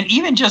 hilarious. And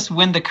even just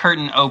when the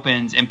curtain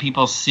opens and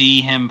people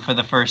see him for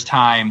the first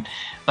time,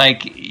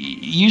 like,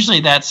 usually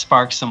that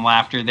sparks some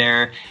laughter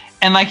there.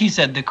 And like you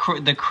said, the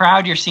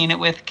crowd you're seeing it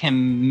with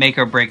can make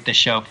or break the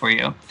show for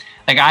you.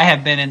 Like, I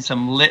have been in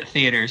some lit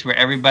theaters where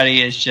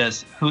everybody is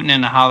just hooting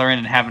and hollering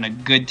and having a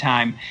good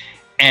time.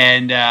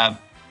 And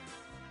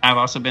I've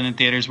also been in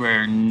theaters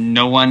where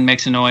no one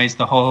makes a noise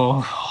the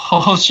whole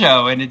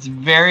show, and it's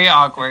very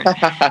awkward.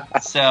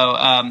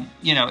 So,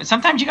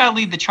 sometimes you got to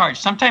lead the charge.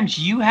 Sometimes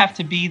you have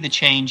to be the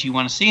change you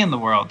want to see in the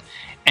world,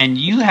 and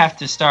you have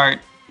to start,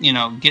 getting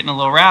a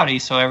little rowdy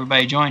so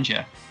everybody joins you.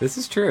 This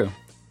is true.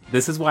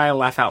 This is why I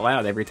laugh out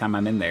loud every time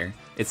I'm in there.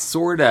 It's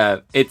sort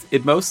of,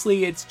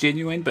 mostly it's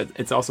genuine, but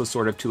it's also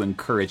sort of to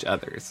encourage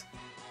others.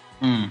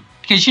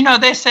 Because,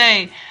 they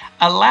say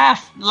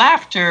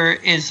laughter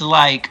is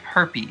like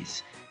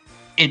herpes.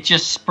 It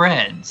just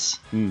spreads.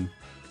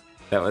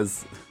 That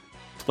was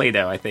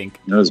Play-Doh, I think.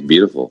 That was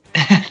beautiful.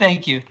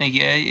 Thank you.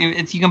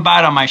 You can buy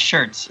it on my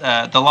shirts.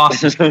 The Lost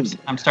Systems.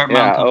 I'm starting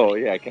my own company. Oh,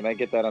 yeah. Can I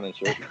get that on a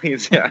shirt,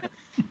 please? Yeah.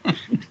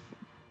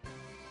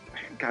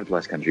 God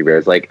bless Country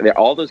Bears. Like,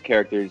 all those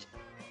characters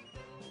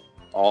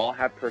all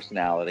have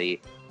personality,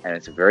 and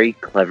it's very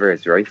clever.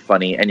 It's very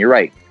funny. And you're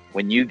right.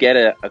 When you get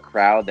a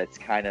crowd that's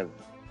kind of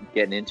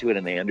getting into it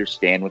and they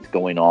understand what's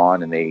going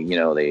on and they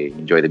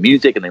enjoy the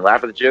music and they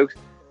laugh at the jokes,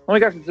 oh my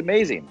gosh, it's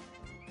amazing.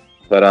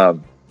 But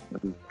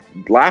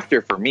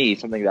laughter for me,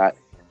 something that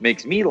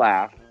makes me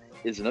laugh,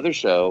 is another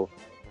show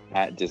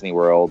at Disney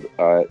World.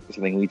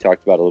 Something we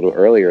talked about a little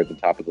earlier at the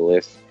top of the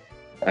list.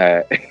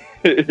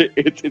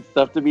 It's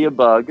tough to be a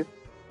bug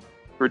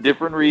for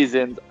different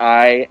reasons.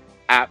 I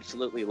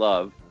absolutely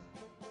love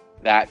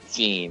that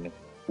scene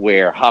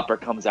where Hopper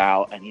comes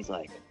out and he's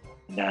like,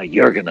 "Now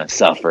you're gonna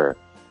suffer,"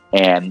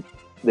 and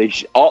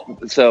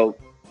so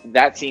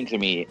that scene to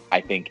me,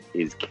 I think,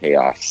 is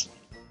chaos.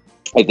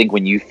 I think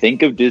when you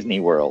think of Disney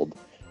World,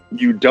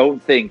 you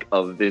don't think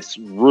of this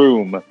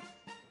room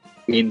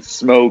in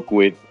smoke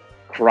with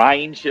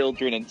crying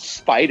children and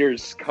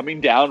spiders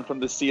coming down from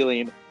the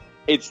ceiling.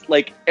 It's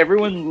like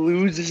everyone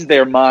loses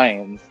their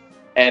minds,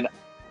 and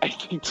I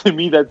think to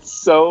me that's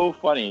so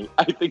funny.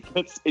 I think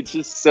it's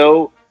just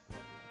so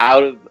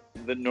out of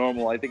the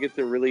normal. I think it's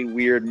a really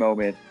weird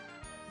moment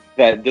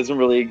that doesn't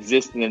really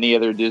exist in any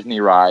other Disney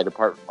ride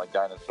apart from like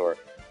Dinosaur.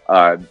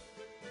 It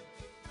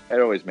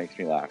always makes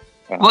me laugh.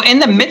 Well, in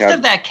the midst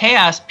of that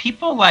chaos,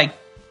 people like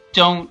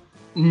don't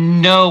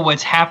know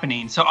what's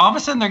happening. So all of a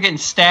sudden they're getting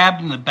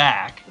stabbed in the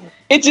back.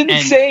 It's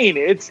insane.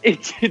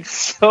 It's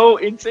so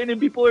insane,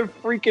 and people are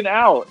freaking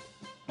out.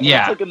 And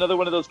yeah, it's like another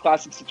one of those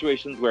classic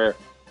situations where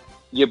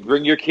you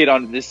bring your kid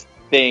on this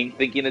thing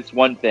thinking it's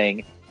one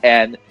thing,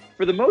 and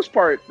for the most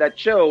part, that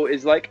show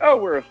is like, oh,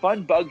 we're a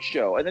fun bug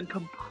show, and then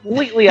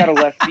completely out of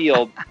left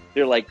field,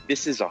 they're like,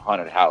 this is a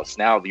haunted house.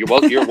 Now you're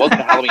welcome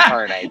to Halloween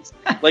Horror Nights.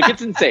 Like,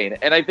 it's insane,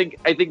 and I think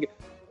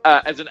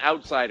as an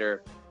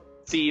outsider,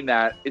 seeing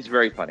that is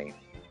very funny.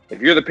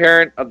 If you're the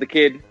parent of the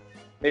kid,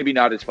 maybe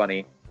not as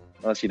funny,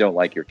 unless you don't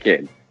like your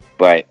kid.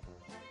 But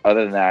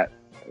other than that,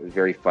 it was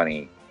very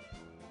funny.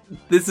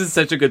 This is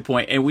such a good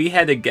point. And we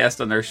had a guest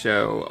on our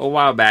show a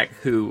while back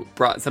who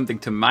brought something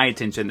to my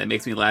attention that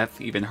makes me laugh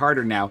even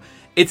harder now.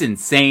 It's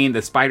insane.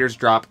 The spiders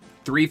drop.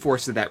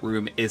 3/4 of that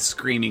room is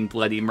screaming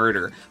bloody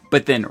murder.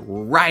 But then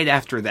right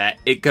after that,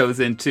 it goes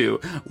into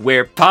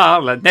 "We're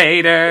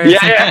pollinators."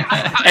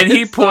 Yeah. And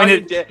he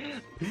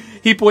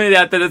pointed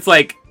out that it's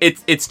like,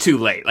 it's too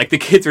late. Like, the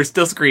kids are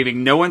still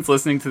screaming. No one's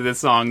listening to this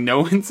song. No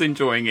one's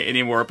enjoying it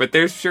anymore. But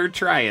they're sure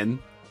trying.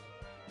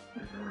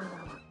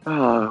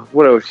 Oh,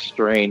 what a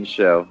strange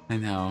show. I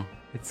know.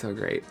 It's so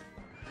great.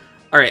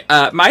 All right.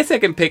 My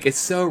second pick is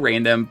so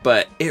random,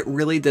 but it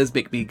really does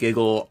make me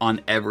giggle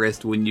on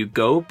Everest when you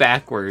go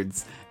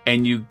backwards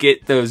and you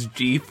get those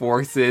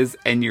G-forces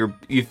and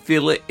you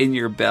feel it in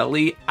your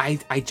belly.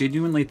 I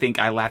genuinely think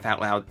I laugh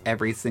out loud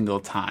every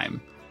single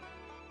time.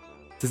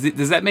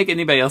 Does that make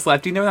anybody else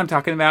laugh? Do you know what I'm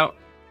talking about?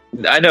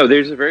 I know.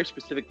 There's a very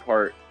specific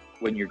part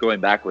when you're going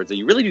backwards that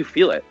you really do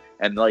feel it.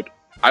 And, like,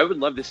 I would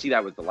love to see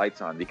that with the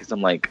lights on, because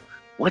I'm like,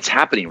 what's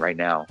happening right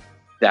now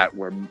that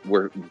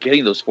we're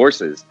getting those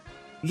forces?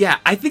 Yeah,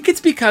 I think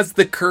it's because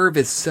the curve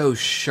is so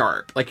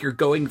sharp. Like, you're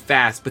going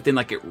fast, but then,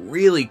 like, it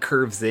really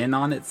curves in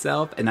on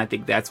itself. And I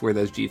think that's where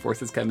those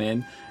G-forces come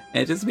in.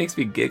 And it just makes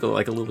me giggle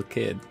like a little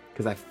kid,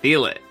 because I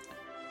feel it.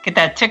 Get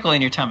that tickle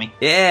in your tummy.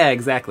 Yeah,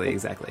 exactly.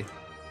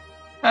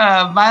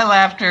 My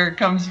laughter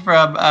comes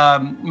from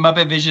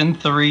Muppet Vision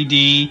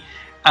 3D.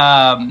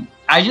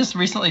 I just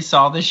recently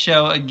saw this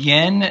show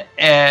again.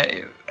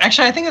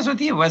 Actually, I think it was with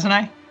you, wasn't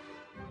I?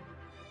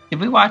 Did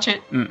we watch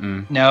it?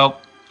 Mm-mm.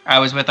 Nope. I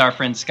was with our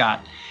friend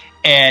Scott,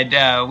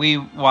 and we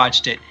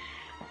watched it.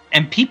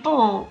 And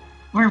people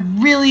were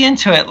really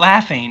into it,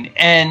 laughing.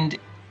 And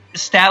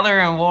Statler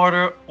and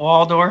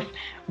Waldorf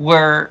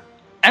were...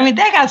 I mean,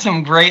 they got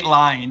some great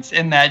lines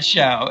in that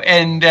show,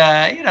 and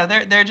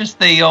they're just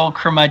the old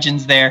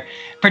curmudgeons there.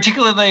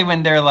 Particularly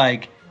when they're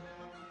like,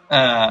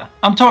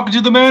 "I'm talking to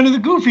the man in the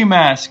goofy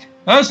mask.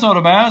 That's not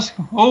a mask.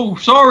 Oh,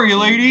 sorry,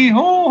 lady.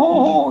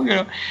 Oh,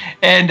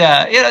 and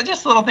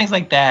just little things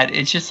like that.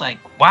 It's just like,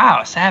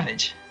 wow,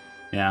 savage.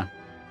 Yeah.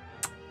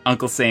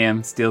 Uncle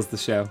Sam steals the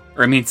show,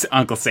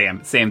 Uncle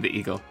Sam the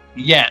Eagle.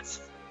 Yes.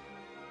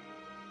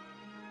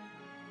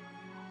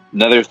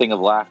 Another thing of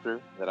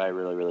laughter that I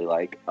really, really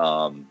like.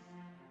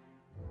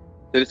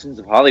 Citizens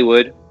of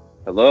Hollywood.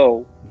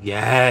 Hello.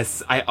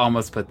 Yes, I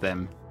almost put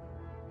them.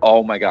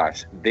 Oh my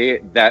gosh.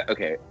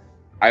 Okay.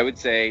 I would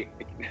say,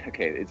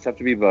 It's Tough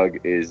to Be Bug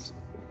is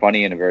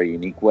funny in a very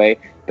unique way,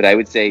 but I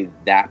would say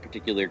that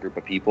particular group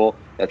of people,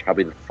 that's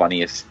probably the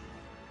funniest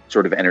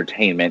sort of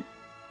entertainment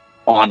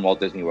on Walt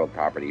Disney World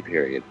property,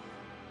 period.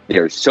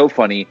 They're so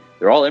funny.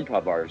 They're all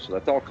improv artists, so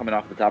that's all coming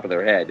off the top of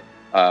their head.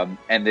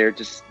 And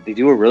they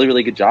do a really,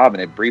 really good job,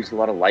 and it breathes a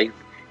lot of life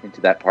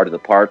into that part of the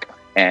park.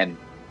 And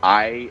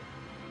I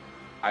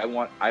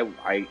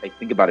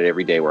think about it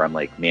every day where I'm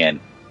like,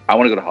 man, I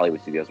want to go to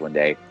Hollywood Studios one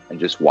day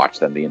and just watch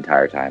them the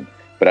entire time.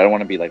 But I don't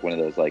want to be like one of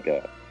those like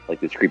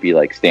those creepy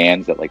like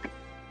stands that like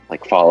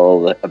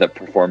follow the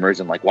performers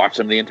and like watch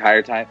them the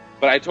entire time.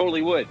 But I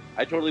totally would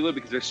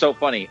because they're so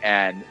funny,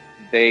 and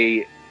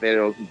they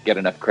don't get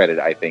enough credit,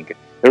 I think.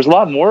 There's a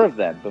lot more of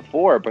them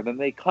before, but then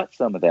they cut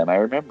some of them. I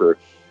remember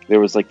there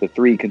was like the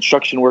 3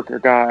 construction worker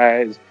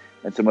guys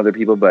and some other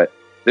people, but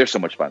they're so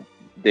much fun.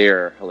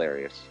 They're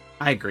hilarious.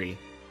 I agree.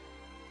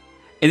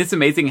 And it's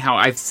amazing how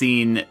I've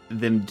seen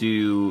them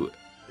do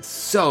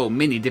so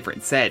many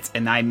different sets,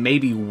 and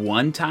maybe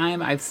one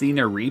time I've seen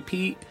a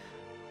repeat,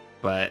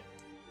 but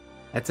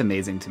that's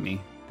amazing to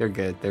me. They're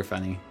good. They're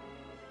funny.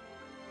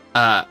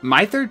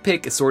 My third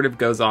pick sort of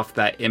goes off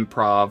that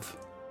improv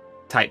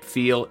type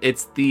feel.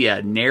 It's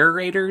the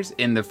narrators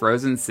in the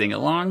Frozen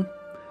sing-along.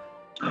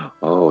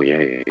 Oh,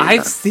 yeah.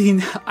 I've seen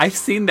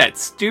that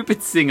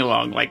stupid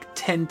sing-along like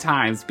 10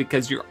 times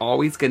because you're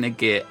always going to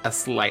get a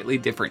slightly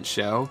different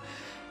show.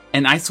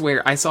 And I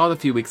swear, I saw it a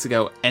few weeks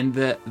ago, and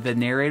the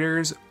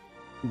narrators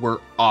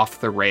were off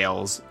the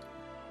rails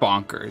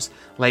bonkers.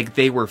 Like,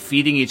 they were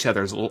feeding each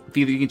other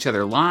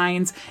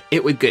lines.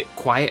 It would get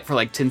quiet for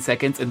like 10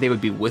 seconds, and they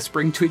would be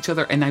whispering to each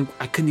other, and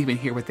I couldn't even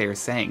hear what they were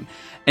saying.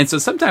 And so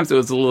sometimes it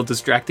was a little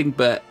distracting,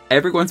 but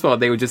every once in a while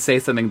they would just say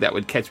something that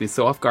would catch me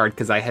so off guard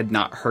because I had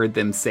not heard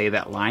them say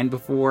that line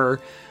before.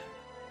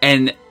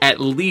 And at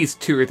least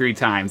 2 or 3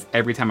 times,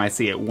 every time I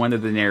see it, one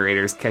of the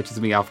narrators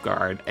catches me off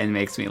guard and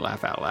makes me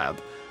laugh out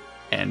loud.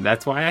 And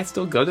that's why I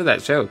still go to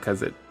that show,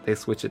 because they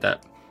switch it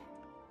up.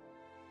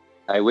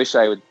 I wish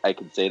I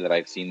could say that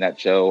I've seen that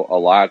show a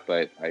lot,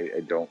 but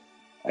I don't.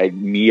 I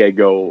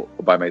go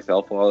by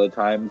myself a lot of the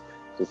times.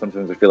 So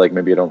sometimes I feel like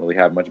maybe I don't really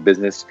have much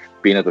business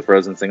being at the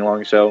Frozen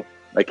sing-along show.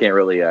 I can't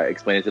really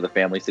explain it to the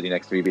family sitting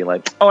next to me, being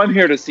like, "Oh, I'm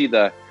here to see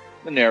the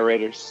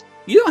narrators."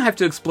 You don't have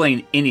to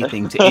explain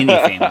anything to any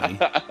family.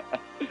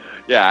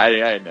 Yeah,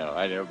 I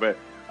know, but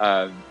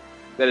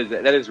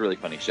that is a really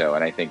funny show,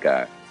 and I think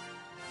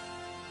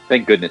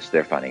thank goodness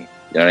they're funny.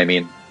 You know what I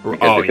mean?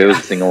 Because if it was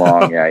a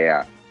sing-along,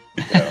 yeah.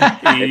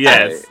 So,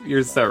 yes,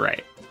 you're so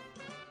right.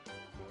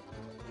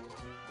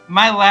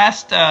 My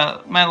last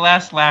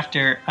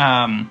laughter.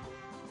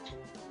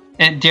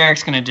 And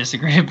Derek's going to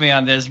disagree with me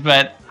on this,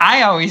 but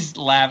I always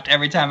laughed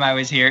every time I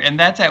was here, and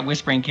that's at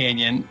Whispering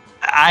Canyon.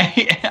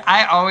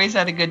 I always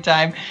had a good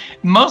time,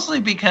 mostly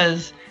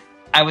because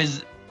I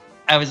was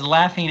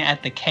laughing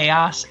at the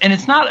chaos, and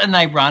it's not an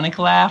ironic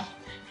laugh,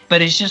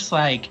 but it's just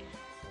like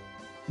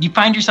you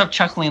find yourself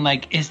chuckling,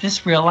 like, is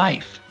this real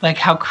life? Like,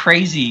 how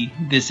crazy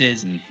this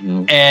is.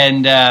 Mm-hmm.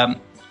 And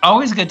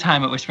always a good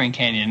time at Whispering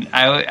Canyon.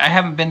 I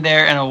haven't been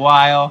there in a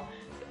while.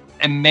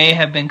 It may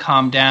have been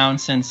calmed down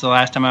since the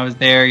last time I was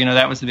there. You know,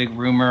 that was the big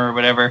rumor or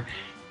whatever.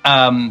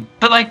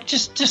 But like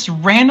just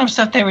random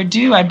stuff they would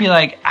do, I'd be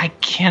like, I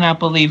cannot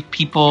believe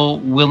people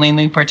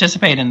willingly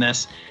participate in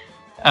this.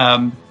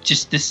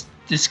 Just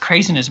this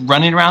craziness,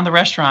 running around the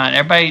restaurant,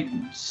 everybody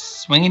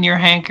swinging your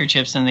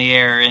handkerchiefs in the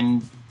air,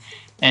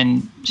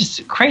 and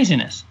just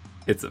craziness.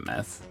 It's a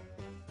mess.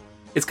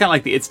 It's kind of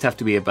like the "it's tough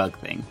to be a bug"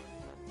 thing.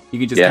 You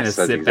can just kind of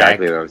sit back. That's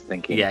exactly what I was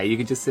thinking. Yeah, you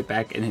can just sit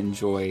back and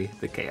enjoy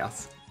the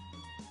chaos.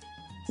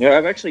 You know,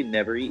 I've actually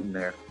never eaten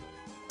there.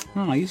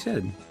 Oh, you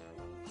should.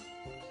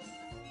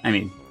 I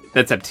mean,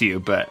 that's up to you,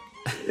 but...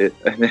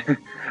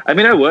 I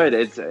mean, I would.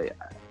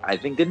 I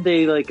think, didn't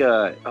they, like,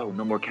 no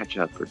more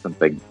ketchup or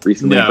something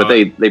recently? No. But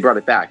they brought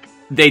it back.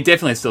 They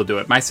definitely still do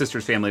it. My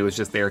sister's family was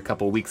just there a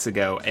couple weeks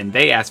ago, and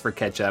they asked for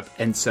ketchup,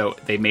 and so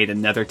they made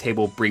another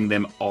table bring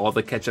them all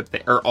the ketchup,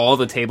 or all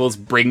the tables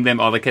bring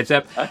them all the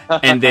ketchup,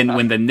 and then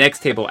when the next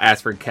table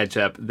asked for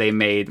ketchup, they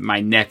made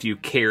my nephew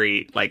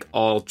carry, like,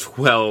 all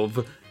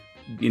 12...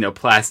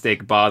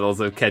 plastic bottles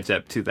of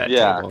ketchup to that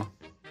table.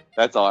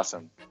 That's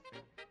awesome.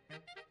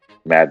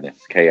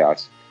 Madness,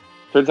 chaos.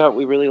 Turns out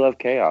we really love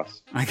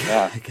chaos. I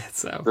guess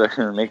so.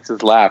 It makes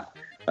us laugh.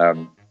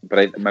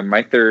 But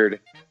my third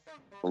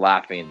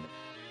laughing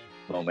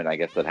moment, I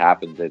guess, that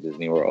happens at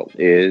Disney World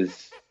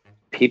is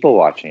people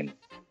watching.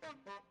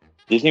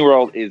 Disney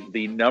World is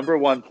the number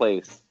one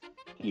place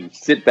you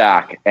sit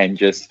back and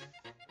just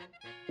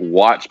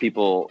watch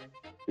people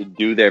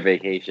do their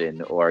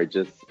vacation, or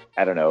just,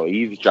 I don't know,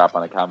 eavesdrop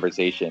on a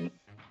conversation.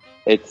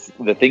 It's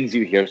the things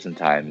you hear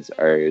sometimes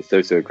are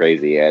so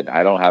crazy, and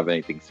I don't have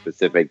anything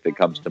specific that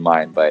comes to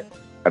mind, but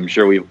I'm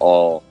sure we've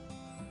all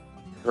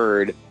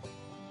heard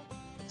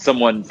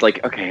someone's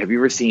like, did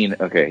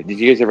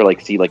you guys ever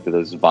see like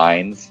those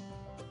Vines?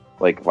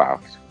 Like, wow,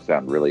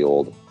 sound really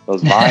old.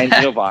 Those Vines,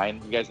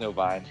 Vine? You guys know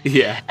Vine?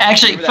 Yeah.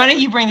 Actually, funny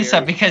you bring this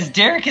up, because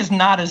Derek is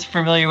not as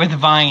familiar with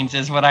Vines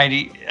as what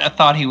I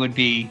thought he would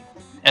be.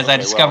 As I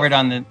discovered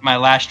on my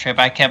last trip,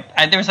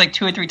 there was like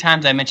 2 or 3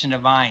 times I mentioned a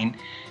Vine,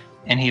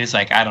 and he was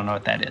like, I don't know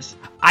what that is.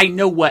 I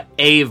know what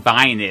a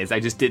Vine is.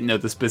 I just didn't know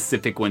the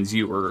specific ones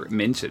you were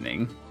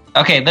mentioning.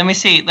 Okay, let me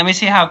see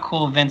how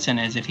cool Vincent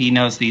is if he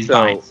knows these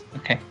Vines.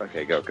 Okay.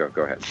 Okay, go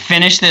ahead.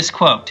 Finish this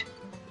quote.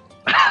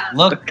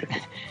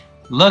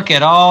 Look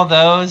at all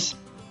those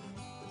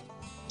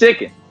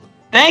chickens.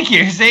 Thank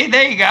you. See,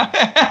 there you go.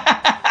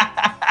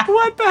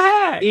 What the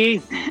heck?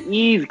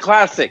 Easy,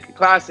 classic.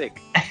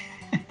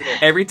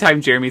 Every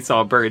time Jeremy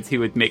saw birds, he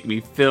would make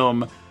me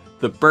film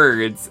the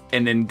birds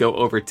and then go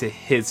over to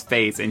his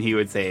face, and he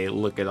would say,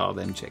 "Look at all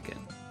them chickens."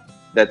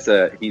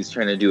 He's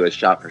trying to do a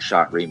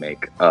shot-for-shot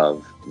remake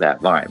of that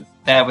Vine.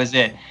 That was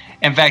it.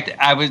 In fact,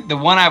 the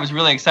one I was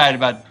really excited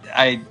about.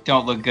 I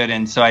don't look good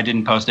in, so I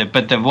didn't post it.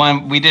 But the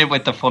one we did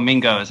with the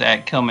flamingos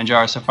at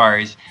Kilimanjaro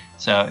Safaris.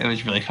 So it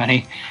was really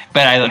funny,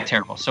 but I looked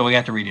terrible. So we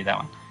got to redo that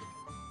one.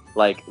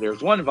 Like,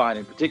 there's one vine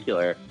in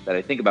particular that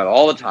I think about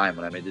all the time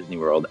when I'm at Disney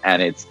World,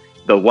 and it's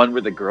the one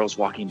where the girl's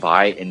walking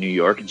by in New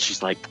York, and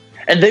she's like,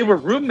 and they were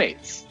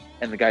roommates.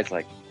 And the guy's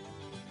like,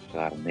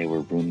 God, and they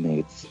were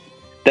roommates.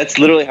 That's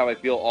literally how I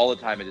feel all the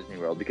time at Disney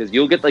World, because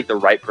you'll get, like, the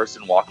right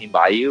person walking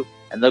by you,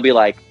 and they'll be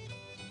like,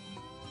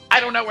 I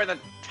don't know where the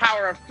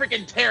Tower of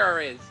Freaking Terror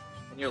is.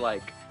 And you're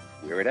like,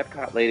 we're at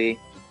Epcot, lady.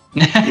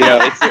 You know,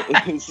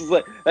 it's just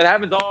like, that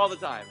happens all the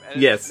time.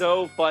 And Yes. It's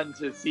so fun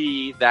to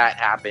see that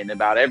happen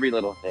about every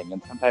little thing. And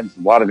sometimes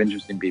a lot of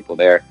interesting people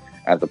there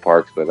at the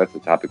parks, but that's a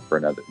topic for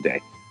another day.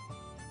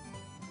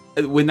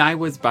 When I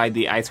was by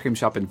the ice cream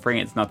shop in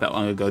France not that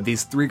long ago,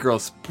 these 3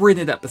 girls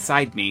sprinted up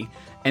beside me,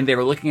 and they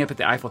were looking up at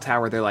the Eiffel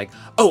Tower. They're like,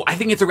 oh, I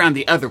think it's around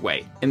the other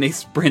way. And they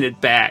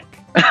sprinted back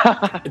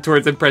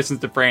towards Impressions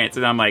de France.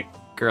 And I'm like,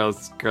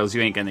 girls,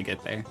 you ain't going to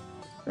get there.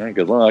 Yeah,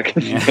 good luck.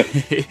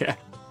 Yeah.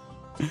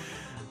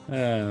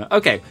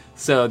 Okay,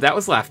 so that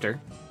was laughter.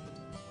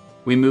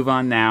 We move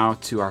on now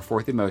to our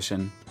fourth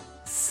emotion,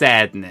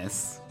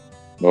 sadness.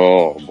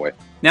 Oh, boy.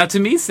 Now, to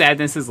me,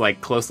 sadness is,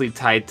 like, closely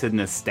tied to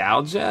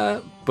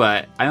nostalgia,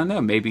 but I don't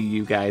know. Maybe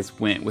you guys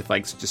went with,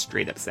 like, just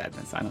straight-up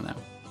sadness. I don't know.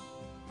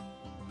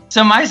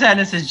 So my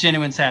sadness is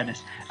genuine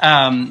sadness,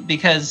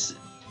 because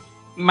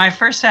my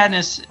first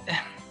sadness,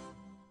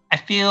 I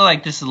feel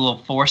like this is a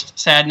little forced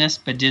sadness,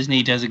 but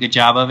Disney does a good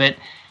job of it.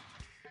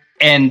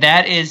 And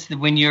that is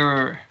when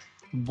you're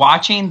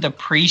watching the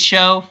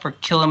pre-show for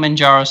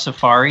Kilimanjaro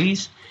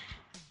Safaris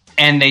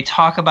and they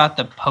talk about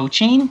the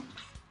poaching.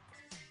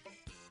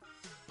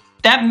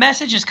 That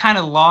message is kind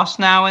of lost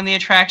now in the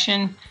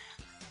attraction,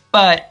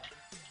 but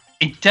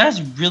it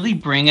does really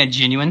bring a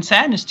genuine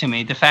sadness to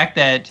me. The fact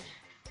that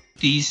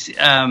these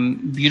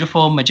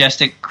beautiful,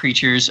 majestic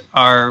creatures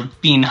are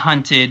being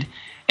hunted,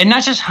 and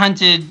not just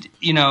hunted,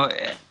 you know,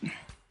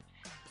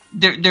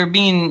 they're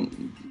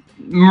being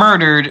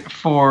murdered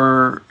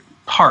for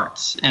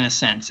parts, in a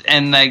sense,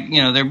 and, like,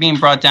 you know, they're being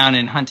brought down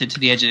and hunted to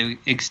the edge of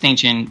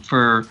extinction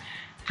for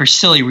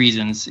silly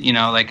reasons, you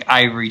know, like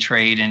ivory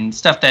trade and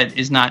stuff that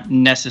is not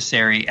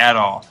necessary at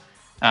all.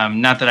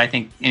 Not that I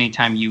think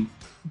anytime you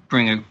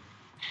bring an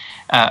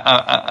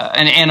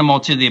animal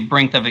to the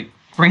brink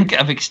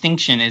of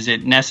extinction is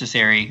it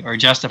necessary or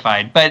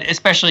justified, but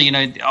especially, you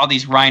know, all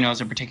these rhinos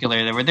in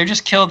particular, where they're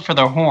just killed for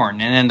their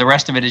horn, and then the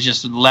rest of it is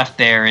just left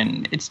there,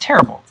 and it's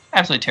terrible,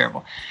 absolutely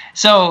terrible.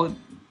 So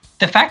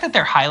the fact that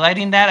they're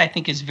highlighting that, I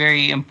think, is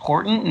very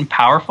important and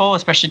powerful,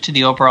 especially to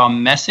the overall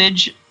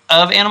message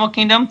of Animal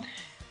Kingdom.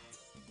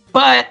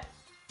 But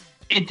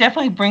it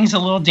definitely brings a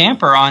little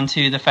damper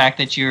onto the fact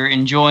that you're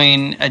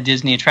enjoying a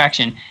Disney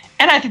attraction,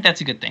 and I think that's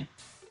a good thing.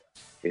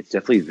 It's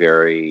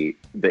definitely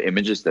the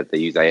images that they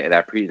use. I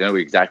know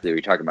exactly what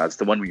you're talking about. It's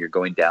the one where you're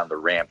going down the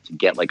ramp to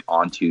get, like,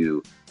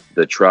 onto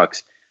the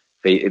trucks.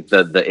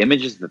 The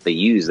images that they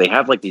use, they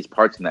have, like, these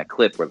parts in that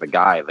clip where the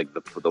guy, like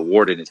the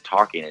warden, is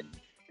talking, and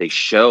they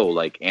show,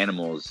 like,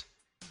 animals.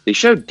 They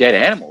show dead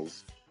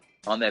animals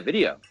on that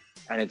video,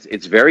 and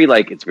it's very,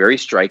 like, it's very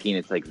striking.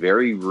 It's, like,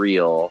 very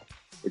real.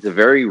 It's a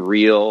very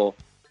real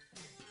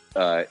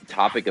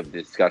topic of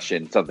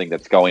discussion, something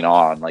that's going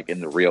on, like,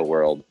 in the real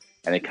world.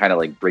 And it kind of,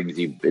 like, brings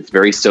you, it's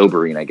very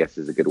sobering, I guess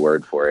is a good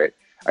word for it.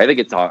 I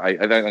think I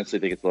honestly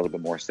think it's a little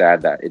bit more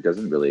sad that it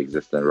doesn't really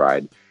exist in the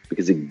ride,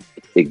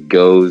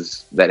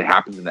 because that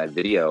happens in that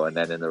video, and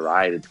then in the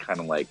ride, it's kind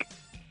of, like,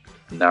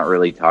 not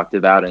really talked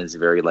about, and it's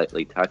very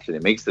lightly touched, and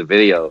it makes the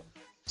video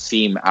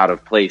seem out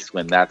of place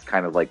when that's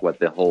kind of, like, what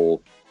the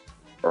whole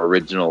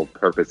original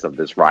purpose of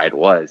this ride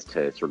was,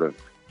 to sort of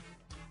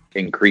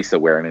increase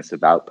awareness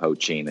about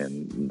poaching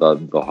and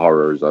the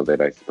horrors of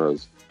it, I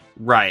suppose.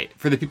 Right.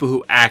 For the people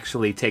who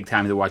actually take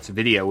time to watch the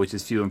video, which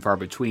is few and far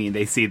between,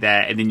 they see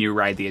that, and then you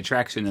ride the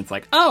attraction, and it's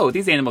like, oh,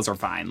 these animals are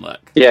fine,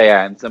 look.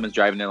 Yeah, and someone's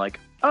driving, they're like,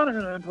 oh,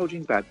 no,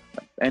 poaching's bad,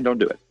 and don't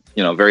do it.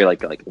 You know, very,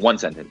 like one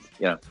sentence,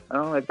 you know,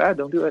 oh, it's bad,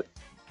 don't do it.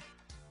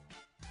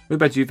 What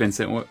about you,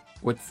 Vincent?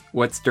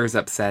 What stirs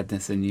up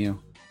sadness in you?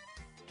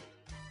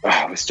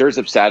 It stirs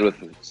up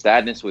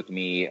sadness with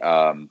me,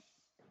 going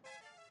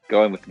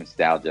with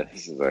nostalgia.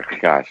 This is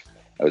gosh,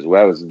 I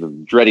was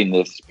dreading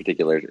this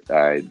particular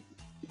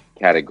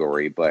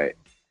category, but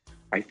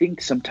I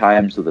think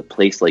sometimes with a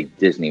place like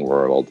Disney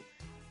World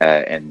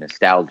and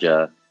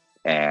nostalgia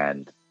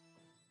and,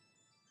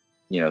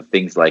 you know,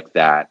 things like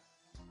that,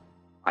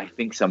 I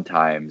think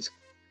sometimes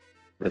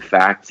the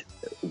fact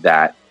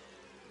that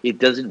it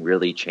doesn't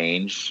really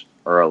change,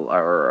 or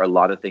a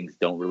lot of things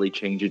don't really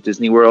change at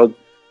Disney World,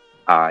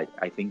 I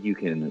think you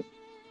can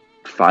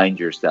find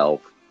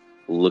yourself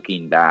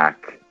looking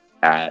back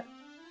at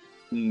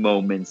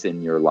moments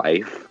in your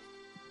life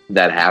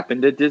that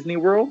happened at Disney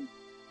World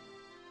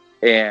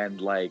and,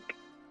 like,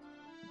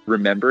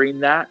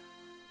 remembering that,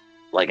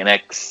 like an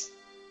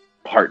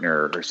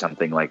ex-partner or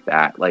something like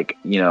that. Like,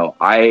 you know, if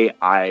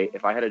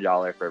I had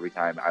 $1 for every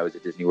time I was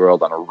at Disney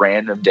World on a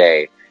random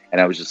day and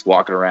I was just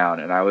walking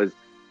around and I was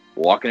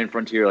walking in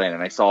Frontierland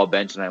and I saw a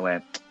bench and I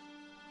went,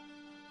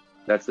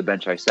 that's the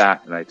bench I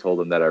sat, and I told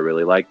them that I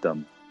really liked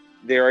them.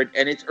 there are,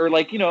 and it's, or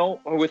like, or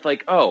with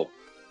like, oh,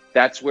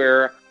 that's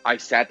where I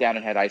sat down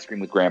and had ice cream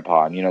with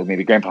Grandpa, and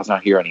maybe Grandpa's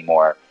not here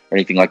anymore or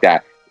anything like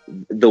that.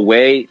 The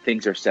way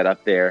things are set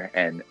up there,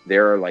 and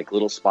there are like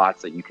little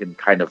spots that you can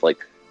kind of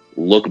like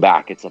look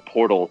back. It's a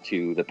portal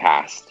to the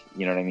past.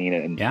 You know what I mean?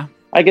 And yeah,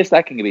 I guess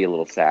that can be a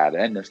little sad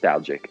and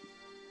nostalgic.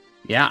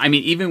 Yeah, I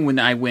mean, even when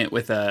I went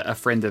with a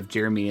friend of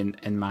Jeremy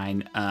and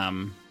mine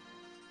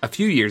a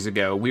few years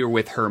ago, we were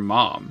with her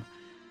mom.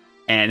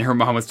 And her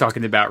mom was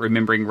talking about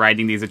remembering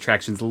riding these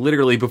attractions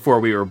literally before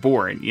we were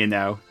born,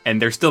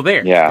 and they're still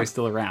there. Yeah. They're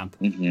still around.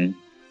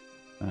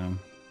 Mm-hmm.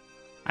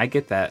 I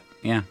get that.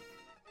 Yeah.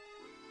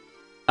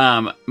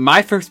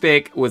 My first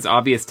pick was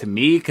obvious to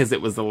me because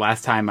it was the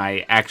last time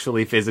I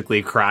actually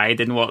physically cried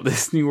in Walt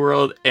Disney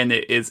World, and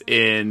it is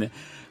in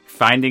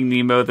Finding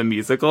Nemo the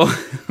musical.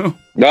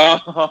 No,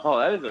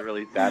 that is a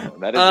really sad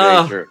one. That is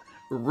very true.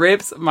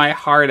 Rips my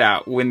heart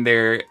out when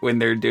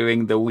they're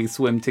doing the "We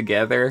Swim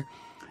Together,"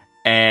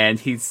 and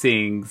he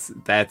sings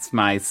 "That's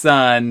my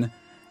son,"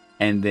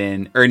 and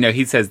then, or no,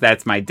 he says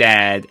 "That's my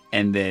dad,"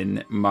 and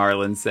then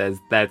Marlin says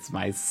 "That's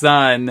my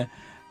son."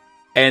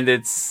 And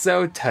it's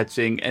so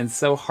touching and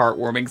so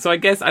heartwarming. So I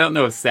guess, I don't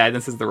know if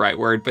sadness is the right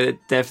word, but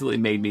it definitely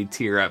made me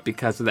tear up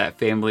because of that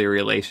family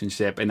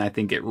relationship. And I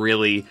think it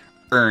really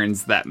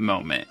earns that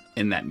moment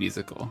in that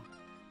musical.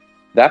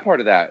 That part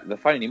of the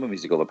Finding Nemo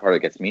musical, the part that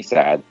gets me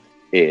sad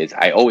is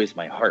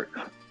my heart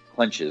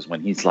clenches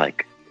when he's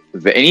like,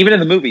 and even in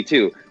the movie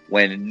too,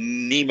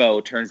 when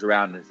Nemo turns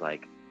around and is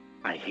like,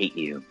 I hate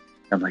you.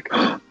 I'm like,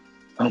 oh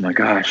my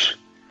gosh.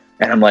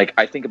 And I'm like,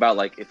 I think about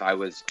like, if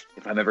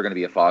I'm ever going to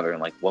be a father, and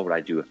like, what would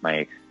I do if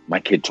my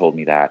kid told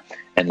me that?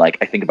 And like,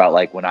 I think about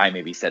like when I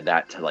maybe said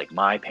that to like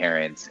my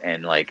parents,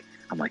 and like,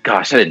 I'm like,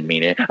 gosh, I didn't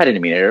mean it. I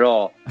didn't mean it at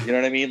all. You know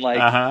what I mean? Like,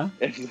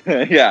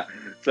 yeah.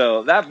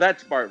 So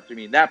that's part, I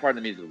mean, that part of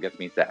the musical gets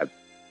me sad.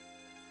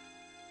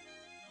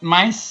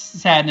 My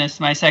sadness,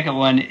 my second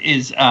one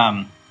is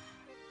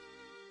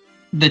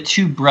the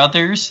two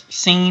brothers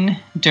scene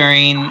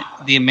during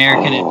the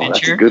American Adventure.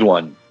 That's a good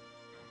one.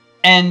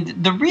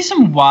 And the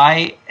reason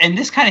why, and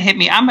this kind of hit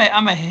me, I'm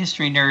a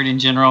history nerd in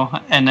general,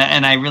 and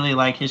I really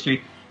like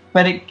history,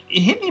 but it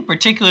hit me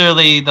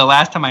particularly the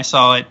last time I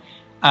saw it.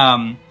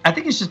 I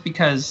think it's just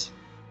because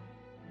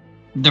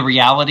the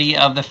reality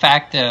of the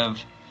fact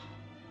of,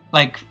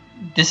 like,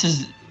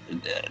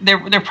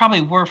 there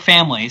probably were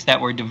families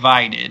that were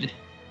divided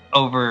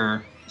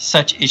over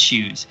such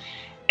issues.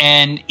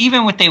 And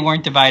even when they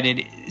weren't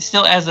divided,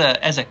 still as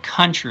a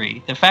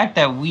country, the fact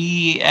that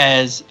we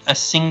as a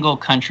single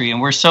country,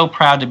 and we're so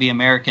proud to be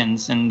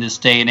Americans in this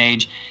day and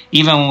age,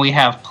 even when we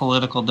have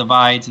political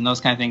divides and those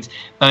kind of things.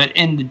 But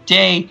in the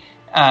day,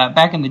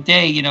 back in the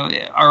day,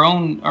 our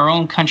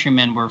own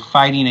countrymen were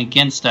fighting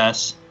against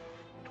us,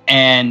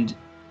 and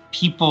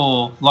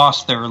people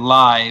lost their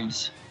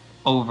lives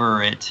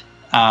over it.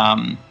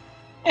 And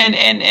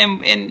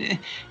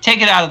take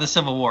it out of the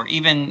Civil War,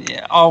 even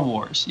all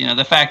wars.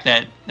 The fact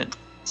that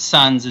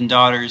sons and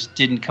daughters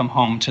didn't come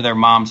home to their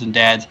moms and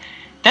dads,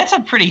 that's a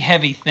pretty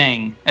heavy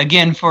thing.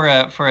 Again, for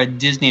a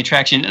Disney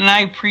attraction, and I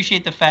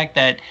appreciate the fact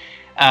that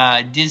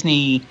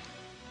Disney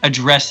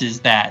addresses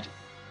that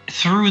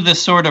through the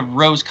sort of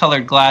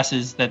rose-colored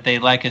glasses that they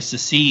like us to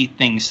see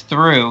things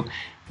through.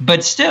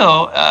 But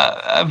still,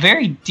 a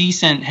very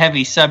decent,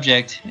 heavy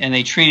subject, and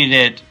they treated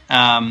it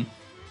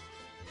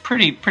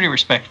pretty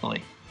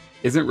respectfully.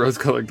 Isn't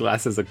rose-colored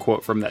glasses a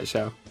quote from that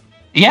show?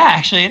 Yeah,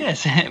 actually it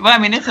is. Well, I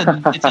mean, it's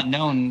a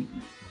known.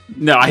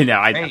 No, I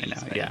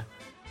know.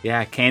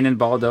 Yeah.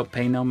 Cannonball don't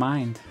pay no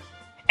mind.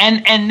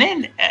 And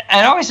then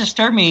it always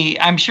disturbed me.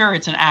 I'm sure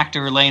it's an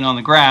actor laying on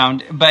the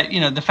ground, but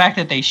the fact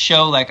that they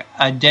show like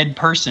a dead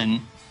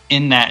person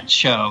in that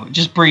show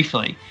just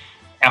briefly,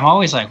 I'm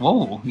always like,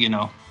 whoa,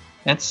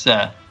 that's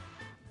a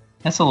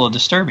little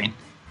disturbing.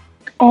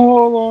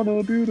 All on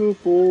a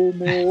beautiful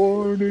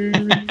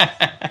morning.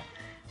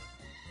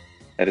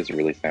 That is a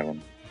really sad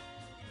one.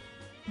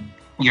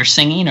 You're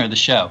singing or the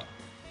show?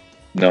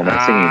 No, my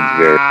singing's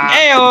very...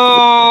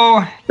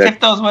 Heyo! Tip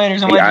those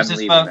waiters and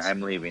waitresses, folks.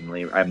 I'm leaving.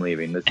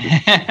 This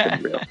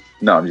is real.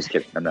 No, I'm just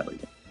kidding. I'm not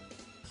leaving.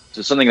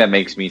 So something that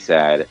makes me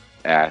sad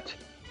at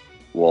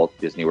Walt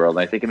Disney World,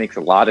 and I think it makes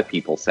a lot of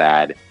people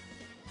sad,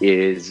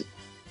 is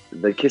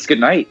the Kiss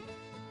Goodnight.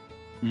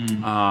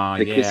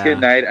 The Kiss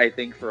Goodnight, I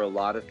think, for a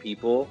lot of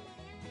people,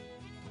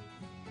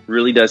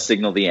 really does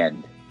signal the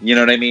end. You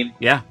know what I mean?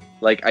 Yeah.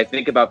 Like, I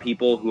think about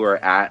people who are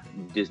at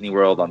Disney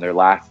World on their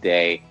last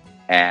day,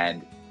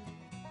 and,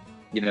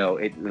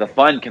 the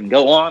fun can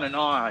go on and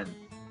on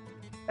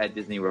at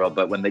Disney World,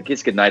 but when the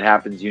Kiss Goodnight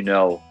happens,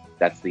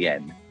 that's the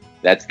end.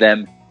 That's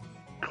them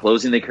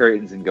closing the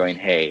curtains and going,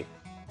 hey,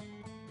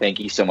 thank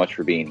you so much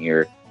for being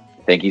here.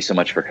 Thank you so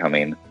much for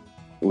coming.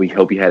 We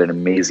hope you had an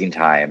amazing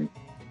time.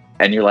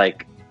 And you're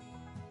like,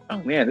 oh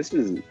man, this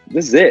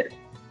is it.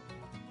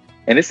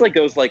 And this like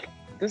goes like,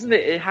 doesn't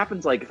it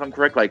happens like, if I'm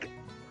correct, like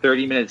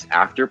 30 minutes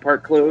after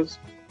park close.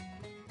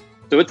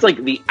 So it's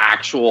like the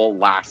actual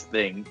last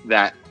thing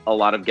that a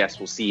lot of guests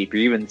will see if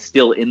you're even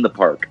still in the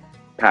park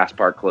past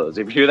park close.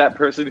 If you're that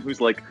person who's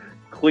like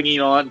clinging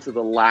on to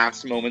the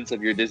last moments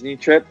of your Disney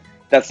trip,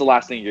 that's the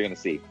last thing you're going to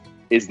see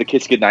is the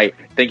kiss goodnight.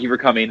 Thank you for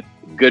coming.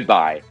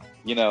 Goodbye.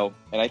 You know,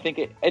 and I think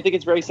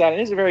it's very sad. It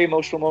is a very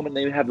emotional moment.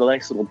 They have the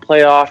nice little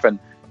playoff, and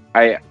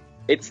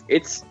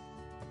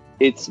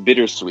it's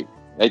bittersweet.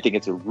 I think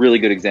it's a really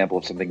good example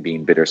of something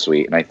being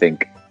bittersweet, and I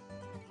think.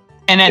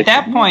 And at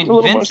that point,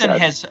 Vincent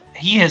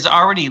has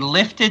already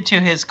lifted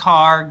to his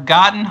car,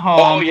 gotten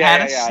home,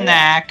 had a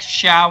snack,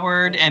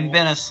 showered, and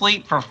been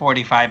asleep for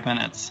 45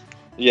 minutes.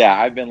 Yeah,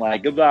 I've been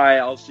like, goodbye,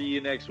 I'll see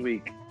you next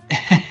week.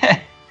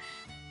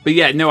 But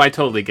yeah, no, I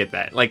totally get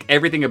that. Like,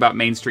 everything about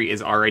Main Street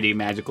is already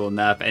magical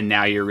enough, and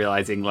now you're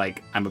realizing,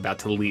 like, I'm about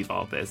to leave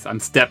all this.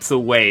 I'm steps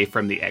away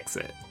from the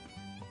exit.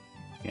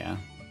 Yeah.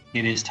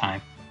 It is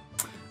time.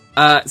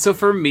 So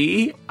for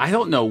me, I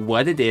don't know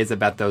what it is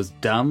about those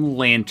dumb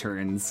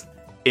lanterns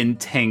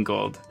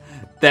Entangled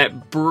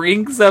that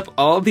brings up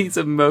all these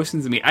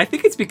emotions in me. I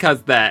think it's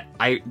because that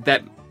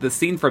the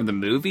scene from the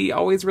movie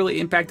always really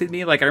impacted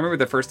me. Like, I remember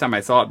the first time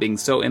I saw it being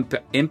so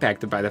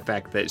impacted by the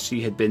fact that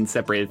she had been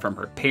separated from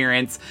her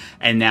parents,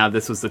 and now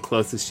this was the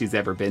closest she's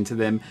ever been to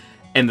them.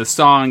 And the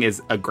song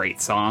is a great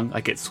song.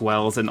 Like, it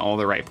swells in all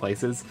the right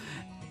places.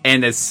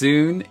 And as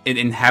soon,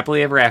 in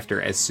Happily Ever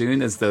After, as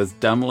soon as those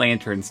dumb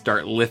lanterns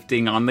start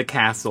lifting on the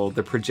castle,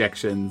 the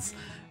projections,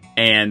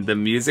 and the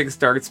music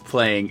starts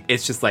playing,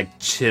 it's just like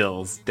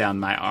chills down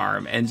my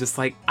arm. And just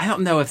like, I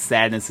don't know if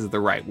sadness is the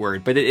right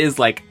word, but it is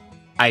like,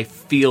 I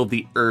feel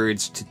the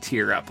urge to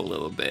tear up a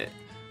little bit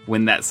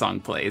when that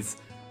song plays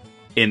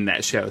in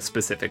that show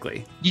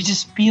specifically. You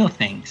just feel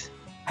things.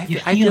 I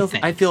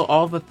feel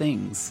all the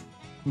things.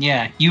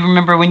 Yeah, you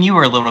remember when you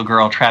were a little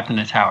girl trapped in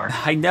a tower.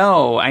 I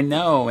know,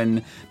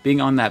 and being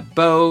on that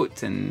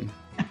boat, and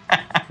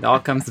it all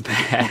comes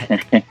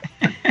back.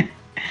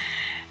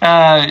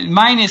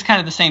 Mine is kind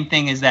of the same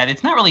thing as that.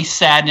 It's not really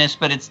sadness,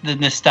 but it's the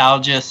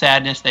nostalgia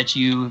sadness that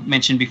you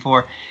mentioned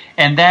before.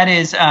 And that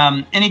is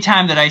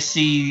anytime that I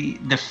see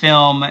the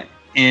film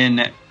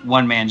in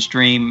One Man's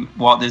Dream,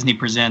 Walt Disney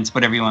Presents,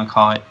 whatever you want to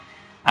call it,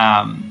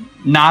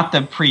 not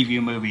the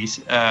preview movies,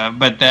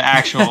 but the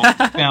actual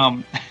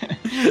film.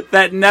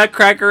 That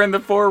Nutcracker in the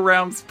Four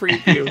Realms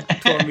preview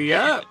tore me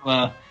up.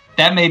 Well,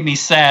 that made me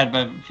sad,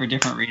 but for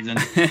different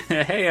reasons.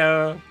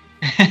 Hey-o.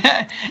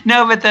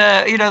 No, but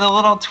the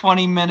little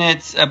 20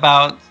 minutes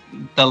about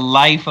the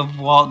life of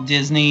Walt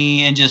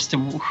Disney and just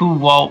who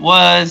Walt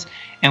was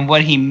and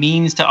what he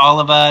means to all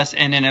of us.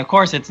 And then, of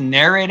course, it's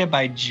narrated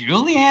by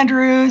Julie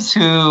Andrews,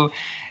 who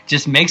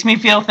just makes me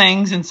feel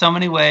things in so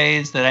many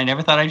ways that I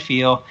never thought I'd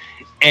feel.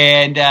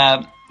 And,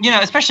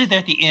 especially there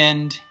at the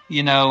end,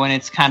 when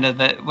it's kind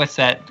of what's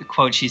that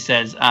quote she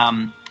says?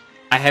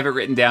 I have it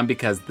written down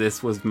because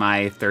this was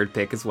my third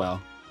pick as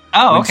well.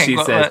 Oh, when okay. She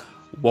says,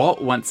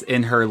 Walt once,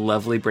 in her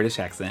lovely British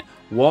accent,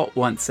 Walt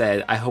once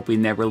said, "I hope we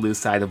never lose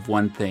sight of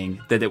one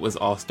thing, that it was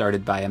all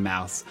started by a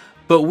mouse.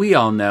 But we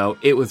all know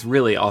it was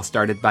really all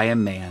started by a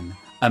man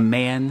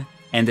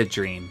and a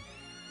dream,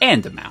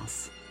 and a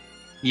mouse."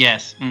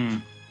 Yes.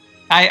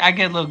 I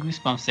get a little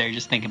goosebumps there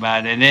just thinking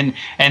about it. And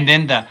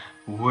then the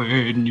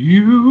 "when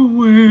you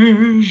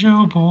wish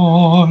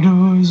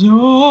upon us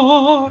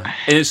all."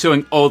 And it's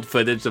showing old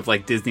footage of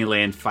like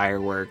Disneyland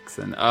fireworks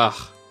and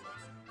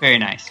very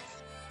nice.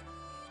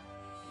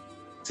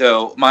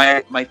 So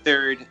my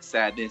third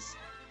sadness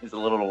is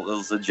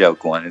a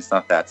joke one. It's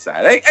not that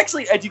sad. I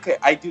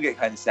do get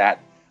kind of sad.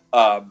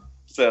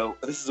 So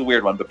this is a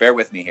weird one, but bear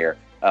with me here.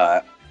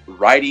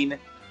 Riding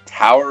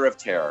Tower of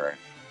Terror.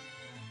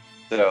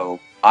 So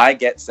I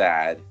get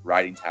sad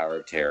riding Tower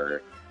of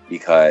Terror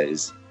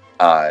because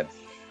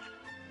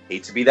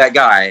hate to be that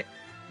guy,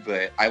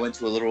 but I went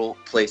to a little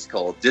place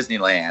called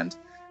Disneyland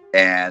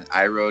and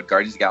I rode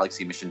Guardians of the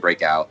Galaxy Mission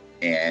Breakout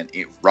and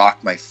it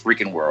rocked my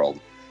freaking world.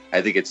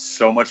 I think it's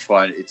so much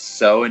fun. It's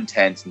so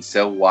intense and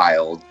so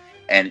wild.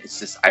 And it's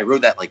just, I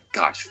rode that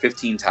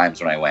 15 times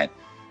when I went.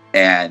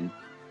 And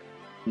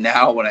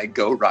now when I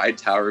go ride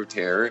Tower of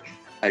Terror,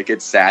 I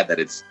get sad that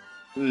it's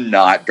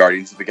not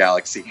Guardians of the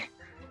Galaxy.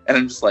 And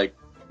I'm just like,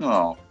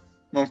 oh,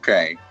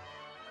 okay.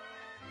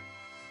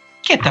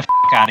 Get the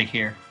out of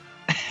here.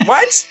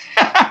 What?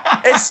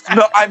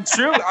 I'm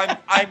true.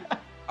 I'm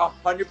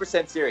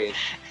 100% serious.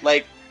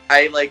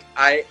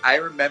 I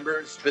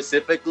remember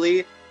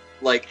specifically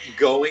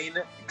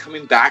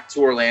coming back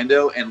to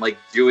Orlando and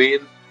doing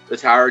the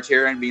Tower of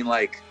Terror and being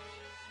like,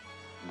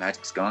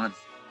 magic's gone.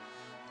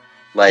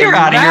 You're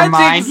out of your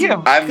mind.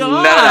 No.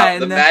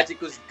 The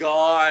magic was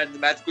gone.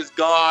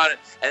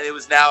 And it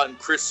was now in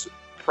Chris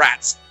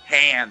Pratt's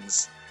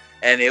hands.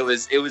 And I'm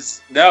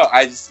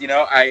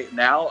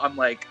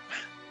like,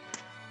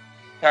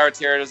 Tower of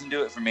Terror doesn't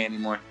do it for me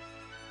anymore.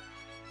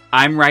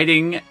 I'm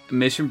writing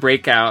Mission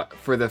Breakout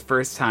for the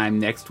first time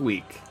next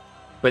week.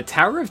 But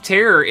Tower of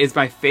Terror is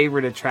my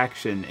favorite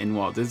attraction in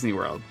Walt Disney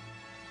World.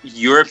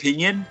 Your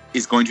opinion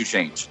is going to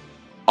change.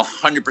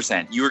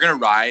 100%. You are going to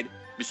ride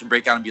Mission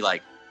Breakout and be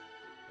like,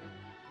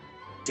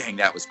 dang,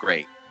 that was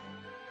great.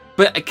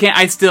 But can't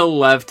I still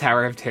love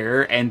Tower of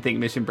Terror and think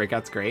Mission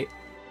Breakout's great?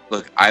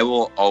 Look, I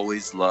will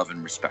always love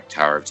and respect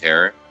Tower of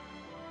Terror.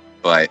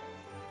 But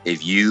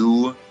if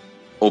you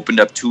opened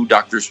up 2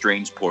 Doctor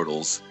Strange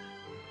portals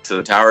to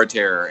the Tower of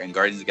Terror and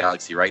Guardians of the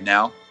Galaxy right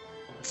now,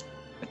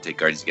 I'd take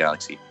Guardians of the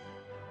Galaxy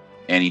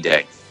any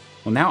day.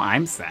 Well, now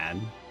I'm sad.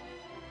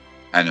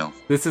 I know.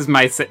 This is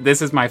my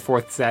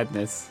 4th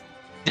sadness.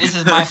 This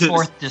is my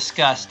 4th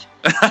disgust.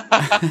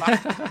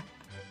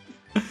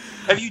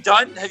 Have you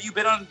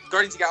been on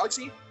Guardians of the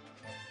Galaxy?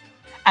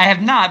 I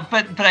have not,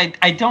 but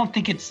I don't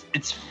think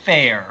it's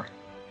fair.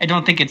 I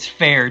don't think it's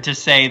fair to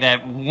say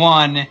that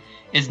one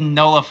is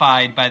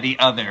nullified by the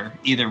other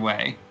either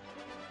way.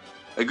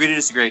 Agree to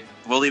disagree.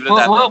 We'll leave it at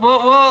that.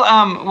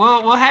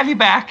 We'll have you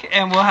back,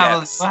 and we'll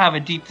have a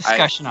deep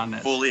discussion on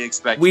this. Fully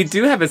expect. We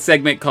do have a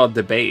segment called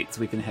debates.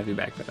 We can have you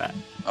back for that.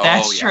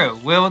 That's true.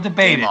 We'll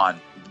debate Game it. on.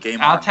 Game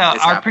I'll on. tell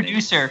It's our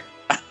happening.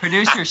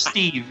 producer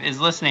Steve is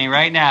listening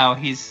right now.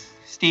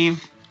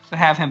 Steve,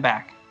 have him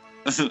back.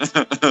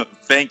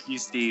 Thank you,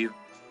 Steve.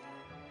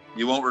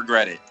 You won't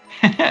regret it.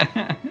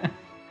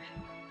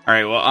 All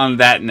right, well, on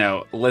that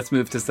note, let's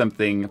move to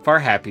something far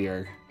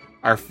happier.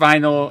 Our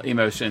final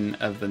emotion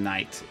of the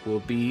night will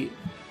be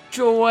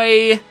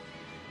joy.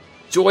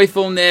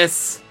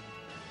 Joyfulness.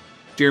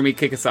 Jeremy,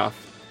 kick us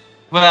off.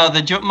 Well,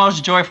 the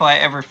most joyful I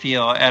ever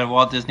feel at a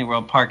Walt Disney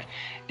World park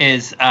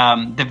is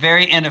the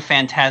very end of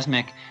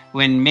Fantasmic,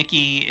 when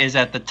Mickey is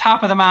at the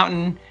top of the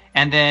mountain,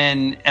 and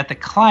then at the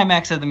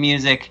climax of the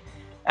music,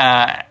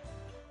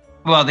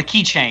 the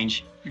key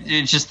change.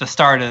 It's just the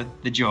start of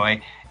the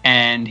joy.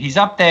 And he's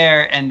up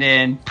there, and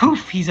then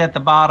poof, he's at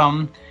the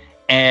bottom.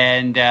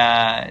 And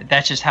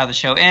that's just how the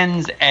show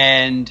ends.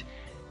 And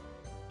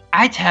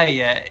I tell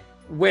you,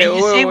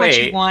 say what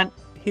you want.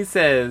 He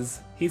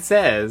says,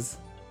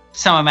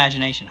 some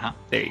imagination, huh?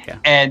 There you go.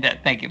 And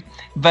thank you.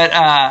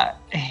 But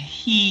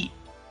he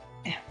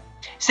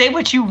say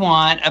what you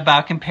want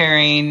about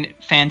comparing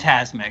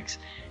Fantasmics,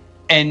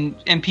 and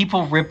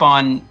people rip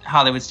on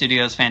Hollywood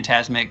Studios'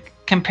 Fantasmic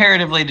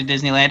comparatively to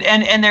Disneyland,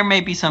 and there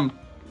may be some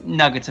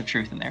nuggets of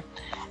truth in there.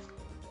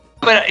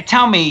 But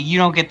tell me you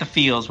don't get the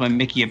feels when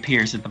Mickey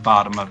appears at the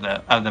bottom of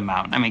the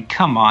mountain. I mean,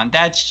 come on.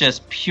 That's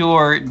just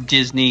pure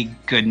Disney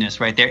goodness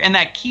right there. And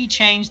that key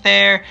change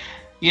there,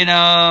 you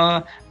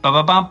know,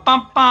 oh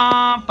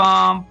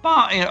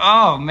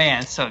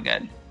man, it's so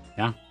good.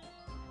 Yeah.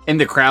 And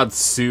the crowd's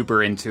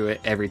super into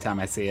it every time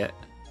I see it.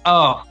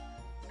 Oh,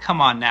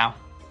 come on now.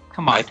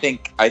 Come on. I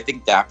think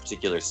that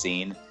particular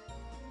scene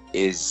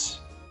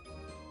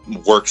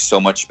works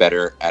so much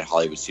better at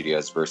Hollywood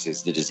Studios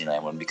versus the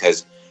Disneyland one,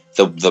 because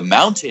the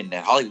mountain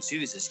at Hollywood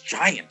Studios is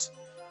giant.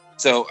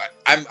 So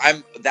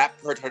I'm that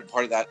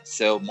part of that.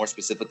 So more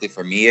specifically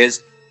for me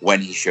is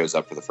when he shows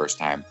up for the first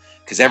time,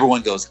 because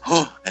everyone goes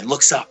and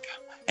looks up,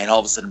 and all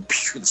of a sudden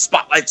the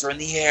spotlights are in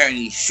the air and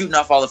he's shooting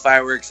off all the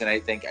fireworks. And I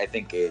think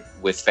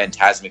with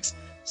Fantasmic's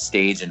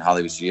stage in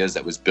Hollywood Studios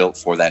that was built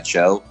for that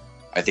show,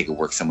 I think it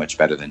works so much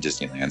better than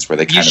Disneyland's, where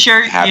they kind of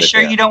have it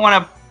there. You don't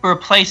want to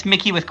replace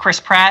Mickey with Chris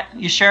Pratt?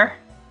 You sure?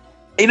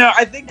 You know,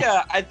 I think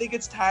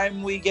it's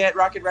time we get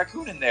Rocket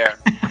Raccoon in there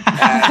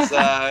as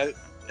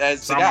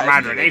some the guy.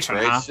 imagination,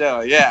 Great huh? show,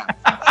 yeah.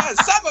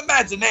 Some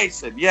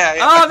imagination, yeah.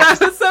 Oh, that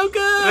was so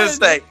good. This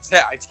thing,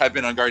 yeah. I've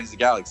been on Guardians of the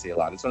Galaxy a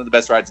lot. It's one of the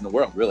best rides in the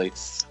world, really.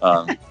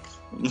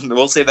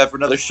 We'll save that for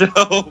another show.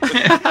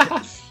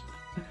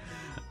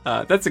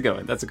 That's a good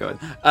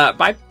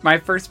one. My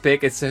first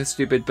pick is so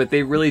stupid, but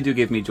they really do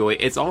give me joy.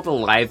 It's all the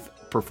live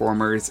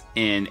performers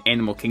in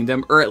Animal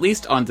Kingdom, or at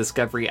least on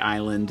Discovery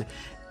Island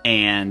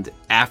and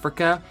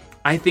Africa.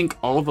 I think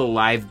all the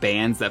live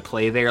bands that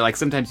play there, like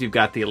sometimes you've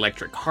got the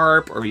electric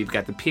harp, or you've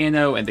got the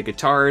piano and the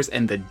guitars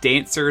and the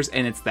dancers,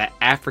 and it's that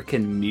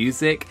African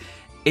music.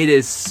 It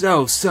is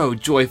so, so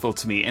joyful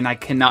to me, and I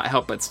cannot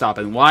help but stop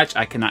and watch.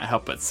 I cannot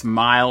help but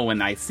smile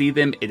when I see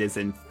them. It is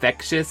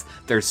infectious.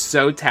 They're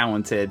so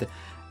talented.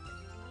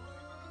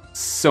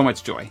 So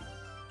much joy.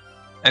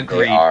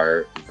 Agreed. They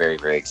are very,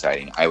 very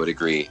exciting. I would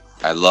agree.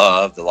 I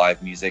love the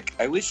live music.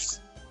 I wish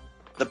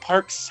the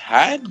parks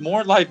had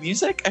more live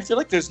music. I feel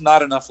like there's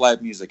not enough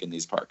live music in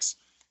these parks.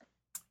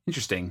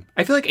 Interesting.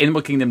 I feel like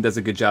Animal Kingdom does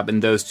a good job in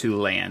those two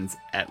lands,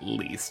 at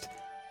least.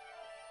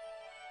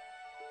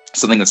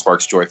 Something that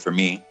sparks joy for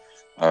me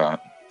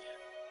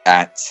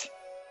at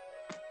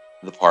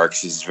the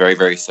parks is very,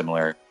 very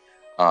similar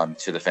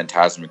to the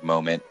Fantasmic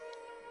moment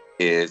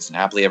is in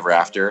Happily Ever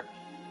After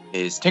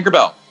is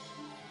Tinkerbell.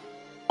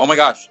 Oh my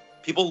gosh.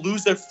 People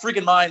lose their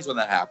freaking minds when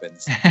that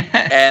happens.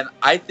 And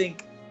I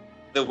think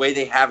the way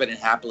they have it in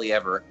Happily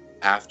Ever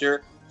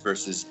After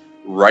versus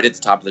right at the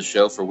top of the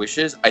show for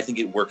Wishes, I think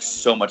it works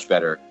so much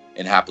better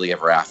in Happily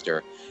Ever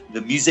After.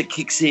 The music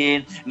kicks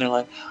in, and they're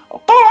like,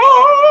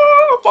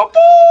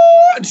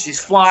 and she's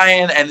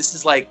flying, and this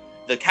is like,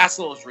 the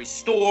castle is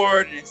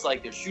restored, and it's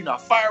like they're shooting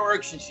off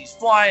fireworks, and she's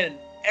flying, and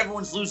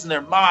everyone's losing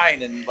their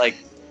mind, and like,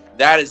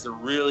 that is a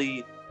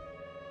really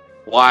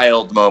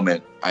wild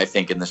moment, I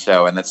think, in the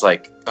show, and it's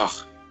like,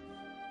 oh,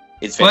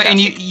 it's fantastic. Well, and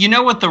you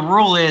know what the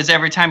rule is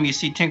every time you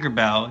see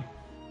Tinkerbell,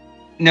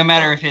 no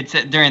matter if it's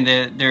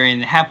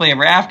during Happily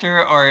Ever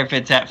After or if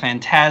it's at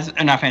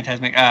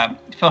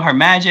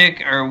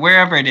Philharmagic or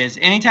wherever it is.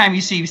 Anytime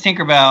you see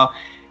Tinkerbell,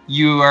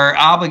 you are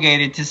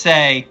obligated to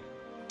say,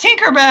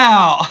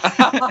 Tinkerbell!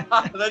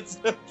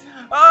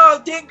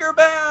 Oh,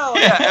 Tinkerbell!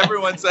 Yeah,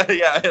 everyone said,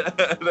 yeah.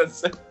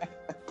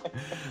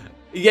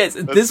 Yes,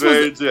 this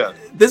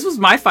was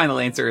my final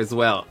answer as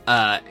well.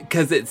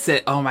 Because it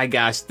said, oh my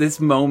gosh, this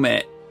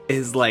moment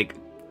is like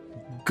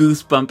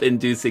goosebump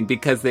inducing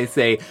because they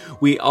say,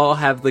 we all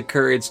have the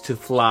courage to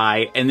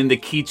fly, and then the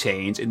key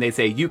change, and they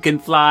say, you can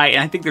fly,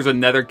 and I think there's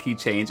another key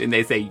change, and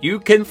they say, you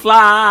can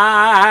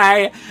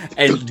fly,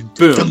 and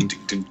boom.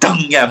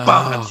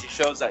 Yeah, she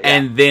shows up. Yeah.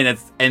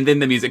 And then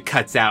the music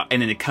cuts out,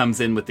 and then it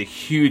comes in with the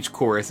huge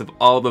chorus of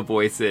all the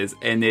voices,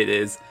 and it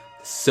is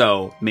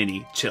so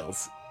many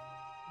chills.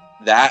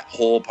 That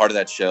whole part of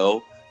that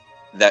show,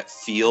 that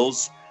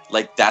feels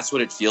like that's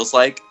what it feels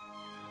like.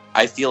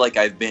 I feel like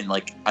I've been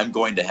like, I'm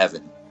going to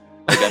heaven.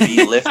 Like I'm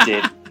being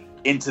lifted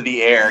into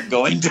the air,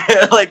 going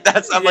to like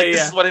this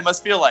is what it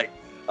must feel like.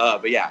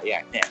 But yeah,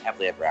 man,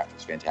 Happily Ever After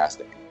is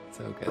fantastic.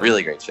 So good.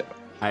 Really great show.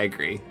 I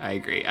agree.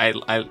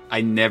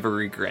 I never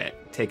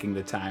regret taking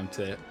the time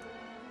to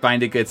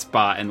find a good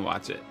spot and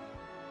watch it.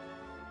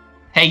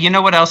 Hey, you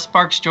know what else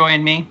sparks joy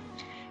in me?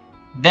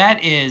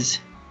 That is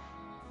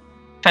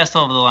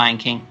Festival of the Lion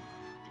King.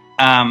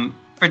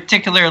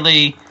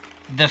 Particularly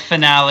the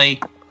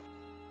finale.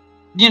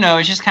 You know,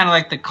 it's just kind of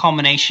like the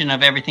culmination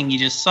of everything you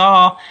just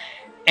saw.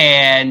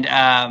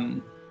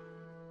 And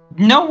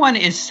no one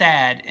is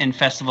sad in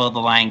Festival of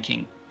the Lion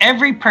King.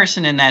 Every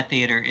person in that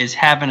theater is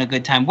having a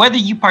good time, whether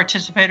you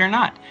participate or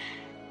not.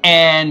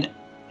 And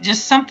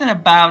just something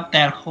about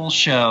that whole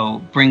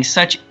show brings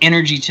such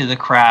energy to the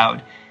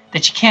crowd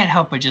that you can't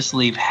help but just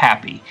leave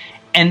happy.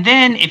 And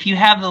then if you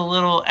have the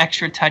little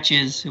extra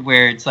touches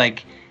where it's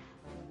like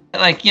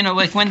you know,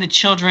 like when the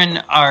children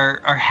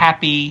are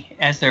happy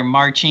as they're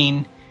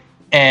marching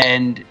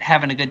and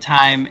having a good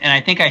time. And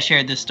I think I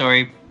shared this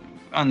story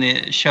on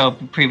the show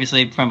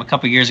previously from a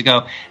couple years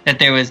ago, that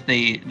there was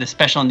the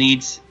special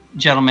needs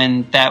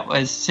gentleman that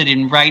was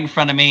sitting right in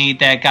front of me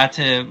that got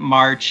to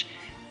march,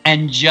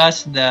 and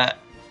just the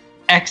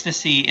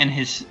ecstasy in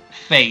his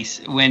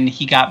face when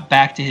he got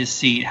back to his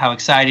seat, how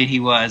excited he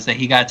was that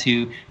he got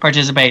to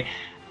participate.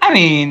 I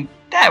mean,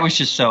 that was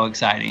just so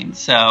exciting.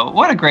 So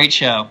what a great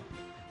show.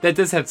 That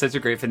does have such a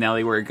great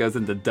finale where it goes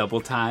into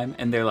double time,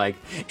 and they're like,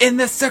 in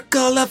the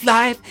circle of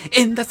life,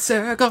 in the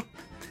circle.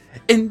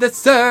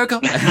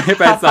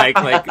 Everybody's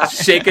like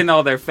shaking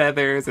all their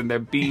feathers and their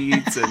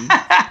beads. And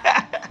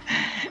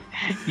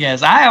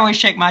yes, I always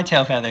shake my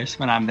tail feathers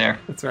when I'm there.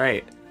 That's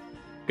right.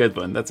 Good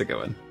one. That's a good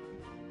one.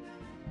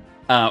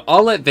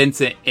 I'll let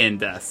Vincent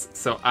end us,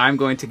 so I'm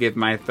going to give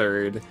my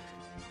third.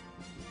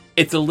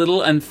 It's a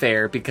little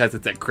unfair because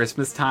it's at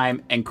Christmas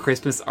time, and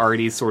Christmas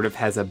already sort of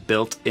has a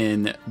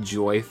built-in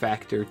joy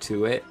factor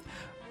to it.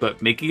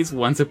 But Mickey's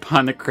Once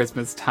Upon a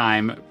Christmas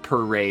Time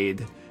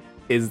parade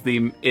is,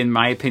 in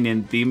my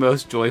opinion, the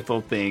most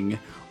joyful thing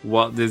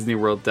Walt Disney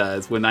World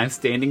does. When I'm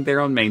standing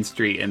there on Main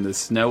Street and the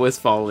snow is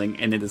falling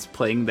and it is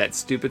playing that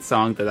stupid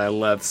song that I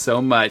love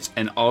so much,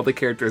 and all the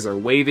characters are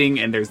waving,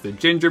 and there's the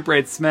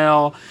gingerbread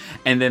smell,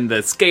 and then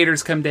the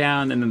skaters come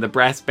down, and then the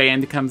brass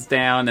band comes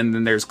down, and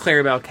then there's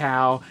Clarabelle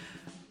Cow.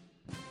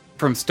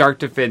 From start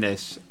to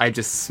finish, I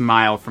just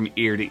smile from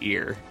ear to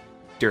ear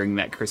during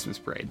that Christmas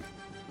parade.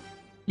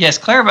 Yes,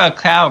 Clarabelle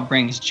Cow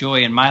brings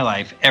joy in my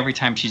life every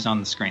time she's on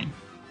the screen.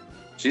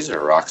 She's a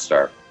rock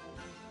star.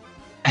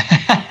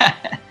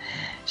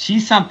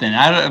 She's something.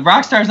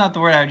 Rock star is not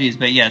the word I would use,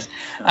 but yes.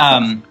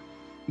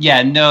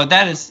 Yeah, no,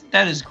 that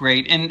is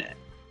great. And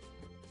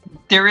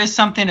there is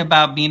something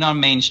about being on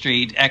Main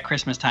Street at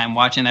Christmas time,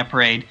 watching that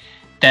parade,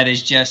 that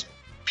is just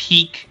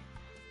peak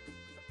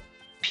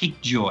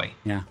joy.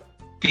 Yeah.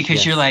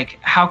 Because you're like,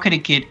 how could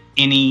it get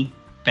any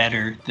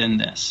better than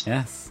this?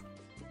 Yes.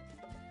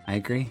 I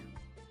agree.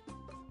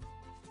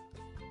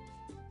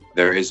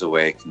 There is a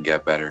way it can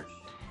get better.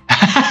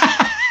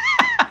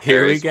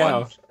 Here we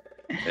go.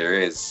 There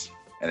is.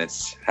 And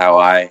it's how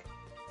I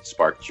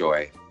spark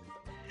joy.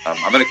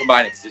 I'm going to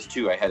combine it. It's just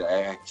two. I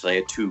actually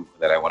had two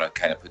that I want to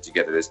kind of put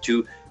together. There's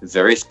two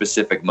very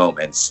specific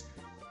moments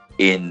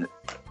in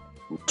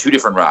two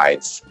different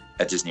rides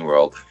at Disney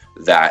World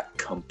that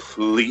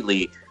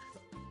completely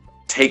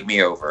take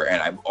me over,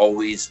 and I'm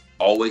always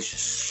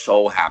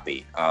so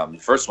happy. The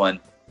first one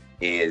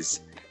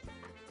is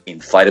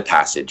in Flight of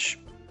Passage.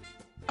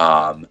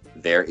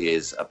 There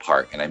is a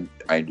part, and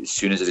I as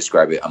soon as I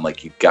describe it, I'm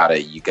like, you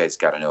guys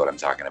gotta know what I'm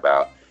talking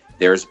about.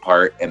 There's a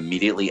part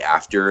immediately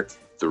after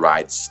the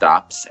ride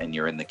stops and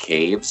you're in the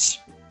caves.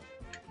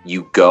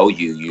 You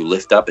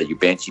lift up, and your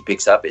Banshee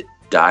picks up, it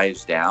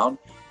dives down,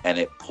 and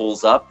it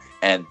pulls up,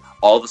 and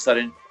all of a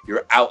sudden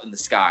you're out in the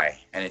sky,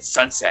 and it's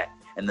sunset.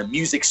 And the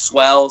music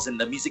swells and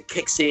the music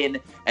kicks in,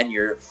 and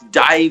you're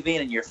diving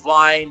and you're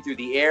flying through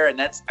the air. And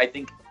that's, I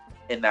think,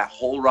 in that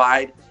whole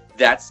ride,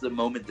 that's the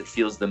moment that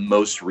feels the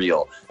most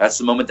real. That's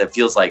the moment that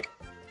feels like,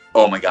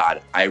 oh my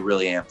God, I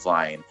really am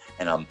flying.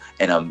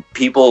 And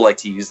people like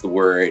to use the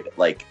word,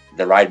 like,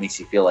 the ride makes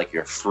you feel like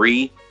you're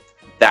free.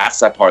 That's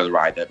that part of the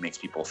ride that makes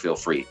people feel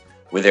free,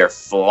 where they're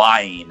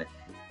flying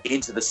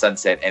into the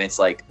sunset. And it's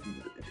like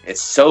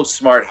it's so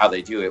smart how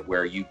they do it,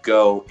 where you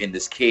go in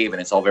this cave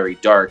and it's all very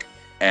dark,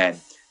 and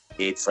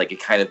it's like it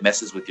kind of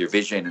messes with your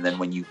vision, and then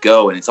when you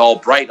go and it's all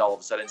bright, all of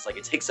a sudden it's like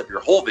it takes up your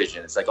whole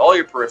vision. It's like all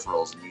your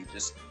peripherals,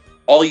 and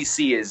all you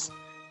see is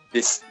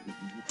this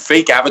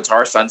fake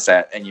Avatar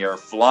sunset, and you're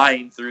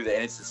flying through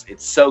and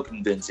it's so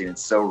convincing,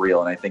 it's so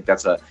real, and I think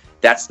that's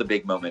the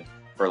big moment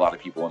for a lot of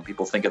people. When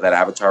people think of that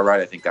Avatar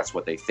ride, I think that's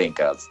what they think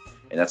of,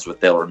 and that's what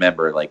they'll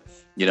remember. Like,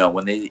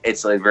 when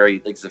it's like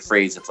the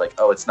phrase, it's like,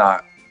 oh, it's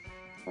not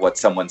what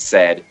someone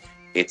said,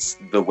 it's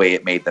the way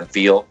it made them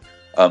feel,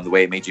 the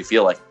way it made you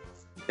feel. Like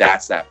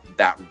that's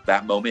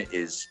that moment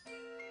is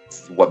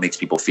what makes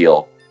people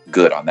feel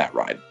good on that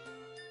ride.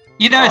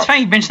 It's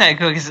funny you mentioned that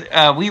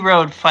because we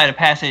rode Flight of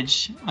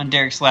Passage on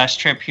Derek's last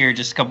trip here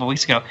just a couple of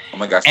weeks ago. Oh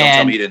my gosh! Don't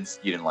tell me you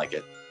didn't like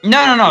it. No,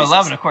 I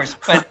love it, of course.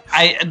 But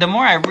the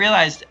more I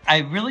realized, I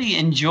really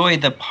enjoy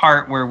the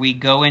part where we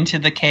go into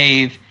the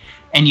cave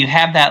and you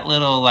have that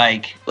little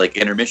like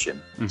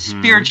intermission,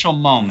 spiritual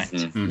moment.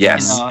 Mm-hmm.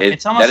 Yes,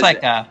 it's almost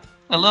like a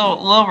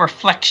little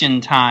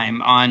reflection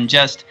time on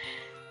just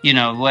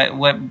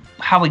what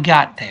how we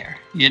got there.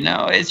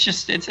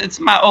 It's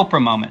my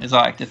Oprah moment, as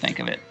I like to think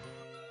of it.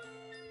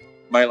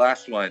 My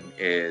last one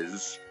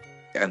is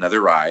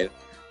another ride.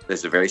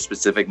 There's a very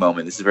specific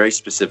moment. This is very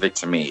specific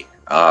to me.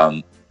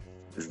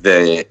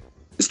 The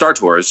Star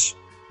Tours.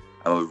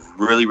 I'm a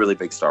really, really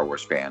big Star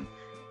Wars fan,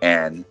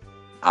 and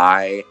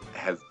I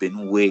have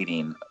been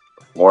waiting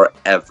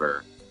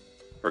forever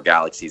for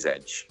Galaxy's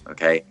Edge.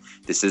 Okay,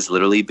 this has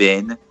literally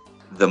been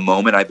the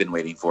moment I've been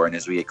waiting for, and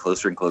as we get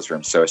closer and closer,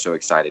 I'm so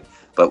excited.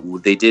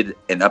 But they did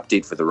an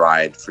update for the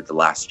ride for The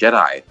Last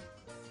Jedi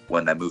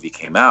when that movie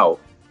came out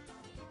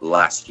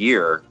last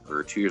year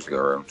or 2 years ago,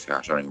 or gosh,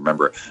 I don't even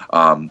remember.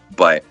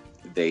 But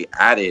they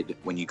added,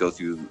 when you go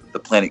through the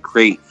planet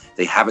Crate,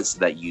 they have it so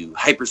that you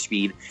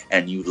hyperspeed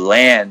and you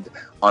land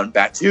on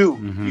Batuu.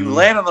 Mm-hmm. You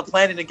land on the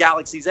planet in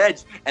Galaxy's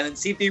Edge, and then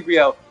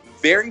C-3PO,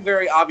 very,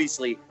 very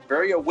obviously,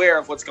 very aware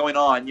of what's going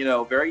on,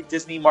 very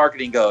Disney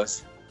marketing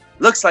goes,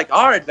 looks like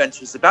our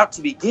adventure is about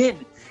to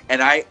begin.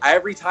 And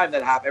every time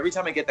that happens, every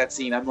time I get that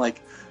scene, I'm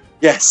like,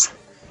 yes,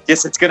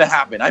 it's going to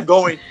happen. I'm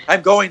going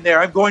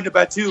there. I'm going to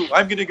Batuu.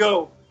 I'm going to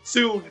go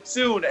soon.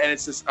 And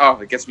it's just,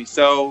 it gets me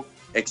so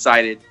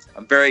excited.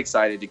 I'm very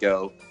excited to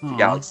go to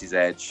Galaxy's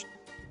Edge.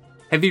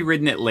 Have you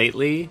ridden it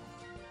lately?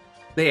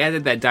 They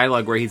added that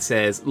dialogue where he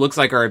says, looks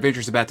like our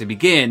adventure's about to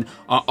begin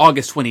on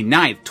August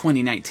 29th,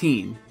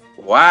 2019.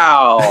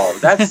 Wow,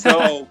 that's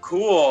so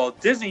cool.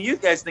 Disney, you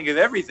guys think of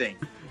everything.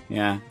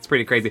 Yeah, it's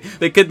pretty crazy.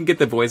 They couldn't get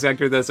the voice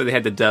actor, though, so they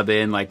had to dub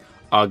in, like,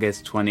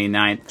 August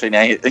 29th.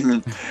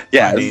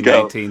 Yeah, 2019. Let's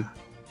go.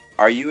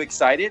 Are you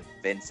excited,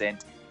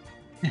 Vincent?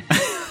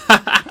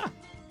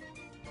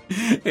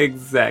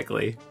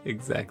 Exactly.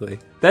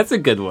 That's a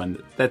good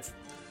one. That's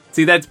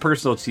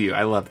personal to you.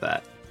 I love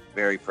that.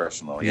 Very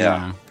personal,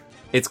 yeah.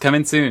 It's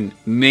coming soon.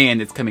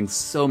 Man, it's coming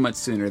so much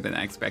sooner than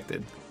I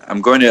expected.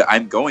 I'm going to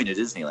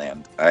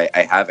Disneyland.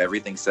 I have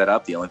everything set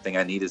up. The only thing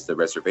I need is the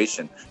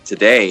reservation.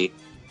 Today,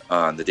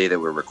 on the day that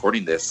we're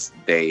recording this,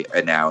 they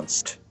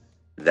announced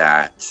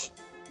that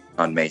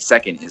on May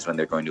 2nd is when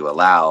they're going to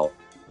allow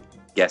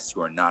guests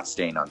who are not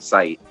staying on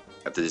site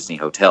at the Disney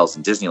hotels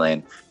in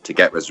Disneyland to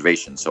get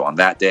reservations. So on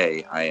that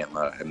day, I am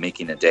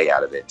making a day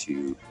out of it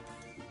to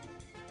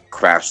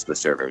crash the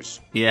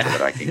servers so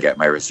that I can get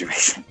my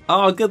reservation.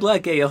 Oh, good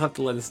luck. Yeah, you'll have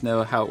to let us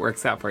know how it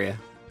works out for you.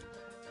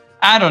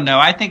 I don't know.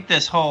 I think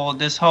this whole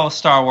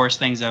Star Wars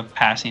thing's a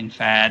passing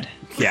fad.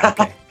 Yeah,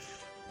 okay.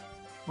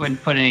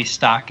 Wouldn't put any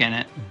stock in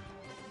it.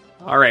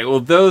 All right. Well,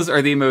 those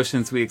are the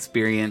emotions we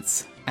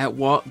experience at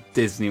Walt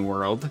Disney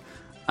World.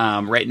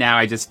 Right now,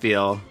 I just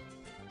feel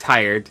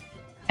tired.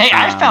 Hey,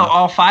 I felt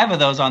all 5 of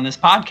those on this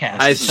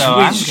podcast. We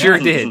sure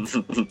did.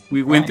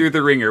 We went through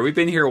the ringer. We've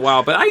been here a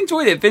while, but I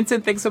enjoyed it.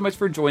 Vincent, thanks so much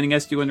for joining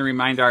us. Do you want to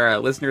remind our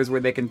listeners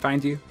where they can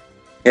find you?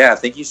 Yeah,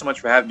 thank you so much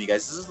for having me,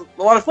 guys. This is a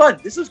lot of fun.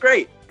 This was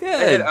great.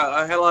 Good.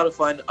 I had a lot of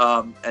fun.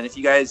 And if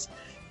you guys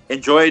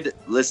enjoyed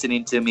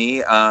listening to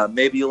me,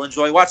 maybe you'll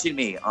enjoy watching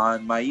me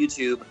on my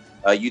YouTube,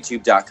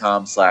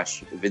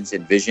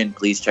 youtube.com/VincentVision.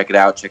 Please check it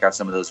out. Check out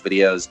some of those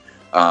videos.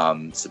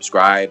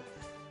 Subscribe.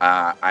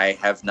 I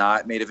have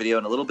not made a video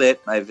in a little bit.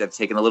 I've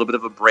taken a little bit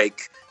of a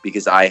break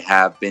because I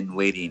have been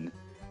waiting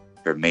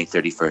for May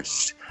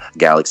 31st,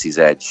 Galaxy's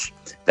Edge.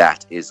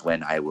 That is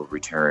when I will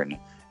return.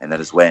 And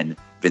that is when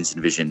Vincent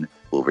Vision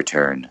will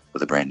return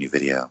with a brand new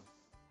video.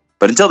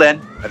 But until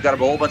then, I've got a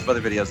whole bunch of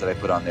other videos that I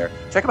put on there.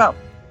 Check them out.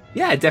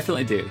 Yeah,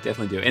 definitely do.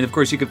 And of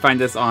course, you can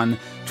find us on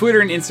Twitter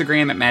and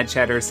Instagram at Mad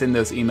Chatter. Send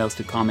those emails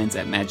to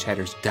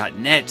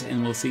comments@madchatters.net.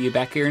 And we'll see you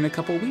back here in a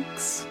couple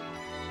weeks.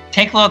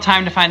 Take a little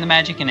time to find the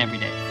magic in every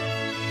day.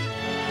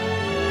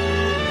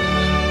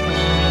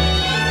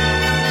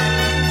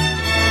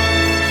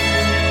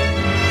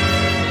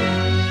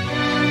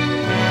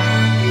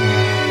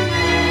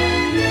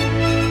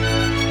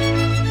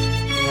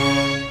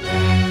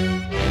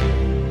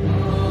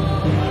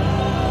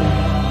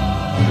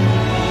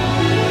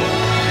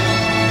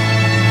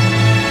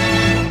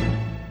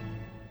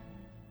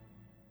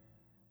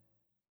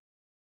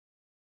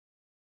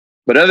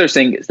 But another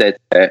thing is that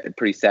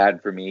pretty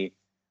sad for me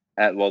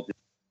at Walt Disney,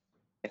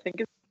 I think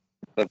it's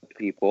the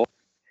people.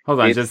 Hold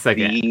on just a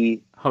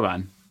second. Hold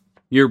on.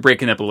 You're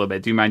breaking up a little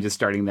bit. Do you mind just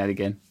starting that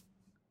again?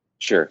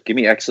 Sure.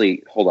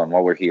 Hold on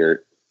while we're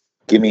here.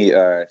 Give me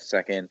a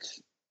second.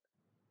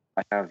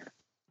 I'm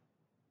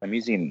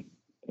using,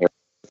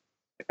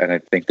 and I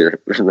think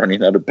they're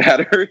running out of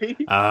battery.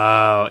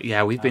 Oh,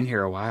 yeah, we've been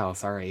here a while.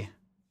 Sorry.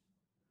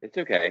 It's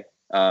okay.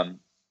 How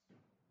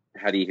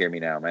do you hear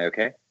me now? Am I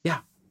okay? Yeah.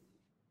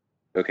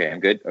 Okay, I'm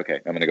good. Okay,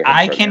 I'm gonna go.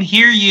 I can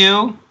hear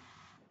you.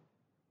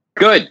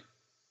 Good.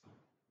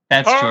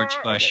 That's George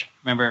Bush.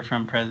 Remember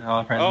from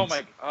All the Presidents?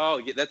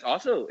 Yeah, that's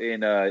also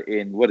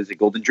in what is it,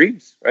 Golden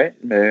Dreams, right?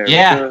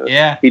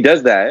 Yeah. He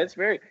does that.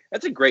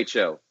 That's a great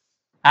show.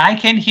 I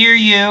can hear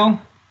you.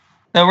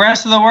 The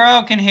rest of the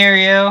world can hear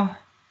you.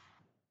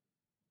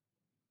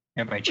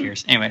 Everybody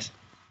cheers. Anyways.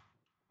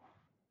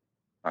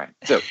 All right.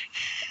 So,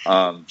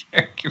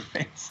 Derek, your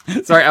face.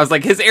 Sorry, I was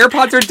like, his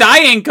AirPods are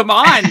dying. Come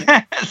on.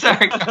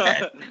 Sorry, go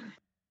ahead.